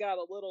guess I got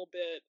a little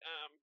bit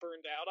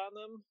burned out on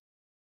them.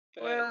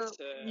 But, well,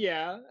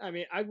 yeah. I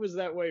mean, I was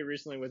that way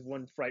recently with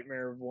one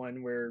Frightmare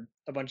one where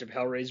a bunch of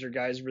Hellraiser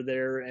guys were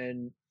there,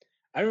 and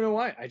I don't know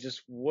why. I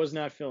just was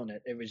not feeling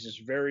it. It was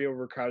just very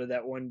overcrowded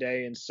that one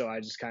day, and so I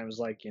just kind of was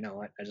like, you know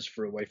what? I just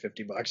threw away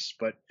 $50,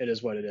 but it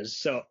is what it is.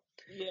 So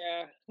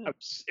yeah,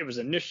 it was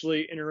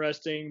initially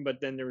interesting, but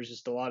then there was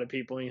just a lot of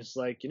people, and it's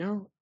like,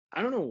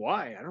 I don't know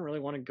why. I don't really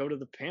want to go to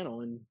the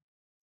panel, and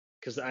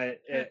because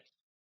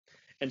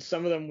and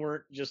some of them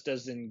weren't just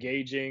as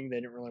engaging. They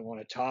didn't really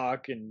want to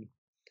talk, and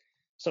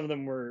some of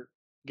them were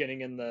getting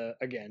in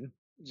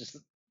just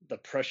the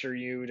pressure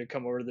you to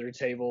come over to their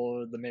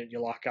table the minute you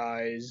lock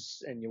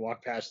eyes and you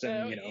walk past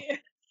them,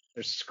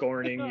 they're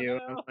scorning you.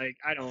 No. I'm like,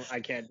 I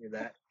can't do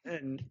that.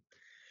 And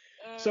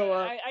so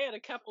I had a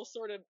couple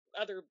sort of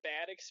other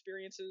bad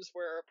experiences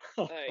where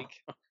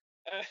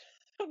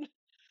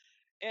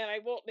and I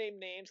won't name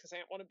names because I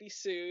don't want to be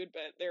sued,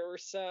 but there were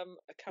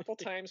a couple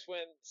times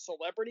when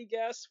celebrity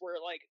guests were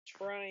like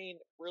trying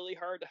really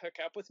hard to hook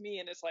up with me,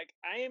 and it's like,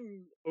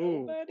 I'm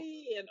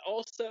nobody, and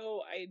also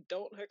I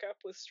don't hook up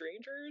with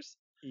strangers.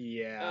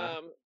 Yeah.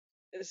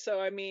 So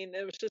I mean,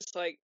 it was just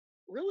like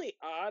really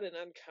odd and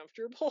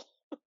uncomfortable.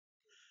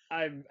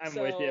 I'm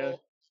with you.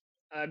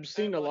 I've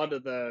seen a lot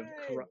of the.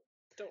 I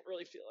don't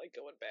really feel like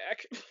going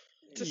back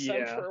to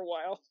some for a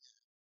while.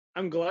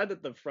 I'm glad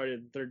that the Friday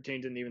the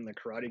 13th and even the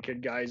Karate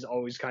Kid guys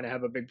always kind of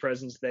have a big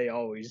presence. They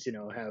always,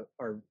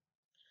 are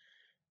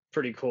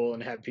pretty cool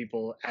and have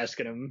people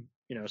asking them,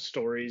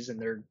 stories,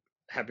 and they're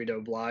happy to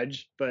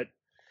oblige. But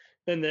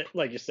then,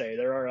 like you say,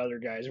 there are other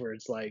guys where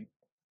it's like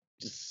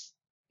just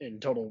in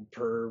total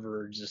perv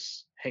or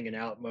just hanging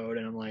out mode,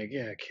 and I'm like,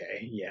 yeah,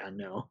 okay, yeah,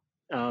 no.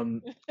 I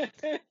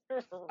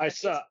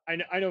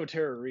know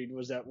Tara Reid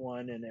was at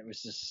one, and it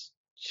was just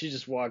she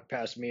just walked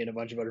past me and a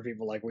bunch of other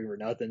people like we were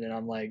nothing, and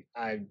I'm like,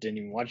 I didn't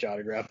even want your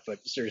autograph,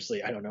 but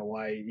seriously, I don't know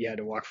why you had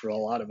to walk for a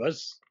lot of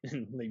us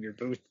and leave your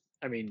booth.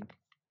 I mean,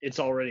 it's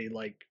already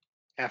like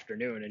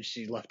afternoon, and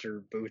she left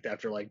her booth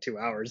after like 2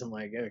 hours. I'm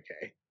like,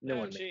 okay, no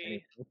one made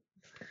anything.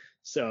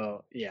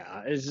 So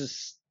yeah, it's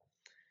just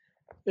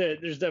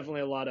there's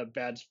definitely a lot of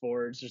bad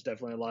sports. There's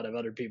definitely a lot of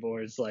other people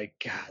where it's like,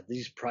 God,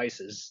 these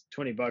prices,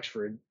 $20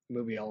 for a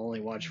movie I'll only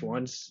watch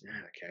once.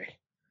 Okay,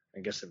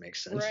 I guess it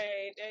makes sense.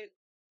 Right.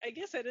 I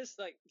guess that is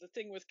like the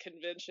thing with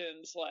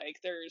conventions. Like,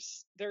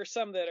 there's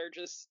some that are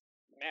just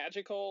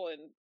magical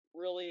and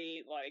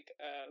really like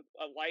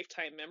a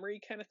lifetime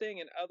memory kind of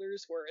thing, and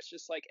others where it's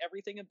just like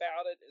everything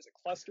about it is a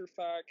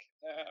clusterfuck.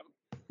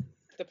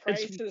 The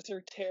prices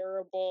are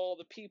terrible.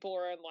 The people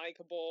are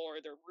unlikable,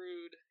 or they're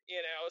rude.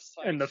 It's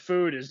like, and the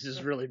food is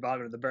just really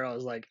bottom of the barrel.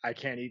 It's like, I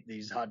can't eat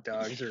these hot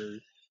dogs or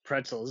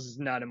pretzels. It's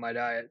not in my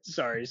diet.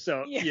 Sorry.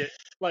 So yeah,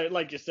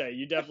 like you say,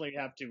 you definitely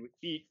have to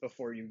eat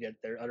before you get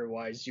there.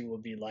 Otherwise, you will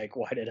be like,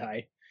 why did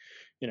I,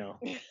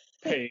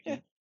 pay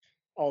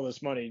all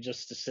this money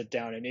just to sit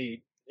down and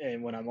eat?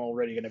 And when I'm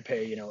already going to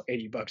pay,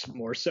 $80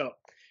 more. So,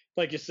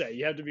 like you say,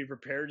 you have to be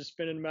prepared to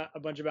spend a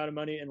bunch amount of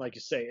money, and like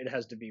you say, it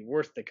has to be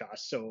worth the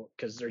cost. So,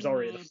 because there's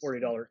already the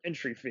 $40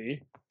 entry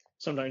fee,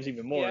 sometimes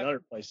even more in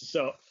other places.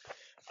 So,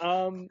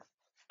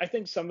 I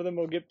think some of them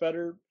will get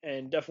better,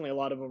 and definitely a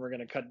lot of them are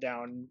going to cut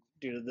down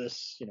due to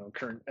this,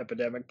 current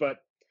epidemic. But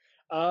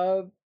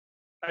I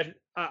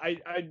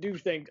do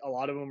think a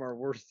lot of them are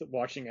worth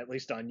watching, at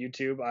least on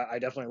YouTube. I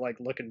definitely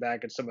like looking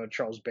back at some of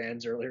Charles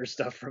Band's earlier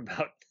stuff from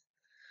about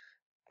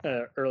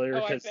earlier.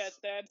 I bet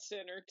that's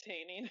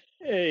entertaining.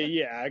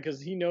 Yeah, because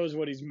he knows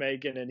what he's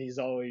making, and he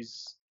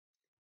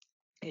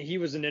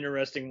was an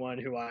interesting one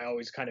who I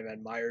always kind of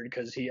admired,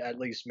 because he at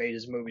least made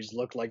his movies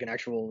look like an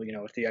actual,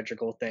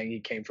 theatrical thing. He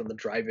came from the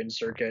drive-in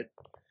circuit.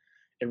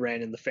 It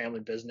ran in the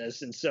family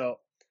business. And so,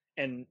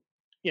 and,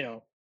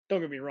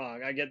 don't get me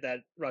wrong, I get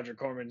that Roger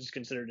Corman is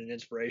considered an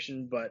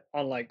inspiration, but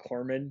unlike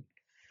Corman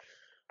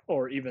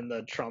or even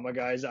the Trauma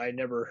guys, I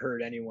never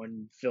heard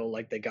anyone feel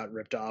like they got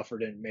ripped off or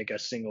didn't make a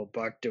single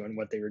buck doing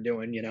what they were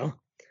doing,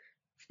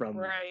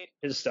 from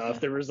his stuff.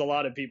 There was a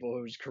lot of people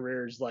whose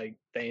careers, like,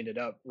 they ended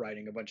up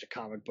writing a bunch of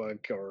comic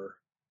book or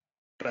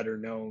better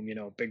known,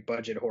 big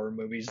budget horror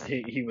movies.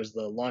 He was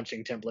the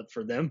launching template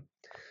for them.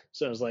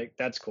 So I was like,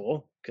 that's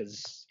cool,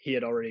 because he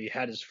had already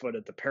had his foot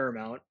at the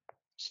Paramount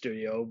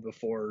studio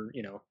before,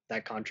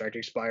 that contract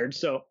expired.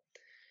 So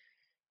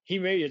he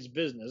made his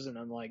business, and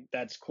I'm like,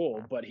 that's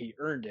cool, but he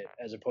earned it,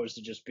 as opposed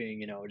to just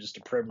being, just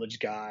a privileged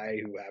guy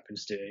who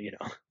happens to,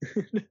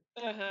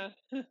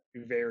 be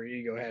very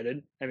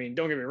ego-headed. I mean,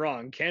 don't get me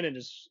wrong, Canon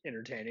is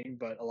entertaining,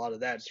 but a lot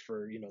of that's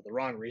for, the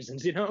wrong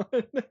reasons,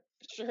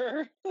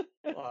 Sure.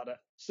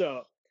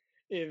 So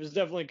it was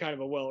definitely kind of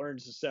a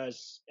well-earned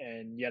success,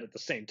 and yet at the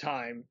same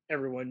time,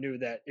 everyone knew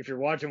that if you're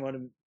watching one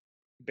of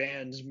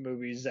Band's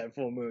movies at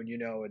full moon,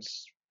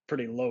 it's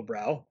pretty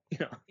lowbrow,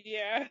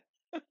 Yeah.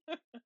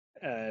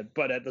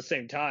 But at the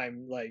same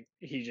time, like,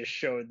 he just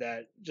showed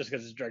that just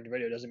because it's direct to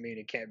video doesn't mean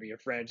it can't be a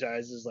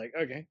franchise. It's like,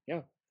 okay,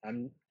 yeah,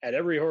 I'm at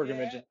every horror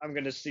convention, I'm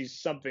going to see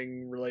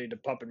something related to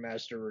Puppet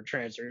Master or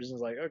Trancers. And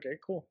it's like, okay,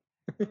 cool.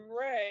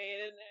 Right.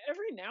 And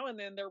every now and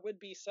then there would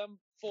be some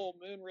full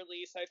moon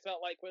release I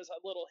felt like was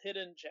a little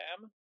hidden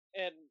gem.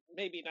 And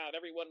maybe not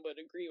everyone would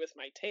agree with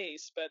my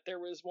taste, but there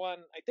was one,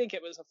 I think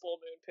it was a full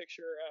moon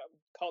picture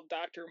called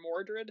Dr.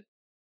 Mordred,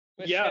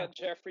 which had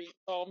Jeffrey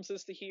Combs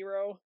as the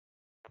hero.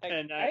 I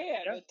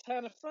had a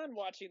ton of fun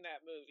watching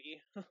that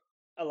movie.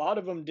 A lot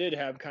of them did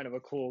have kind of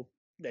a cool,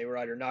 they were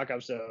either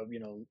knockoffs of,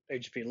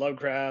 H.P.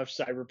 Lovecraft,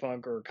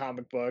 cyberpunk, or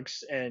comic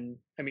books. And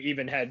I mean,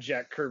 even had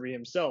Jack Kirby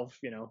himself,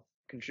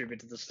 contribute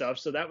to the stuff.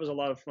 So that was a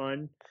lot of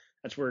fun.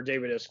 That's where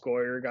David S.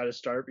 Goyer got his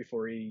start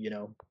before he,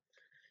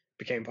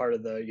 became part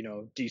of the,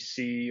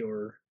 DC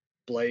or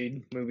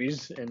Blade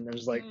movies. And I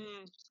was like,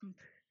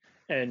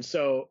 and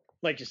so,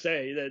 like you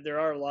say,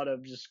 there are a lot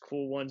of just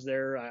cool ones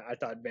there. I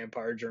thought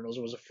Vampire Journals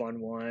was a fun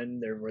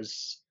one. There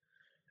was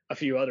a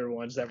few other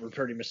ones that were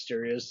pretty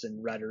mysterious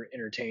and rather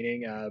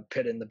entertaining.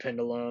 Pit and the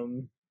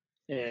Pendulum.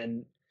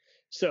 And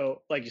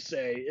so, like you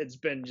say, it's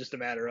been just a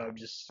matter of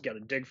just got to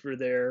dig through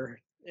there.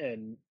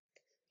 And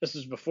this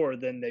is before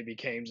then they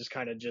became just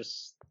kind of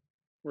just,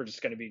 we're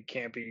just going to be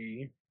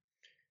campy,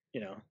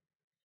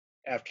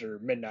 after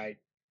midnight,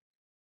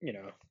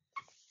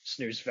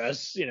 snooze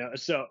fest,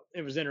 So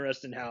it was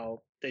interesting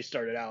how they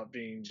started out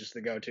being just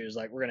the go-to. Is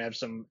like, we're gonna have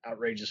some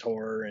outrageous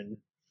horror and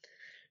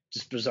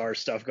just bizarre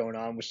stuff going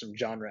on with some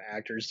genre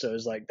actors. So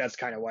it's like, that's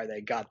kind of why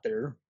they got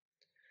their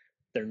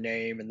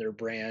name and their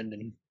brand.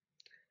 And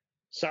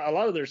So a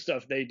lot of their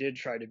stuff they did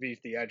try to be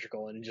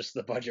theatrical, and just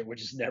the budget would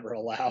just never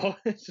allow.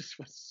 It's just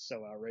what's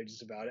so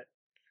outrageous about it.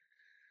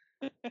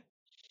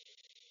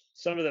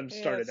 Some of them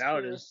started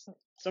out as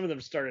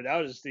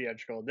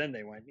theatrical, then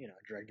they went,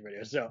 direct to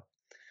video. So,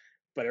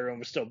 but everyone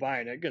was still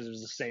buying it because it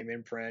was the same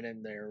imprint,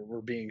 and they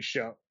were being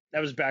shown.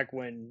 That was back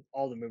when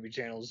all the movie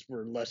channels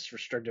were less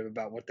restrictive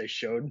about what they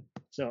showed.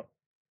 So,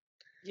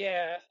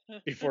 yeah,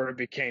 before it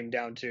became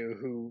down to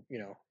who,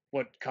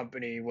 what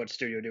company, what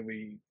studio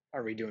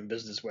are we doing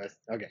business with?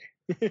 Okay.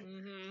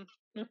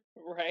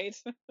 Right.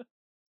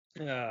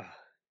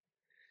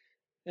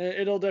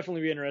 It'll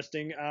definitely be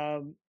interesting.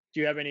 Do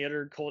you have any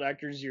other cult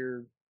actors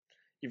you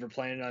were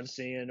planning on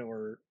seeing,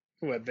 or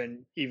who have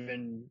been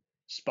even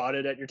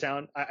spotted at your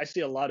town? I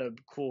see a lot of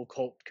cool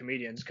cult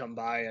comedians come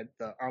by at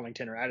the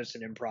Arlington or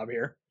Addison Improv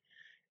here.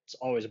 It's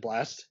always a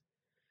blast.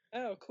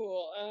 Oh,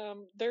 cool.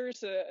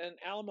 There's an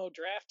Alamo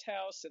Draft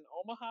House in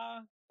Omaha,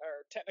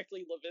 or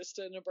technically La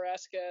Vista,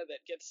 Nebraska,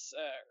 that gets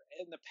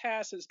in the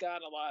past has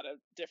gotten a lot of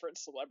different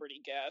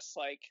celebrity guests.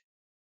 Like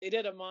they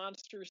did a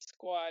Monster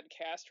Squad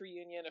cast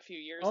reunion a few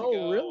years ago.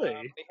 Oh,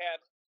 really?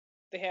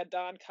 They had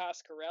Don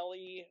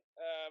Coscarelli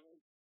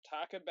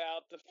talk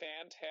about the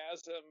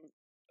Phantasm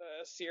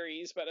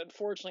series, but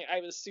unfortunately, I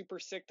was super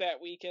sick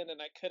that weekend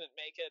and I couldn't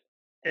make it.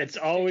 It's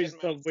always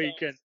the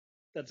weekend.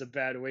 That's a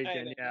bad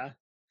weekend, yeah.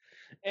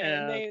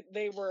 And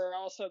they were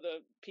also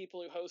the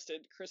people who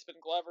hosted Crispin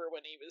Glover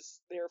when he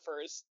was there for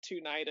his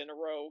 2-night in a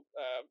row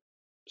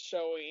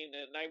showing,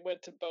 and I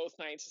went to both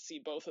nights to see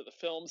both of the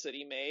films that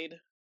he made.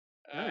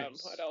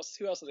 Nice. What else?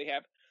 Who else did they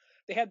have?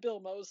 They had Bill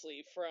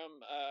Moseley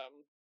from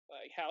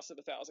like House of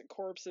a Thousand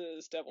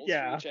Corpses, Devil's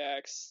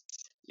Rejects.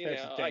 He's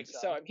a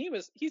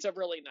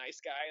really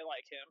nice guy. I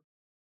like him.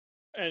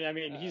 And I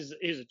mean, he's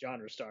a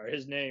genre star.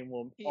 His name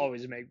will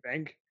always make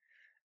bank.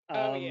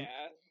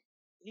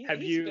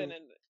 He's been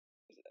in.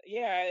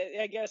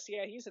 Yeah, I guess.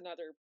 Yeah, he's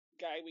another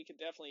guy we could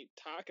definitely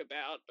talk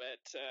about.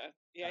 But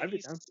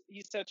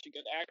he's such a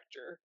good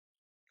actor.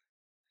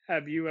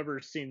 Have you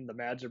ever seen the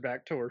Mads Are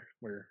Back tour,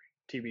 where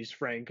TV's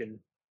Frank and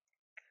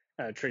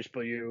Trace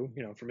Beaulieu,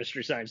 from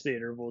Mystery Science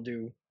Theater, will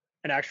do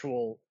an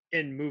actual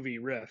in-movie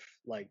riff,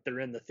 like they're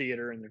in the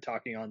theater and they're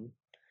talking on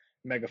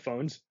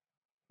megaphones,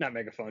 not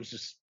megaphones,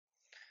 just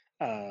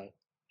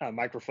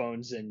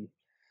microphones, and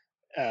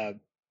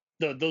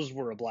those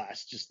were a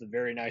blast. Just the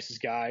very nicest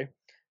guy,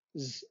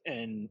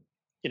 and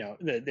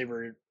they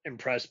were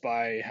impressed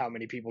by how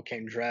many people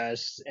came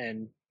dressed,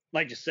 and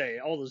like you say,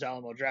 all those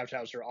Alamo Draft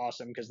House are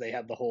awesome because they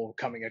have the whole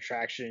coming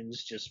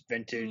attractions, just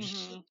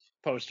vintage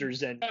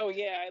posters. And oh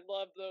yeah, I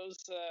love those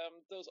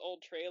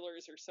old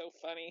trailers are so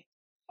funny.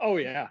 Oh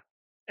yeah,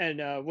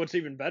 and what's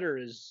even better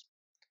is,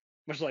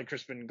 much like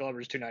Crispin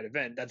Glover's 2-night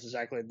event, that's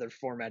exactly the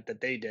format that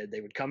they did.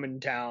 They would come in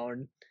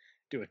town,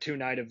 do a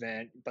 2-night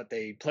event, but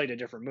they played a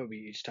different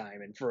movie each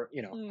time. And for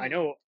I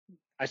know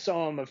I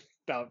saw him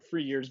about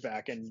 3 years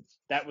back, and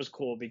that was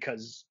cool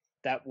because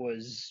that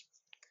was,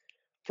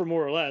 for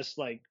more or less,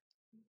 like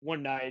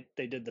one night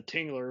they did The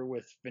Tingler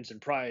with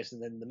Vincent Price,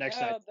 and then the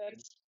next night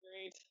that's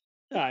great.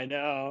 I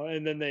know,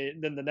 and then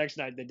the next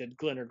night they did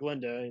Glen or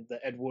Glinda, the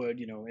Ed Wood,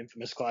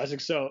 infamous classic.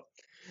 So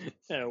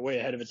way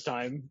ahead of its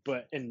time,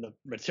 but in the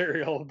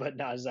material, but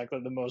not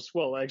exactly the most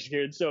well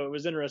executed. So it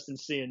was interesting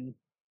seeing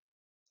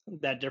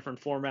that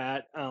different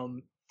format.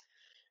 But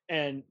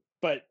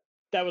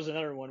that was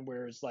another one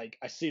where it's like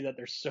I see that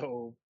they're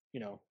so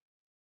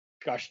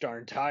gosh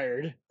darn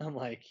tired. I'm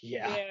like,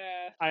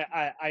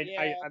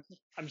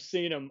 I'm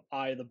seeing them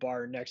eye the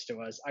bar next to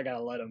us. I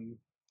gotta let them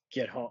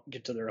get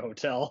to their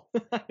hotel.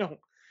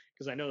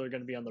 Because I know they're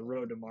going to be on the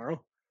road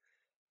tomorrow.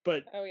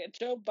 But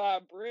Joe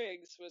Bob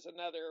Briggs was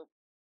another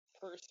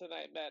person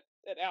I met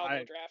at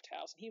Alamo Draft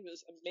House. He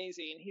was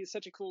amazing. He's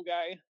such a cool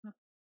guy.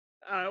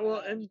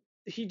 And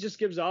he just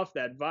gives off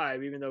that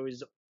vibe, even though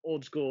he's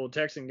old school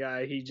Texan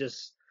guy. He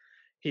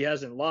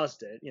hasn't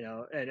lost it,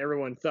 and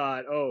everyone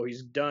thought, oh,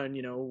 he's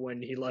done,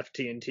 when he left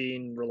TNT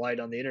and relied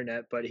on the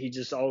internet, but he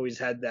just always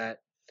had that.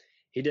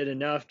 He did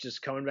enough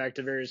just coming back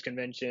to various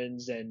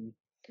conventions and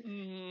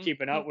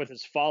keeping up with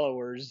his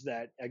followers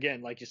that,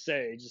 again, like you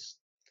say,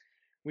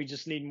 we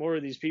just need more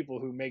of these people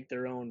who make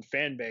their own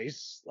fan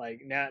base.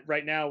 Like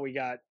right now we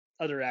got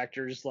other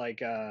actors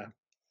like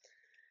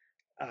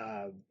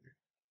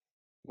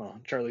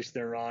Charlize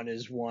Theron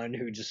is one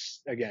who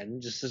just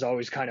has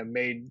always kind of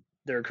made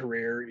their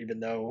career,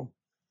 even though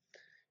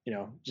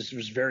just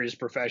was various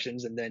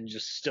professions, and then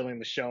just stealing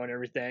the show and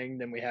everything.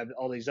 Then we have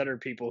all these other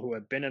people who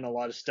have been in a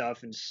lot of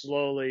stuff and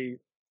slowly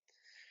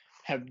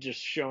have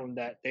just shown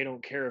that they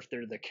don't care if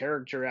they're the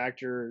character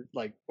actor,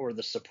 or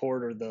the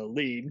support or the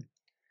lead,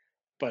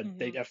 but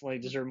they definitely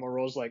deserve more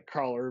roles. Like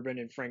Carl Urban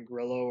and Frank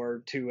Grillo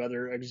are two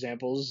other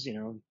examples.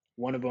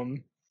 One of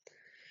them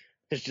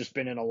has just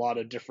been in a lot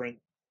of different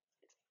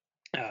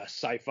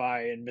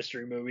sci-fi and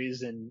mystery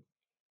movies, and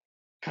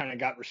kind of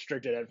got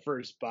restricted at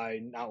first by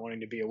not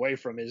wanting to be away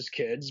from his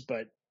kids,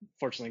 but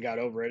fortunately got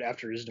over it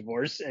after his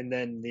divorce. And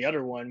then the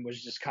other one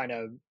was just kind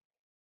of,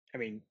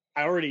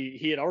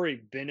 he had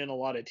already been in a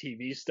lot of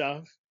TV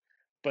stuff,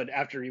 but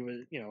after he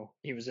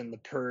was in The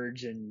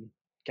Purge and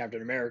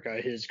Captain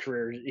America, his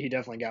career, he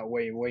definitely got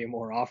way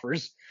more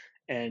offers.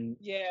 And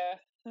Yeah.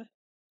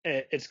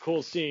 it's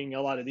cool seeing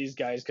a lot of these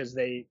guys because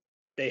they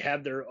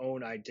have their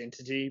own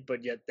identity,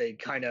 but yet they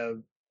kind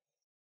of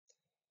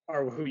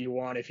are who you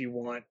want. If you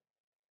want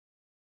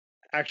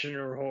action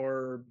or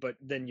horror, but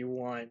then you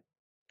want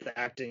the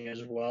acting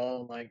as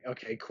well, like,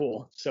 okay,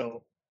 cool.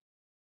 So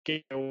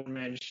get a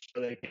one-man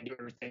show that can do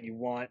everything you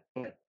want.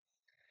 But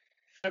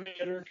have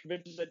any other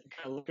conventions that you're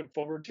kind of looking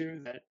forward to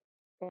that,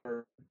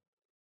 or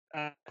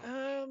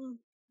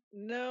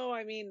no,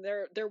 I mean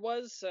there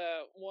was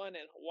one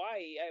in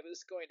Hawaii I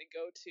was going to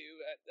go to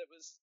that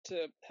was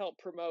to help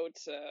promote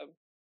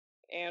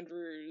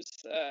Andrew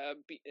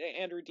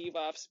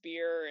Devoff's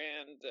beer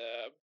and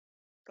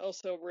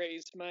also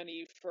raise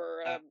money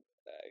for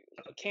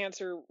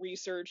cancer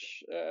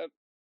research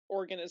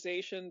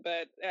organization,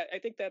 but I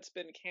think that's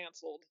been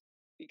canceled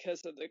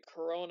because of the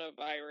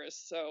coronavirus.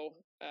 So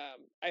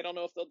I don't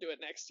know if they'll do it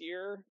next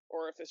year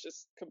or if it's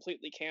just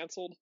completely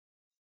canceled.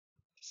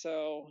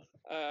 So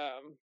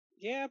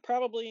yeah,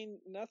 probably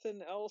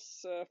nothing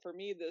else for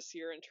me this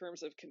year in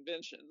terms of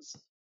conventions.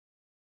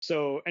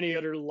 So any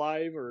other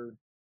live or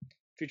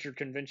future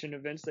convention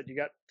events that you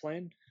got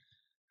planned?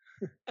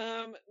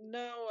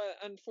 No,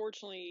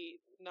 unfortunately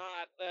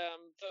not.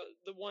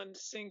 The one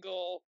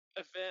single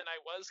event I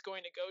was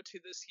going to go to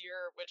this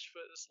year, which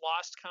was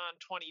LostCon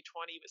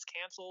 2020, was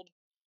canceled.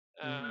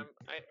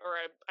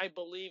 I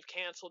believe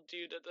canceled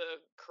due to the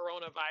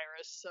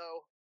coronavirus.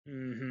 So,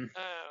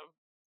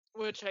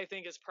 which I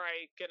think is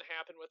probably going to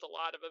happen with a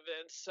lot of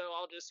events. So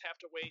I'll just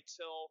have to wait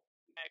till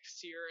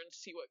next year and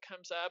see what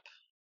comes up.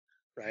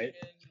 Right.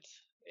 And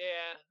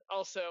yeah,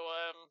 also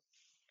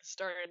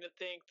starting to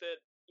think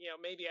that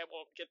maybe I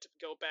won't get to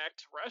go back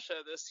to Russia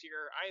this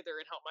year either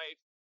and help my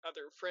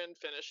other friend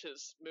finish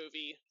his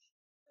movie.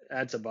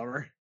 That's a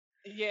bummer.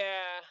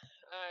 Yeah,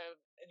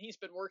 and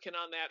he's been working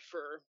on that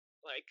for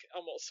like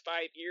almost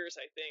 5 years,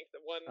 I think.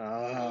 The one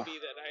movie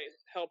that I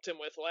helped him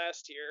with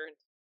last year.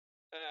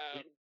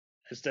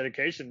 It's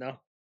dedication, though.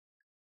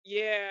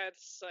 Yeah,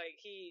 it's like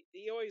he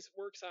always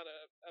works on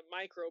a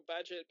micro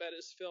budget, but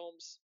his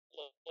films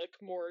look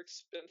more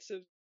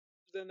expensive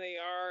than they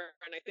are,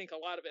 and I think a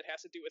lot of it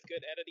has to do with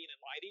good editing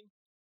and lighting.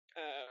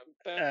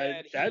 But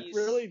that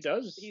really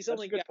does. He's That's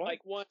only a good got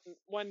point. like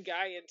one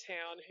guy in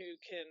town who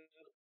can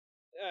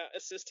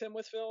assist him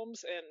with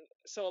films, and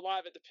so a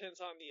lot of it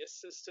depends on the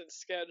assistant's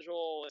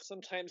schedule. And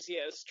sometimes he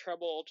has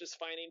trouble just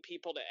finding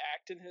people to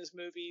act in his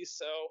movies,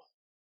 so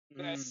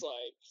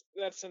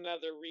that's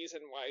another reason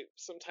why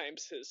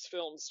sometimes his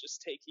films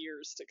just take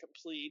years to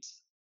complete.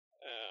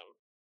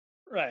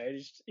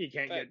 Right, he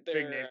can't get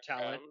big name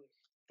talent,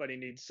 but he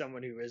needs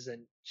someone who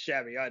isn't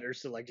shabby either.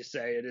 So, like you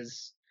say,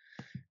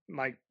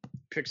 might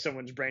pick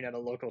someone's brain at a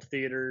local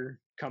theater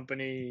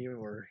company,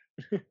 or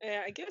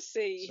yeah, I guess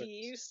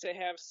he used to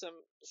have some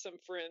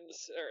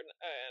friends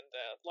and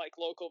like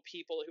local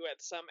people who had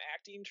some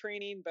acting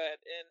training, but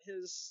in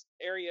his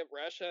area of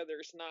Russia,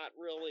 there's not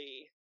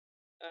really.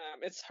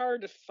 It's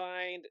hard to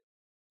find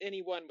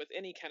anyone with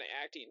any kind of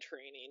acting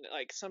training.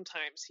 Like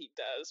sometimes he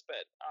does,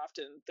 but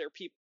often they're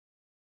people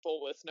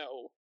with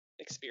no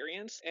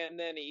experience, and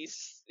then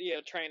he's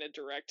trying to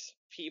direct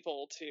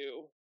people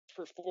to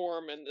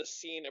perform in the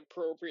scene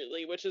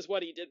appropriately, which is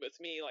what he did with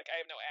me. Like I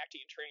have no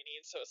acting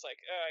training, so it's like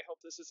I hope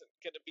this isn't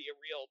going to be a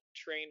real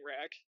train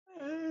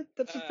wreck.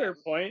 That's a fair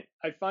point.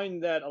 I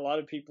find that a lot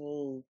of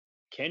people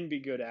can be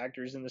good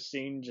actors in the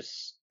scene.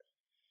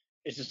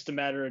 It's just a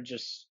matter of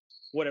just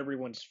what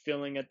everyone's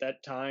feeling at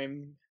that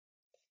time.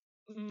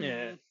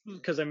 Yeah,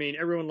 because I mean,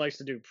 everyone likes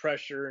to do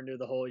pressure and do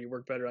the whole "you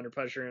work better under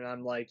pressure," and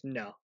I'm like,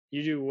 no,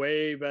 you do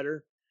way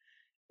better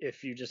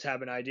if you just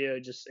have an idea.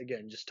 Just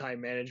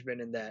time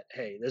management, and that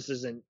hey,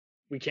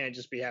 we can't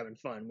just be having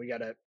fun. We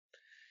gotta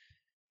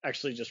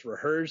actually just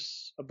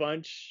rehearse a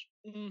bunch,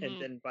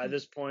 and then by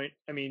this point,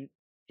 I mean,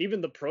 even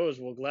the pros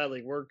will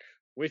gladly work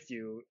with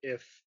you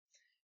if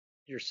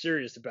you're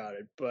serious about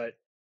it. But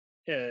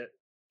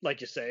like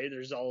you say,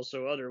 there's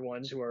also other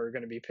ones who are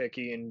going to be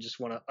picky and just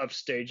want to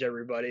upstage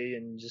everybody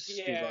and just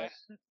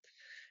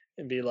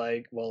be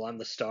like, well, I'm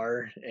the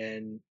star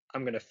and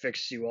I'm going to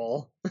fix you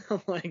all.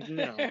 I'm like,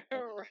 no.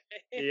 Right.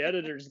 The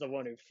editor's the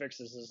one who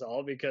fixes us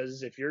all,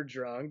 because if you're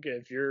drunk,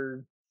 if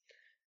you're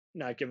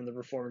not giving the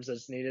performance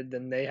that's needed,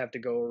 then they have to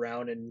go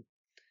around and,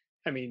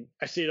 I mean,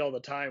 I see it all the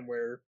time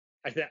where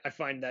I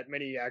find that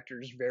many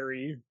actors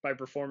vary by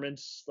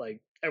performance.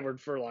 Like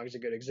Edward Furlong's a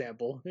good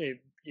example.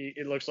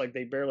 It looks like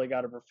they barely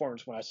got a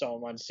performance when I saw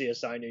him on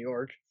CSI New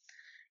York,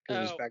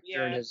 because it was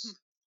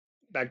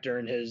back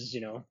during his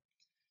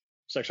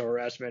sexual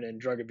harassment and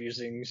drug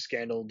abusing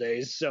scandal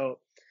days. So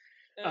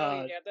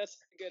yeah, that's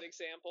a good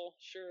example.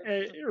 Sure.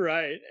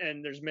 Right,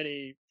 and there's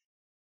many.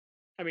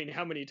 I mean,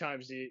 how many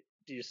times do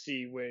you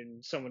see when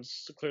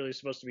someone's clearly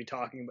supposed to be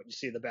talking, but you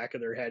see the back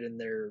of their head and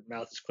their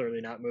mouth is clearly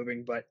not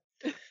moving, but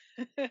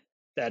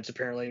that's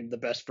apparently the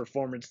best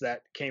performance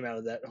that came out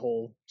of that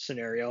whole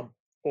scenario.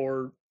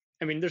 Or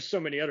I mean, there's so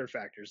many other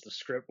factors. The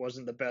script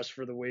wasn't the best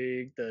for the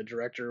week. The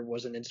director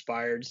wasn't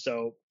inspired.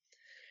 So,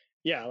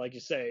 yeah, like you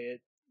say,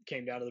 it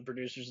came down to the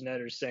producers and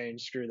editors saying,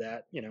 "Screw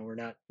that. We're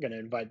not going to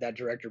invite that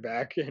director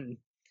back." And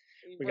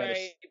we got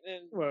to.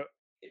 And Well,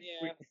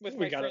 yeah, with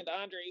my friend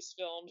Andre's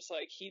films,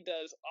 like he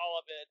does all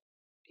of it.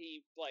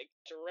 He like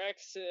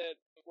directs it,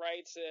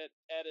 writes it,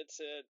 edits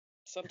it,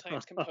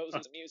 sometimes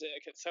composes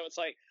music. And so it's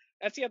like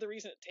that's the other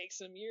reason it takes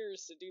him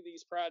years to do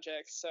these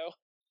projects. So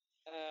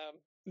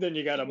then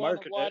you got to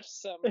market it. Watch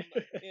some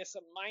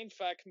some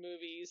mindfuck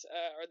movies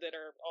that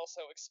are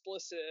also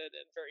explicit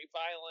and very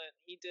violent.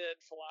 He did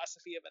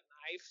Philosophy of a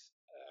Knife,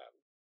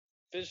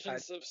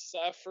 Visions of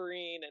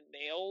Suffering, and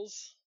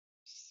Nails.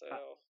 So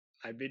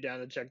I'd be down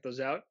to check those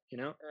out.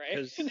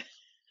 Right.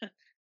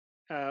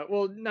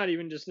 Well, not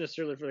even just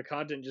necessarily for the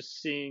content,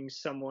 just seeing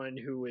someone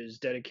who is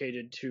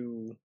dedicated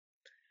to,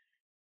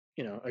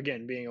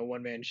 again, being a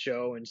one-man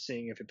show and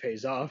seeing if it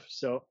pays off.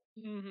 So.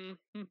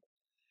 Mm-hmm.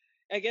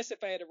 I guess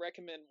if I had to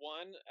recommend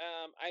one,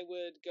 I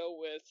would go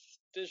with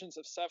Visions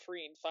of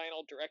Suffering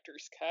Final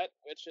Director's Cut,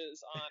 which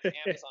is on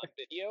Amazon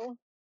Video.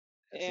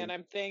 And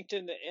I'm thanked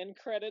in the end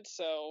credits,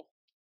 so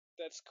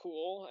that's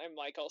cool. I'm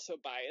like also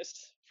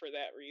biased for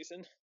that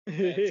reason.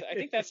 But I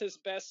think that's his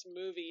best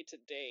movie to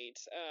date.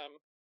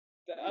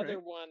 The other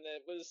one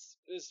that was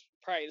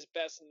probably his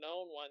best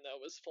known one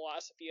though was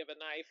Philosophy of a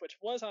Knife, which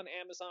was on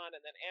Amazon,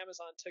 and then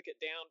Amazon took it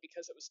down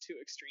because it was too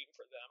extreme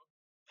for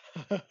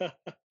them.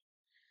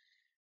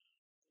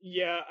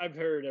 Yeah, I've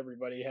heard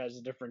everybody has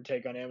a different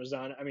take on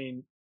Amazon. I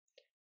mean,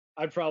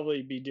 I'd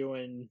probably be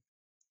doing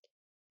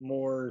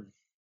more.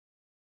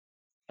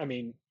 I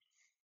mean,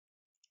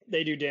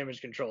 they do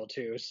damage control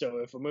too. So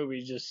if a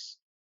movie just,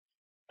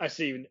 I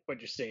see what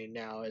you're saying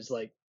now is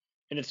like,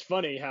 and it's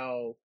funny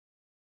how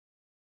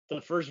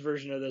the first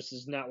version of this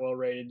is not well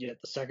rated, yet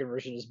the second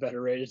version is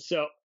better rated.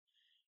 So,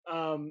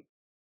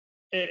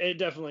 it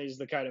definitely is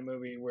the kind of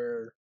movie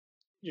where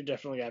you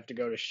definitely have to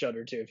go to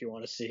Shudder too if you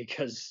want to see,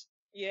 because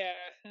yeah,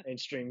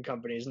 mainstream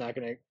company is not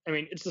going to. I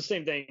mean, it's the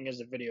same thing as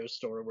a video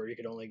store where you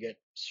could only get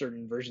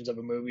certain versions of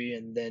a movie,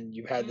 and then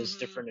you had this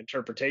different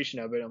interpretation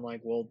of it. I'm like,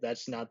 well,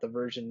 that's not the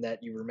version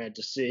that you were meant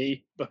to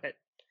see. But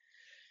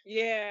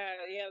yeah,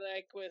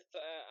 like with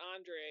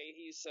Andre,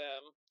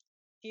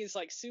 he's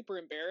like super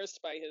embarrassed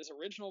by his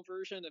original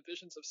version of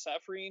Visions of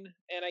Suffering,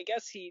 and I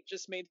guess he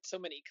just made so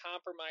many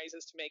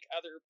compromises to make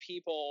other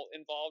people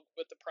involved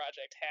with the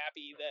project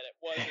happy that it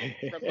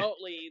wasn't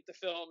remotely the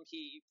film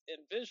he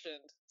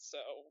envisioned. So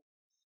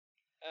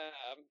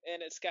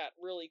and it's got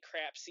really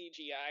crap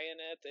CGI in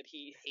it that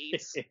he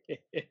hates.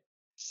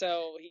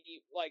 So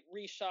he like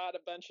reshot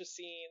a bunch of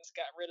scenes,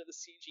 got rid of the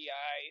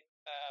CGI,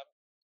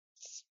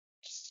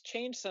 just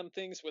changed some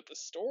things with the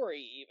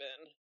story,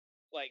 even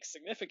like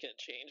significant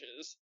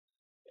changes.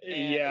 And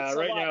it's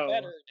right a lot now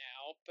better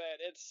now,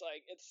 but it's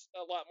like it's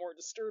a lot more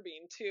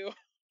disturbing too.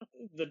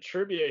 The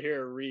trivia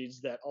here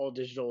reads that all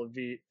digital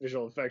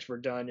visual effects were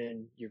done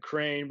in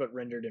Ukraine but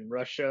rendered in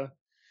Russia.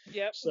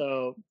 Yep.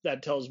 So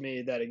that tells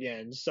me that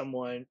again,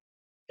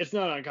 it's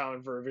not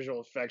uncommon for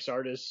visual effects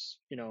artists,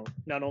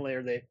 not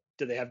only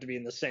do they have to be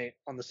on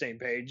the same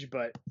page,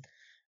 but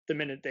the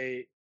minute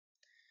they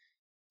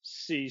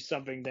see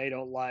something they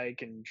don't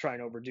like and try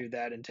and overdo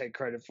that and take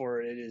credit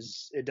for it,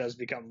 it does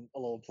become a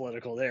little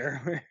political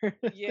there.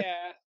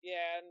 yeah,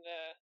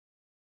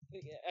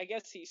 and I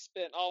guess he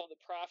spent all of the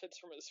profits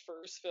from his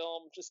first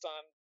film just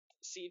on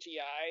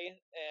CGI,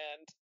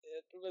 and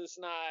it was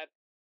not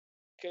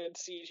good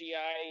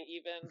CGI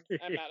even.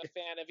 I'm not a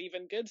fan of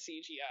even good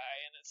CGI,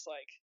 and it's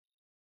like,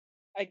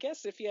 I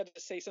guess if you had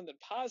to say something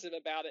positive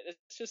about it,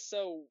 it's just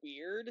so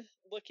weird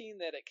looking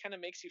that it kind of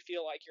makes you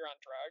feel like you're on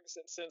drugs.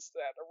 And since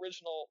that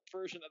original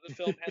version of the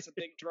film has a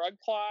big drug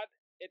plot,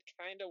 it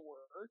kind of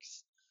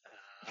works.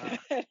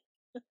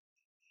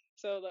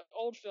 So the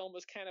old film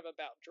was kind of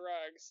about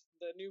drugs.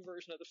 The new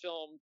version of the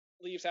film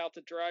leaves out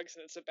the drugs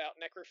and it's about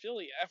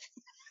necrophilia.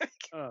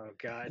 Oh,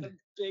 God. A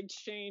big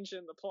change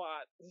in the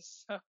plot.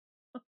 So,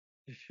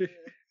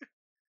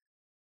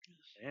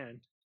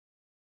 man.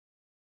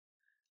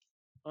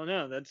 Oh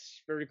no,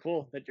 that's very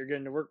cool that you're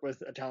getting to work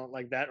with a talent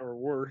like that, or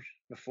were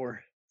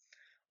before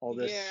all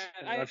this.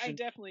 Yeah, I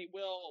definitely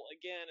will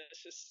again.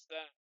 It's just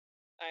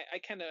I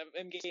kind of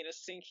am getting a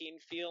sinking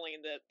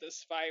feeling that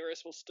this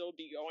virus will still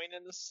be going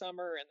in the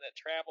summer and that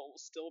travel will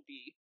still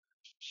be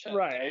shut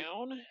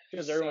down.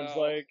 Because everyone's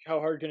like,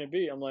 how hard can it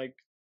be? I'm like,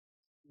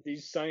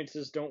 these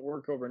sciences don't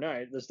work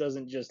overnight. This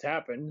doesn't just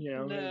happen,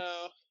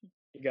 No.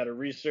 You got to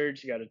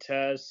research, you got to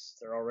test.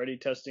 They're already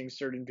testing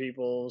certain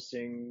people,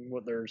 seeing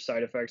what their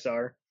side effects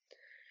are.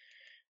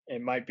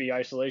 It might be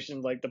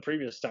isolation like the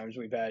previous times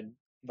we've had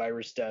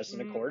virus tests.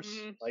 And of course,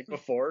 like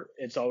before,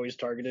 it's always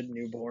targeted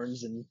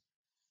newborns and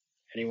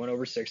anyone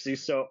over 60.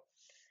 So,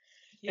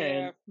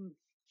 yeah.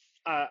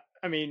 And,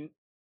 I mean,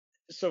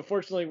 so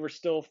fortunately, we're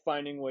still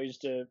finding ways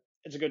to,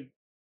 it's a good,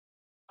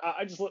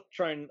 I just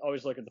try and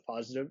always look at the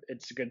positive.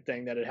 It's a good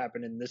thing that it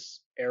happened in this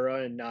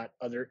era and not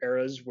other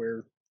eras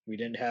where we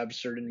didn't have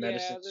certain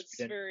medicines. Yeah,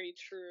 that's very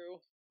true.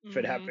 If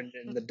it happened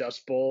in the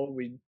Dust Bowl,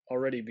 we'd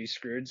already be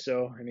screwed.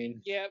 So, I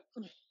mean. Yep.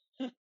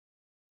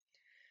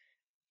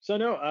 So,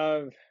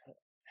 no,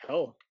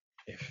 hell,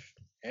 if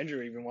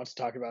Andrew even wants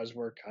to talk about his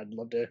work, I'd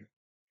love to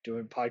do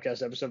a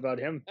podcast episode about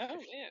him. Oh,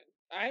 man.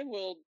 I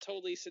will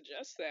totally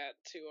suggest that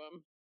to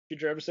him.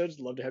 Future episodes,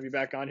 love to have you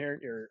back on here.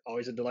 You're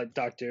always a delight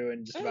to talk to,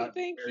 and just about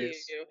thank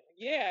various... you.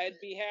 Yeah, I'd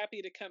be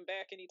happy to come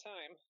back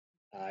anytime.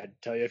 I'd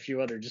tell you a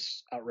few other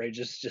just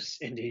outrageous,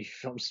 just indie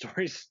film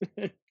stories.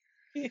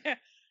 Yeah.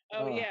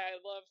 Oh, yeah. I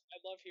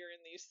love hearing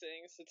these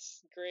things.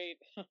 It's great.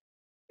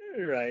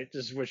 Right.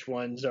 Just which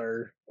ones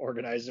are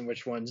organized and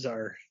which ones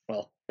are,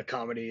 well, the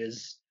comedy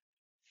is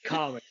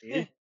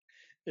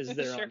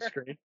there on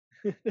screen.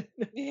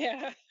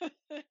 Yeah.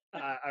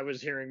 I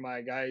was hearing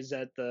my guys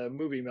at the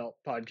Movie Melt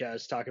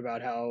podcast talk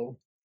about how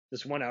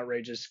this one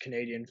outrageous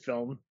Canadian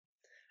film,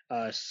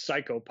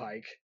 Psycho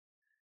Pike,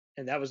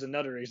 and that was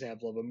another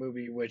example of a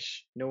movie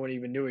which no one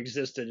even knew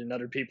existed, and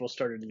other people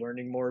started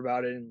learning more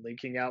about it and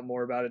leaking out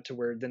more about it to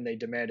where then they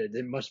demanded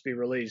it must be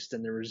released.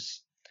 And there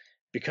was,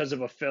 because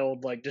of a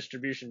failed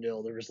distribution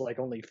deal, there was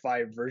only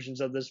 5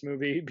 versions of this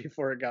movie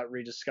before it got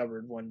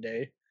rediscovered one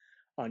day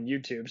on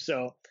YouTube.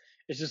 So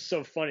it's just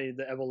so funny,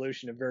 the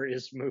evolution of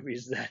various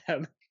movies that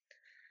have,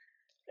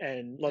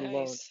 and let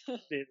alone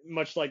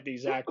much like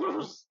these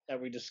actors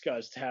that we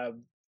discussed, have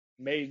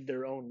made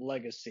their own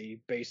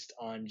legacy based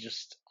on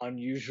just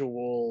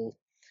unusual,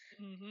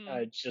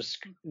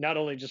 just not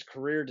only just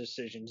career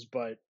decisions,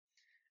 but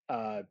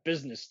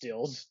business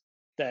deals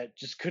that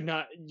just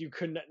not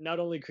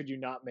only could you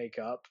not make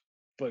up,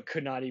 but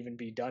could not even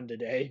be done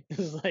today.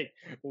 It's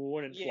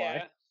wouldn't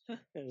fly.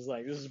 It was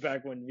this is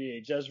back when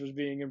VHS was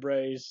being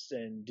embraced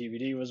and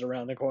DVD was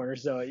around the corner.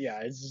 So yeah,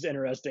 it's just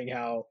interesting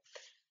how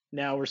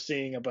now we're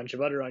seeing a bunch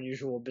of other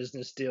unusual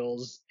business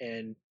deals,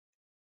 and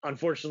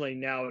unfortunately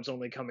now it's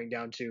only coming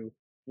down to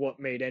what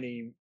made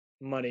any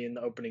money in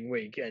the opening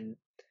week. And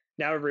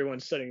now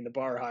everyone's setting the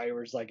bar high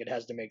where it's it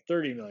has to make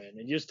 30 million.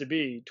 It used to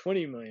be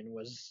 20 million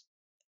was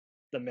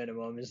the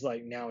minimum. Is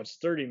now it's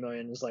 30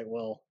 million. It's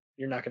well,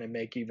 you're not going to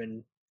make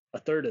even a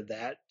third of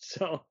that.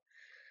 So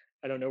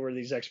I don't know where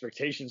these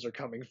expectations are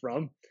coming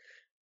from.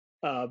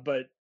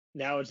 But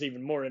now it's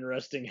even more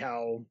interesting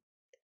how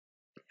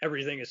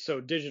everything is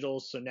so digital.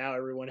 So now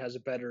everyone has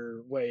a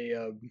better way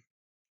of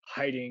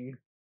hiding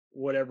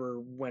whatever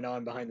went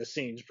on behind the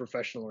scenes,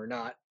 professional or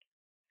not,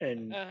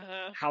 and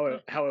how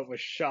it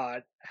was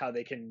shot, how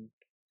they can,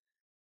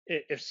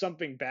 if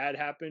something bad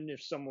happened,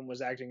 if someone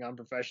was acting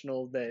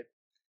unprofessional,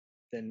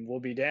 then we'll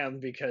be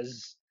damned,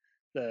 because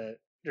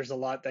there's a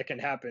lot that can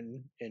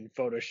happen in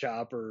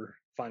Photoshop or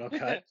Final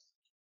Cut.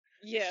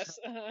 Yes.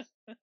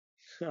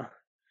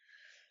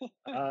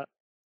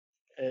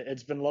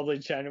 It's been lovely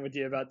chatting with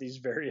you about these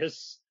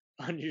various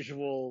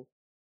unusual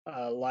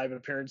live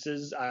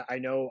appearances. I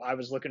know I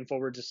was looking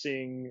forward to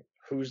seeing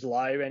Who's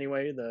Live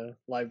anyway, the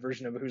live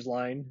version of Who's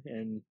Line,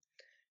 and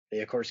they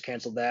of course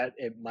canceled that.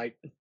 It might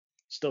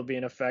still be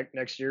in effect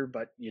next year,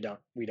 but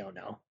we don't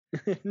know.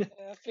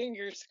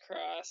 Fingers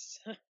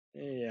crossed.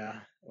 Yeah.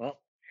 Well,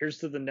 here's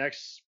to the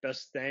next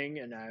best thing.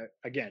 And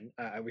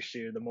I wish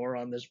you the more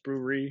on this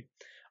brewery.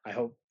 I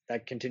hope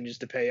that continues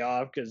to pay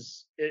off,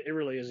 because it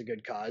really is a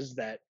good cause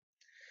that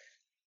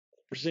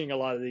we're seeing a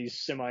lot of these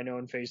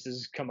semi-known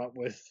faces come up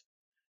with.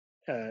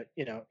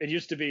 It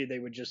used to be they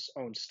would just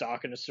own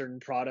stock in a certain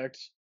product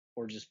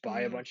or just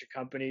buy a bunch of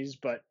companies,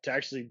 but to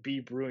actually be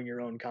brewing your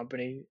own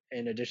company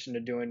in addition to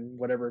doing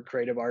whatever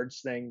creative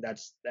arts thing, that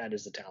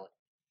is a talent.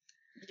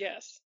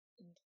 Yes.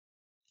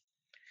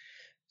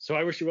 So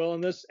I wish you well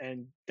on this,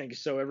 and thank you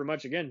so ever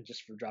much again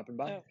just for dropping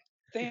by. Oh,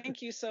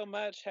 thank you so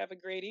much. Have a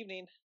great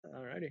evening.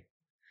 Alrighty.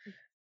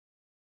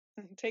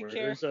 Take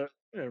care.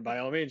 By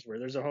all means, where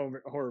there's a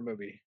horror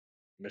movie,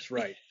 Miss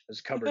Wright has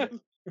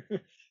covered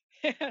it.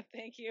 Yeah,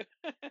 thank you.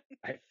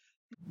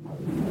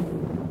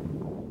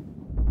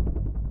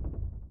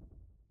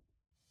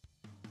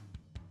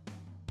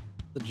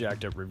 The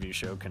Jacked Up Review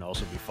Show can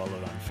also be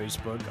followed on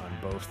Facebook on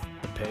both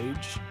the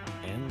page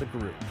and the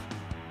group.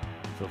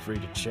 Feel free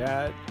to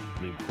chat,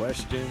 leave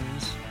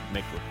questions,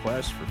 make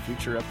requests for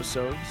future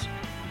episodes.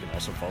 You can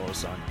also follow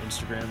us on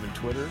Instagram and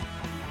Twitter.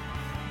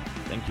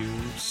 Thank you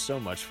so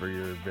much for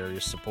your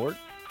various support,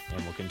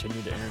 and we'll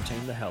continue to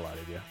entertain the hell out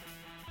of you.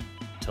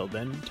 Till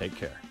then, take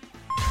care.